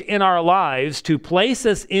work in our lives to place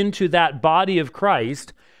us into that body of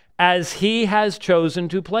Christ as he has chosen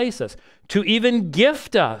to place us, to even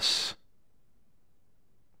gift us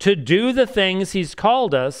to do the things he's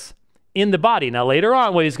called us in the body. Now, later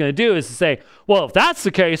on, what he's going to do is to say, well, if that's the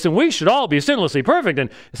case, then we should all be sinlessly perfect. And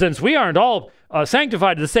since we aren't all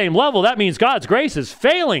sanctified at the same level, that means God's grace is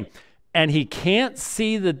failing. And he can't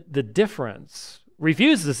see the difference,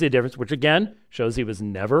 refuses to see the difference, which again shows he was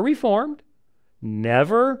never reformed,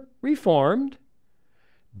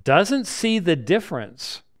 doesn't see the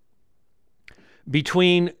difference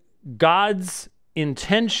between God's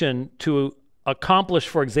intention to accomplish,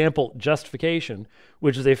 for example, justification,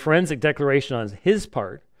 which is a forensic declaration on his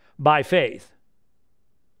part by faith,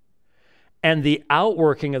 and the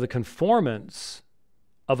outworking of the conformance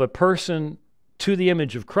of a person to the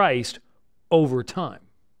image of Christ over time.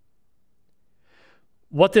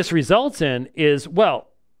 What this results in is, well,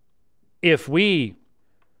 if we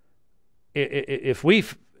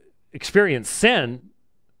experience sin,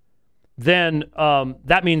 then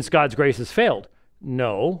that means God's grace has failed.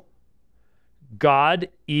 No. God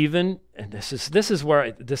even, and this is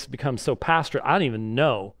where this becomes so pastoral. I don't even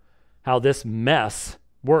know how this mess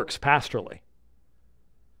works pastorally.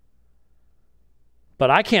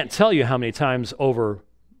 But I can't tell you how many times over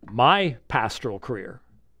my pastoral career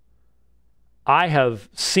I have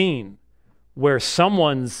seen where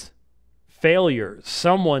someone's failure,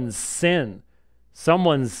 someone's sin,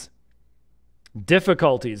 someone's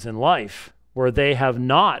difficulties in life where they have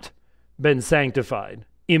not been sanctified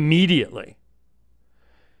immediately.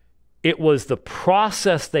 It was the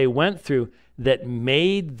process they went through that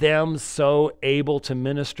made them so able to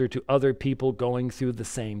minister to other people going through the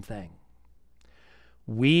same thing.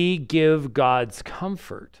 We give God's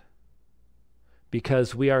comfort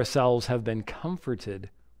because we ourselves have been comforted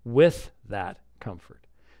with that comfort.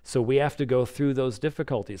 So we have to go through those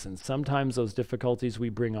difficulties, and sometimes those difficulties we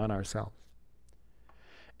bring on ourselves.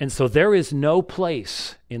 And so there is no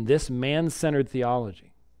place in this man-centered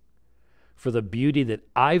theology for the beauty that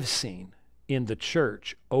I've seen in the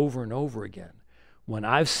church over and over again, when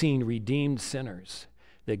I've seen redeemed sinners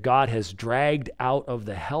that God has dragged out of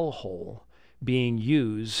the hellhole being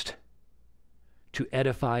used to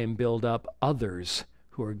edify and build up others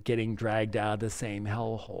who are getting dragged out of the same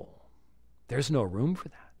hellhole. There's no room for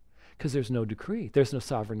that because there's no decree. There's no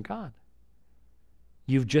sovereign God.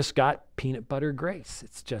 You've just got peanut butter grace.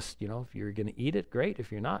 It's just, if you're going to eat it, great.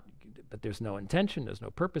 If you're not, but there's no intention, there's no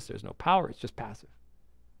purpose, there's no power. It's just passive.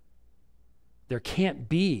 There can't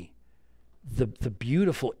be the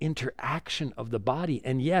beautiful interaction of the body.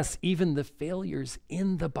 And yes, even the failures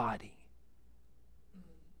in the body.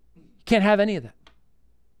 You can't have any of that.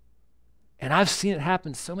 And I've seen it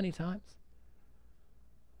happen so many times.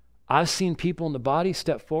 I've seen people in the body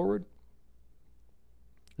step forward,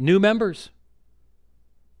 new members.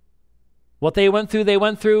 What they went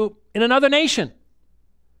through in another nation.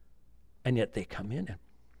 And yet they come in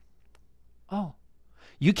and,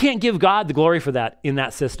 you can't give God the glory for that in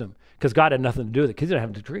that system because God had nothing to do with it because he didn't have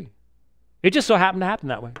a decree. It just so happened to happen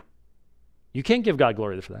that way. You can't give God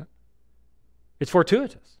glory for that. It's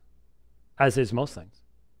fortuitous, as is most things.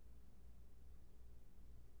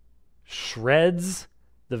 Shreds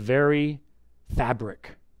the very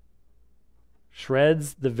fabric.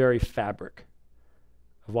 Shreds the very fabric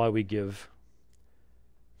of why we give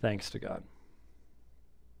thanks to God.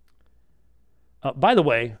 By the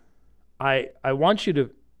way, I want you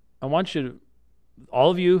to,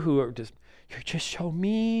 all of you who are you're just so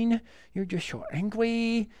mean, you're just so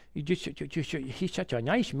angry, he's such a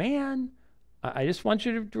nice man. I just want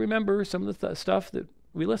you to remember some of the stuff that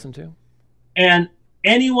we listen to. And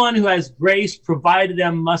anyone who has grace provided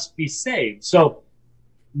them must be saved. So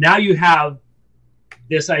now you have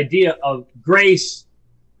this idea of grace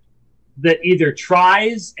that either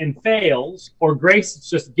tries and fails, or grace that's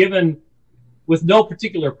just given with no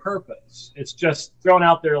particular purpose. It's just thrown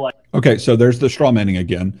out there like... Okay, so there's the straw manning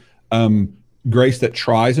again. Grace that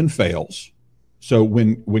tries and fails. So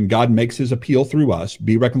when God makes his appeal through us,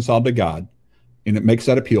 be reconciled to God, and it makes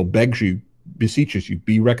that appeal, begs you, beseeches you,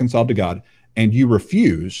 be reconciled to God, and you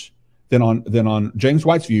refuse, then on James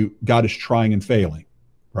White's view, God is trying and failing,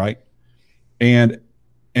 right? And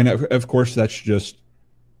of course, that's just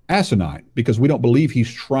asinine, because we don't believe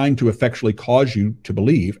he's trying to effectually cause you to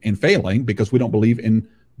believe, and failing because we don't believe in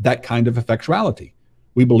that kind of effectuality.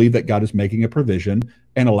 We believe that God is making a provision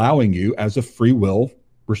and allowing you as a free will,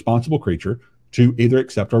 responsible creature to either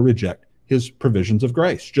accept or reject his provisions of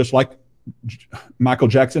grace, just like Michael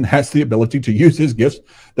Jackson has the ability to use his gifts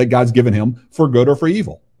that God's given him for good or for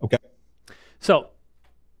evil. Okay. So,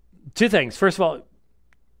 two things. First of all,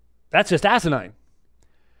 that's just asinine.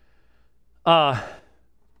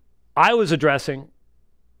 I was addressing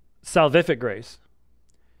salvific grace.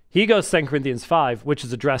 He goes 2 Corinthians 5, which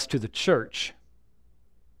is addressed to the church,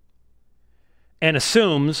 and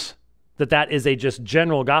assumes that that is a just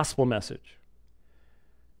general gospel message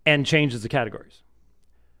and changes the categories.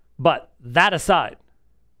 But that aside,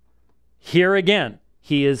 here again,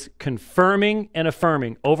 he is confirming and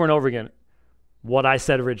affirming over and over again what I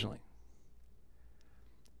said originally.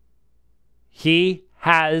 He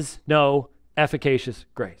has no efficacious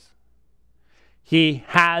grace. He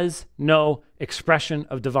has no expression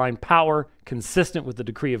of divine power consistent with the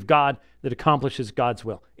decree of God that accomplishes God's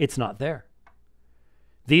will. It's not there.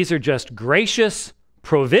 These are just gracious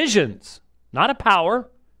provisions, not a power.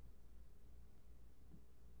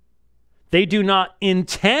 They do not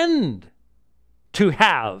intend to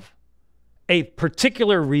have a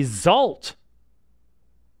particular result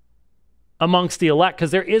amongst the elect,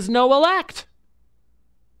 because there is no elect.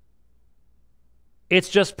 It's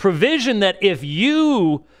just provision that if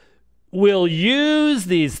you will use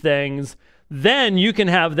these things, then you can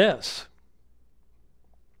have this.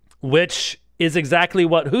 which is exactly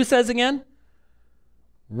what who says again?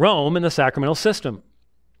 Rome in the sacramental system.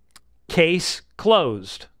 Case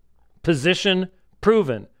closed. Position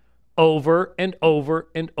proven. Over and over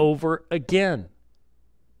and over again.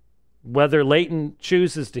 Whether Leighton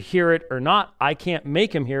chooses to hear it or not, I can't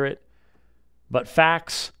make him hear it, but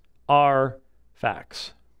facts are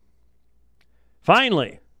facts.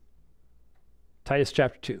 Finally, Titus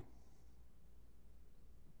chapter 2.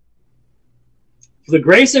 The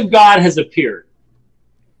grace of God has appeared,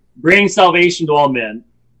 bringing salvation to all men.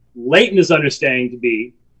 Leighton is understanding to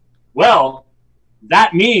be, well,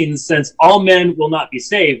 that means since all men will not be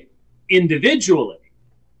saved individually,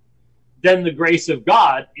 then the grace of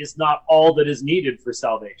God is not all that is needed for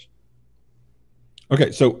salvation.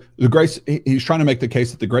 Okay, so the grace, he's trying to make the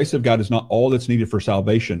case that the grace of God is not all that's needed for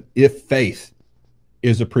salvation if faith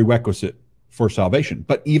is a prerequisite for salvation.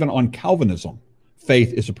 But even on Calvinism,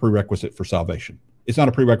 faith is a prerequisite for salvation. It's not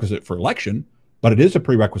a prerequisite for election, but it is a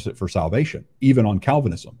prerequisite for salvation, even on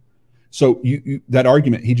Calvinism. So that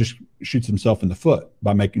argument, he just shoots himself in the foot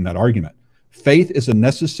by making that argument. Faith is a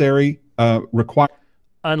necessary requirement.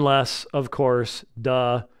 Unless, of course,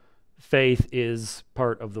 faith is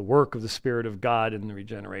part of the work of the Spirit of God in the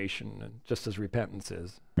regeneration, and just as repentance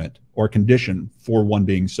is. Or condition for one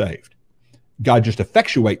being saved. God just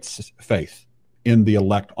effectuates faith in the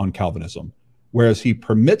elect on Calvinism, whereas he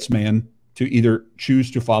permits man to either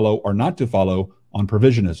choose to follow or not to follow on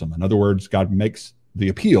provisionism. In other words, God makes the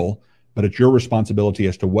appeal, but it's your responsibility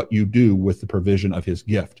as to what you do with the provision of his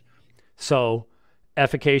gift. So,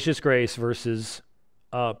 efficacious grace versus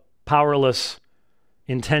powerless,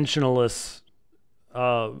 intentionalist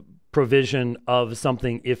provision of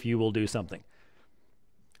something if you will do something.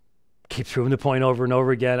 Keeps proving the point over and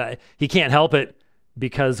over again. He can't help it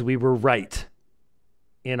because we were right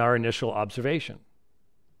in our initial observation.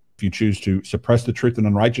 If you choose to suppress the truth and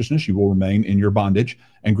unrighteousness, you will remain in your bondage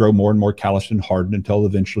and grow more and more calloused and hardened until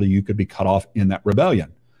eventually you could be cut off in that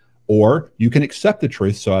rebellion. Or you can accept the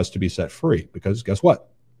truth so as to be set free, because guess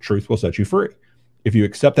what? Truth will set you free. If you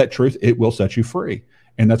accept that truth, it will set you free.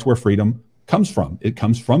 And that's where freedom comes from. It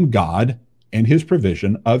comes from God and his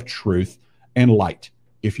provision of truth and light.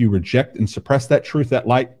 If you reject and suppress that truth, that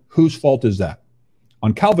light, whose fault is that?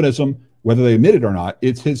 On Calvinism, whether they admit it or not,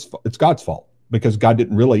 it's God's fault, because God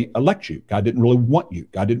didn't really elect you. God didn't really want you.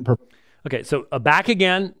 God didn't. Okay, so back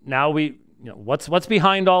again. Now what's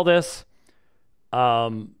behind all this?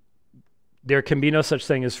 There can be no such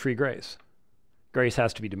thing as free grace. Grace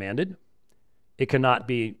has to be demanded. It cannot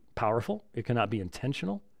be powerful. It cannot be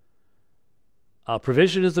intentional.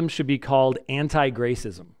 Provisionism should be called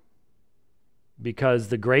anti-gracism, because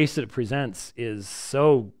the grace that it presents is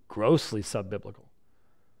so grossly sub-biblical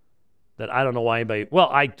that I don't know why anybody, well,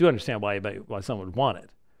 I do understand why someone would want it.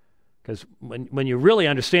 Because when you really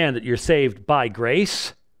understand that you're saved by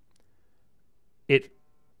grace, it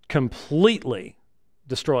completely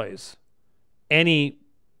destroys any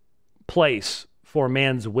place for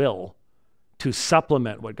man's will to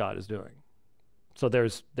supplement what God is doing. So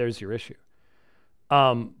there's your issue.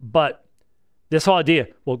 But this whole idea,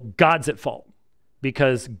 well, God's at fault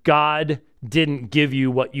because God didn't give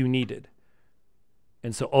you what you needed.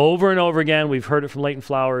 And so over and over again, we've heard it from Leighton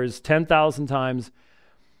Flowers 10,000 times.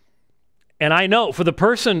 And I know for the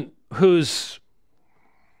person whose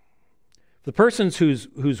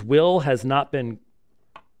will has not been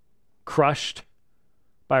crushed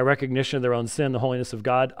by recognition of their own sin, the holiness of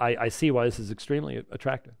God, I see why this is extremely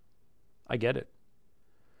attractive. I get it.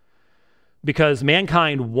 Because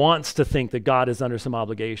mankind wants to think that God is under some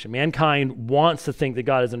obligation. Mankind wants to think that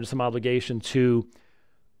God is under some obligation to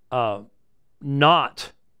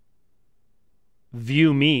not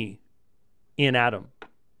view me in Adam.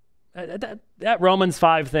 That Romans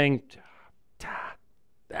 5 thing,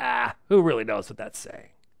 who really knows what that's saying?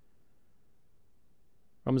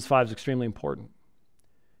 Romans 5 is extremely important.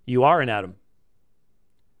 You are in Adam.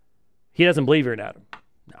 He doesn't believe you're in Adam.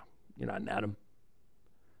 No, you're not in Adam.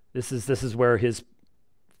 This is where his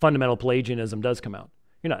fundamental Pelagianism does come out.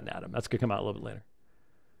 You're not in Adam. That's going to come out a little bit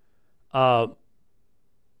later.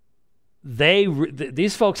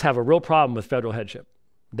 These folks have a real problem with federal headship.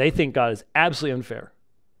 They think God is absolutely unfair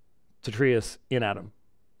to treat us in Adam.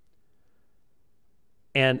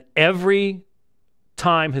 And every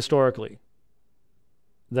time historically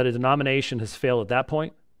that a denomination has failed at that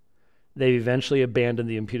point, they've eventually abandoned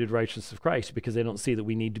the imputed righteousness of Christ because they don't see that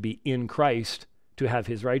we need to be in Christ to have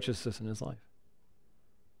his righteousness in his life.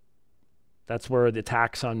 That's where the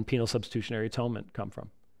attacks on penal substitutionary atonement come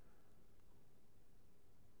from.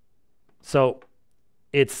 So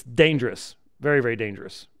it's dangerous, very, very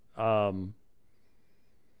dangerous.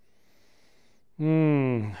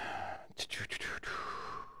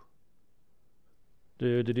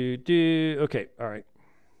 Okay, all right.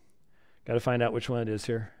 Got to find out which one it is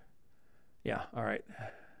here. Yeah, all right.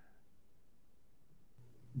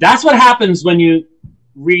 That's what happens when you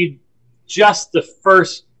read just the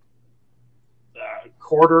first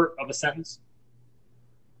quarter of a sentence.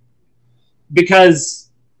 Because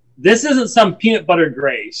this isn't some peanut butter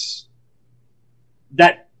grace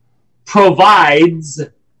that provides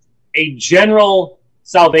a general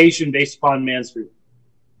salvation based upon man's free will.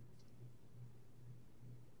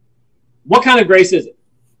 What kind of grace is it?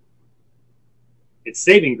 It's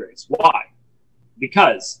saving grace. Why?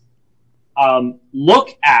 Because look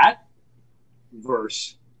at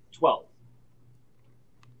verse 12.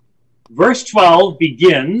 Verse 12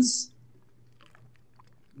 begins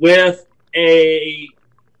with a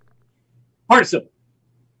participle.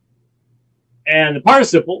 And the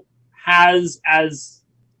participle has as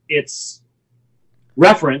its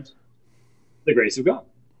referent the grace of God.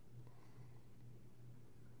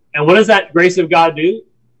 And what does that grace of God do?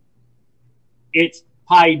 It's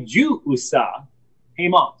paiousa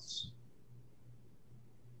hemos.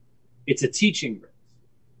 It's a teaching grace.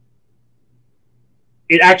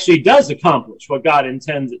 It actually does accomplish what God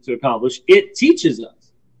intends it to accomplish. It teaches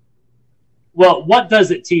us. Well, what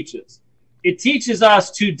does it teach us? It teaches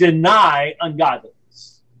us to deny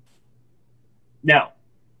ungodliness. Now,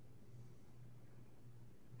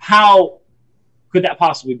 how could that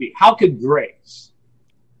possibly be? How could grace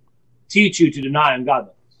teach you to deny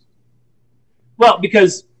ungodliness? Well,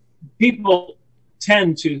 because people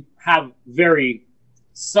tend to have very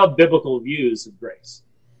sub-biblical views of grace.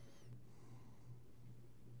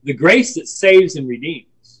 The grace that saves and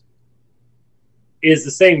redeems is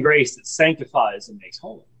the same grace that sanctifies and makes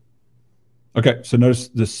holy. Okay, so notice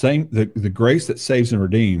the grace that saves and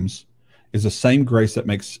redeems is the same grace that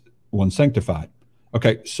makes one sanctified.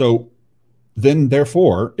 Okay, so then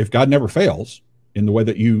therefore, if God never fails in the way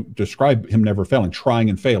that you describe him never failing, trying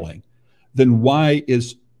and failing, then why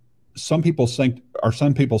is some people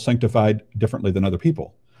sanctified differently than other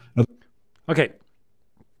people? Okay,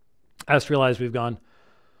 I just realized we've gone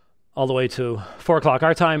all the way to 4 o'clock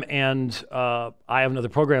our time, and I have another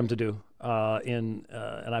program to do, and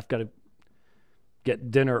I've got to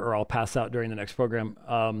get dinner or I'll pass out during the next program,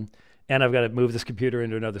 and I've got to move this computer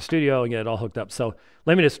into another studio and get it all hooked up. So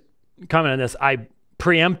let me just comment on this. I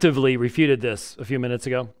preemptively refuted this a few minutes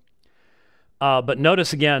ago, but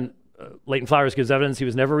notice again, Leighton Flowers gives evidence he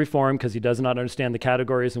was never Reformed because he does not understand the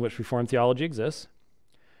categories in which Reformed theology exists.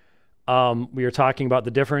 We are talking about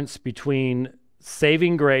the difference between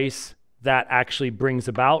saving grace that actually brings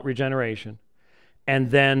about regeneration and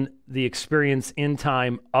then the experience in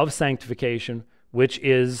time of sanctification, which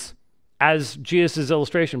is, as Jesus'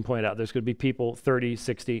 illustration pointed out, there's going to be people 30,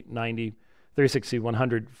 60, 90, 30, 60,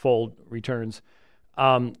 100-fold returns.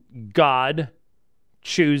 God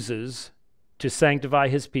chooses to sanctify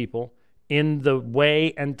his people in the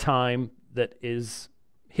way and time that is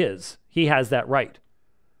his. He has that right.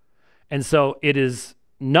 And so it is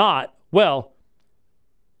not, well,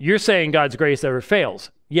 you're saying God's grace never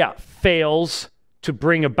fails. Yeah, fails to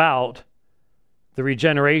bring about the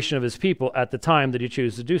regeneration of his people at the time that he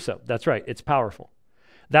chooses to do so. That's right, it's powerful.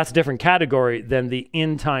 That's a different category than the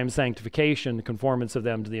in-time sanctification, the conformance of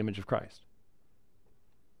them to the image of Christ.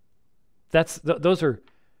 Those are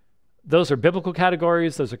biblical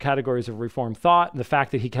categories. Those are categories of Reformed thought. And the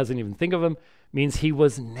fact that he doesn't even think of them means he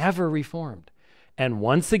was never Reformed. And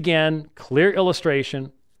once again, clear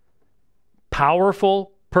illustration,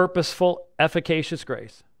 powerful, purposeful, efficacious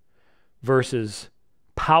grace versus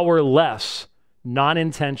powerless,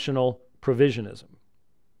 non-intentional provisionism.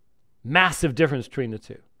 Massive difference between the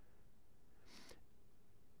two.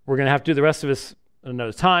 We're going to have to do the rest of this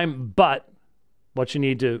another time, but what you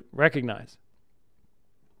need to recognize,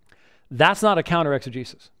 that's not a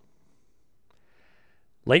counter-exegesis.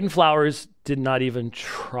 Leighton Flowers did not even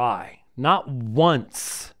try, not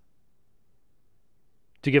once,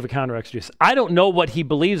 to give a counter-exegesis. I don't know what he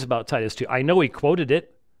believes about Titus 2. I know he quoted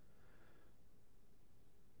it,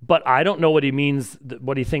 but I don't know what he means,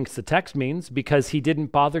 what he thinks the text means, because he didn't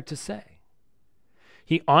bother to say.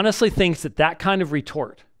 He honestly thinks that that kind of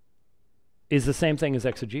retort is the same thing as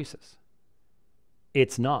exegesis.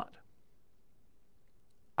 It's not.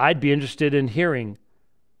 I'd be interested in hearing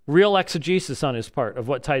real exegesis on his part of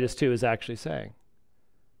what Titus 2 is actually saying,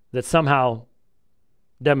 that somehow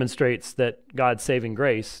demonstrates that God's saving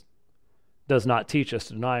grace does not teach us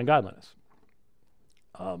to deny ungodliness.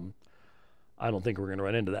 I don't think we're going to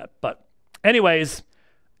run into that. But anyways,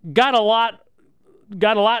 got a lot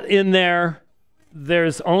in there.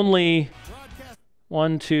 There's only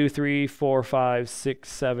 1, 2, 3, 4, 5, 6,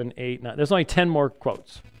 7, 8, 9. There's only 10 more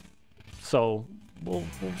quotes. So we'll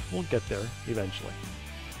get there eventually.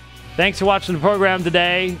 Thanks for watching the program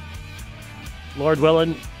today. Lord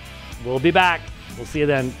willing, we'll be back. We'll see you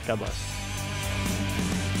then. God bless.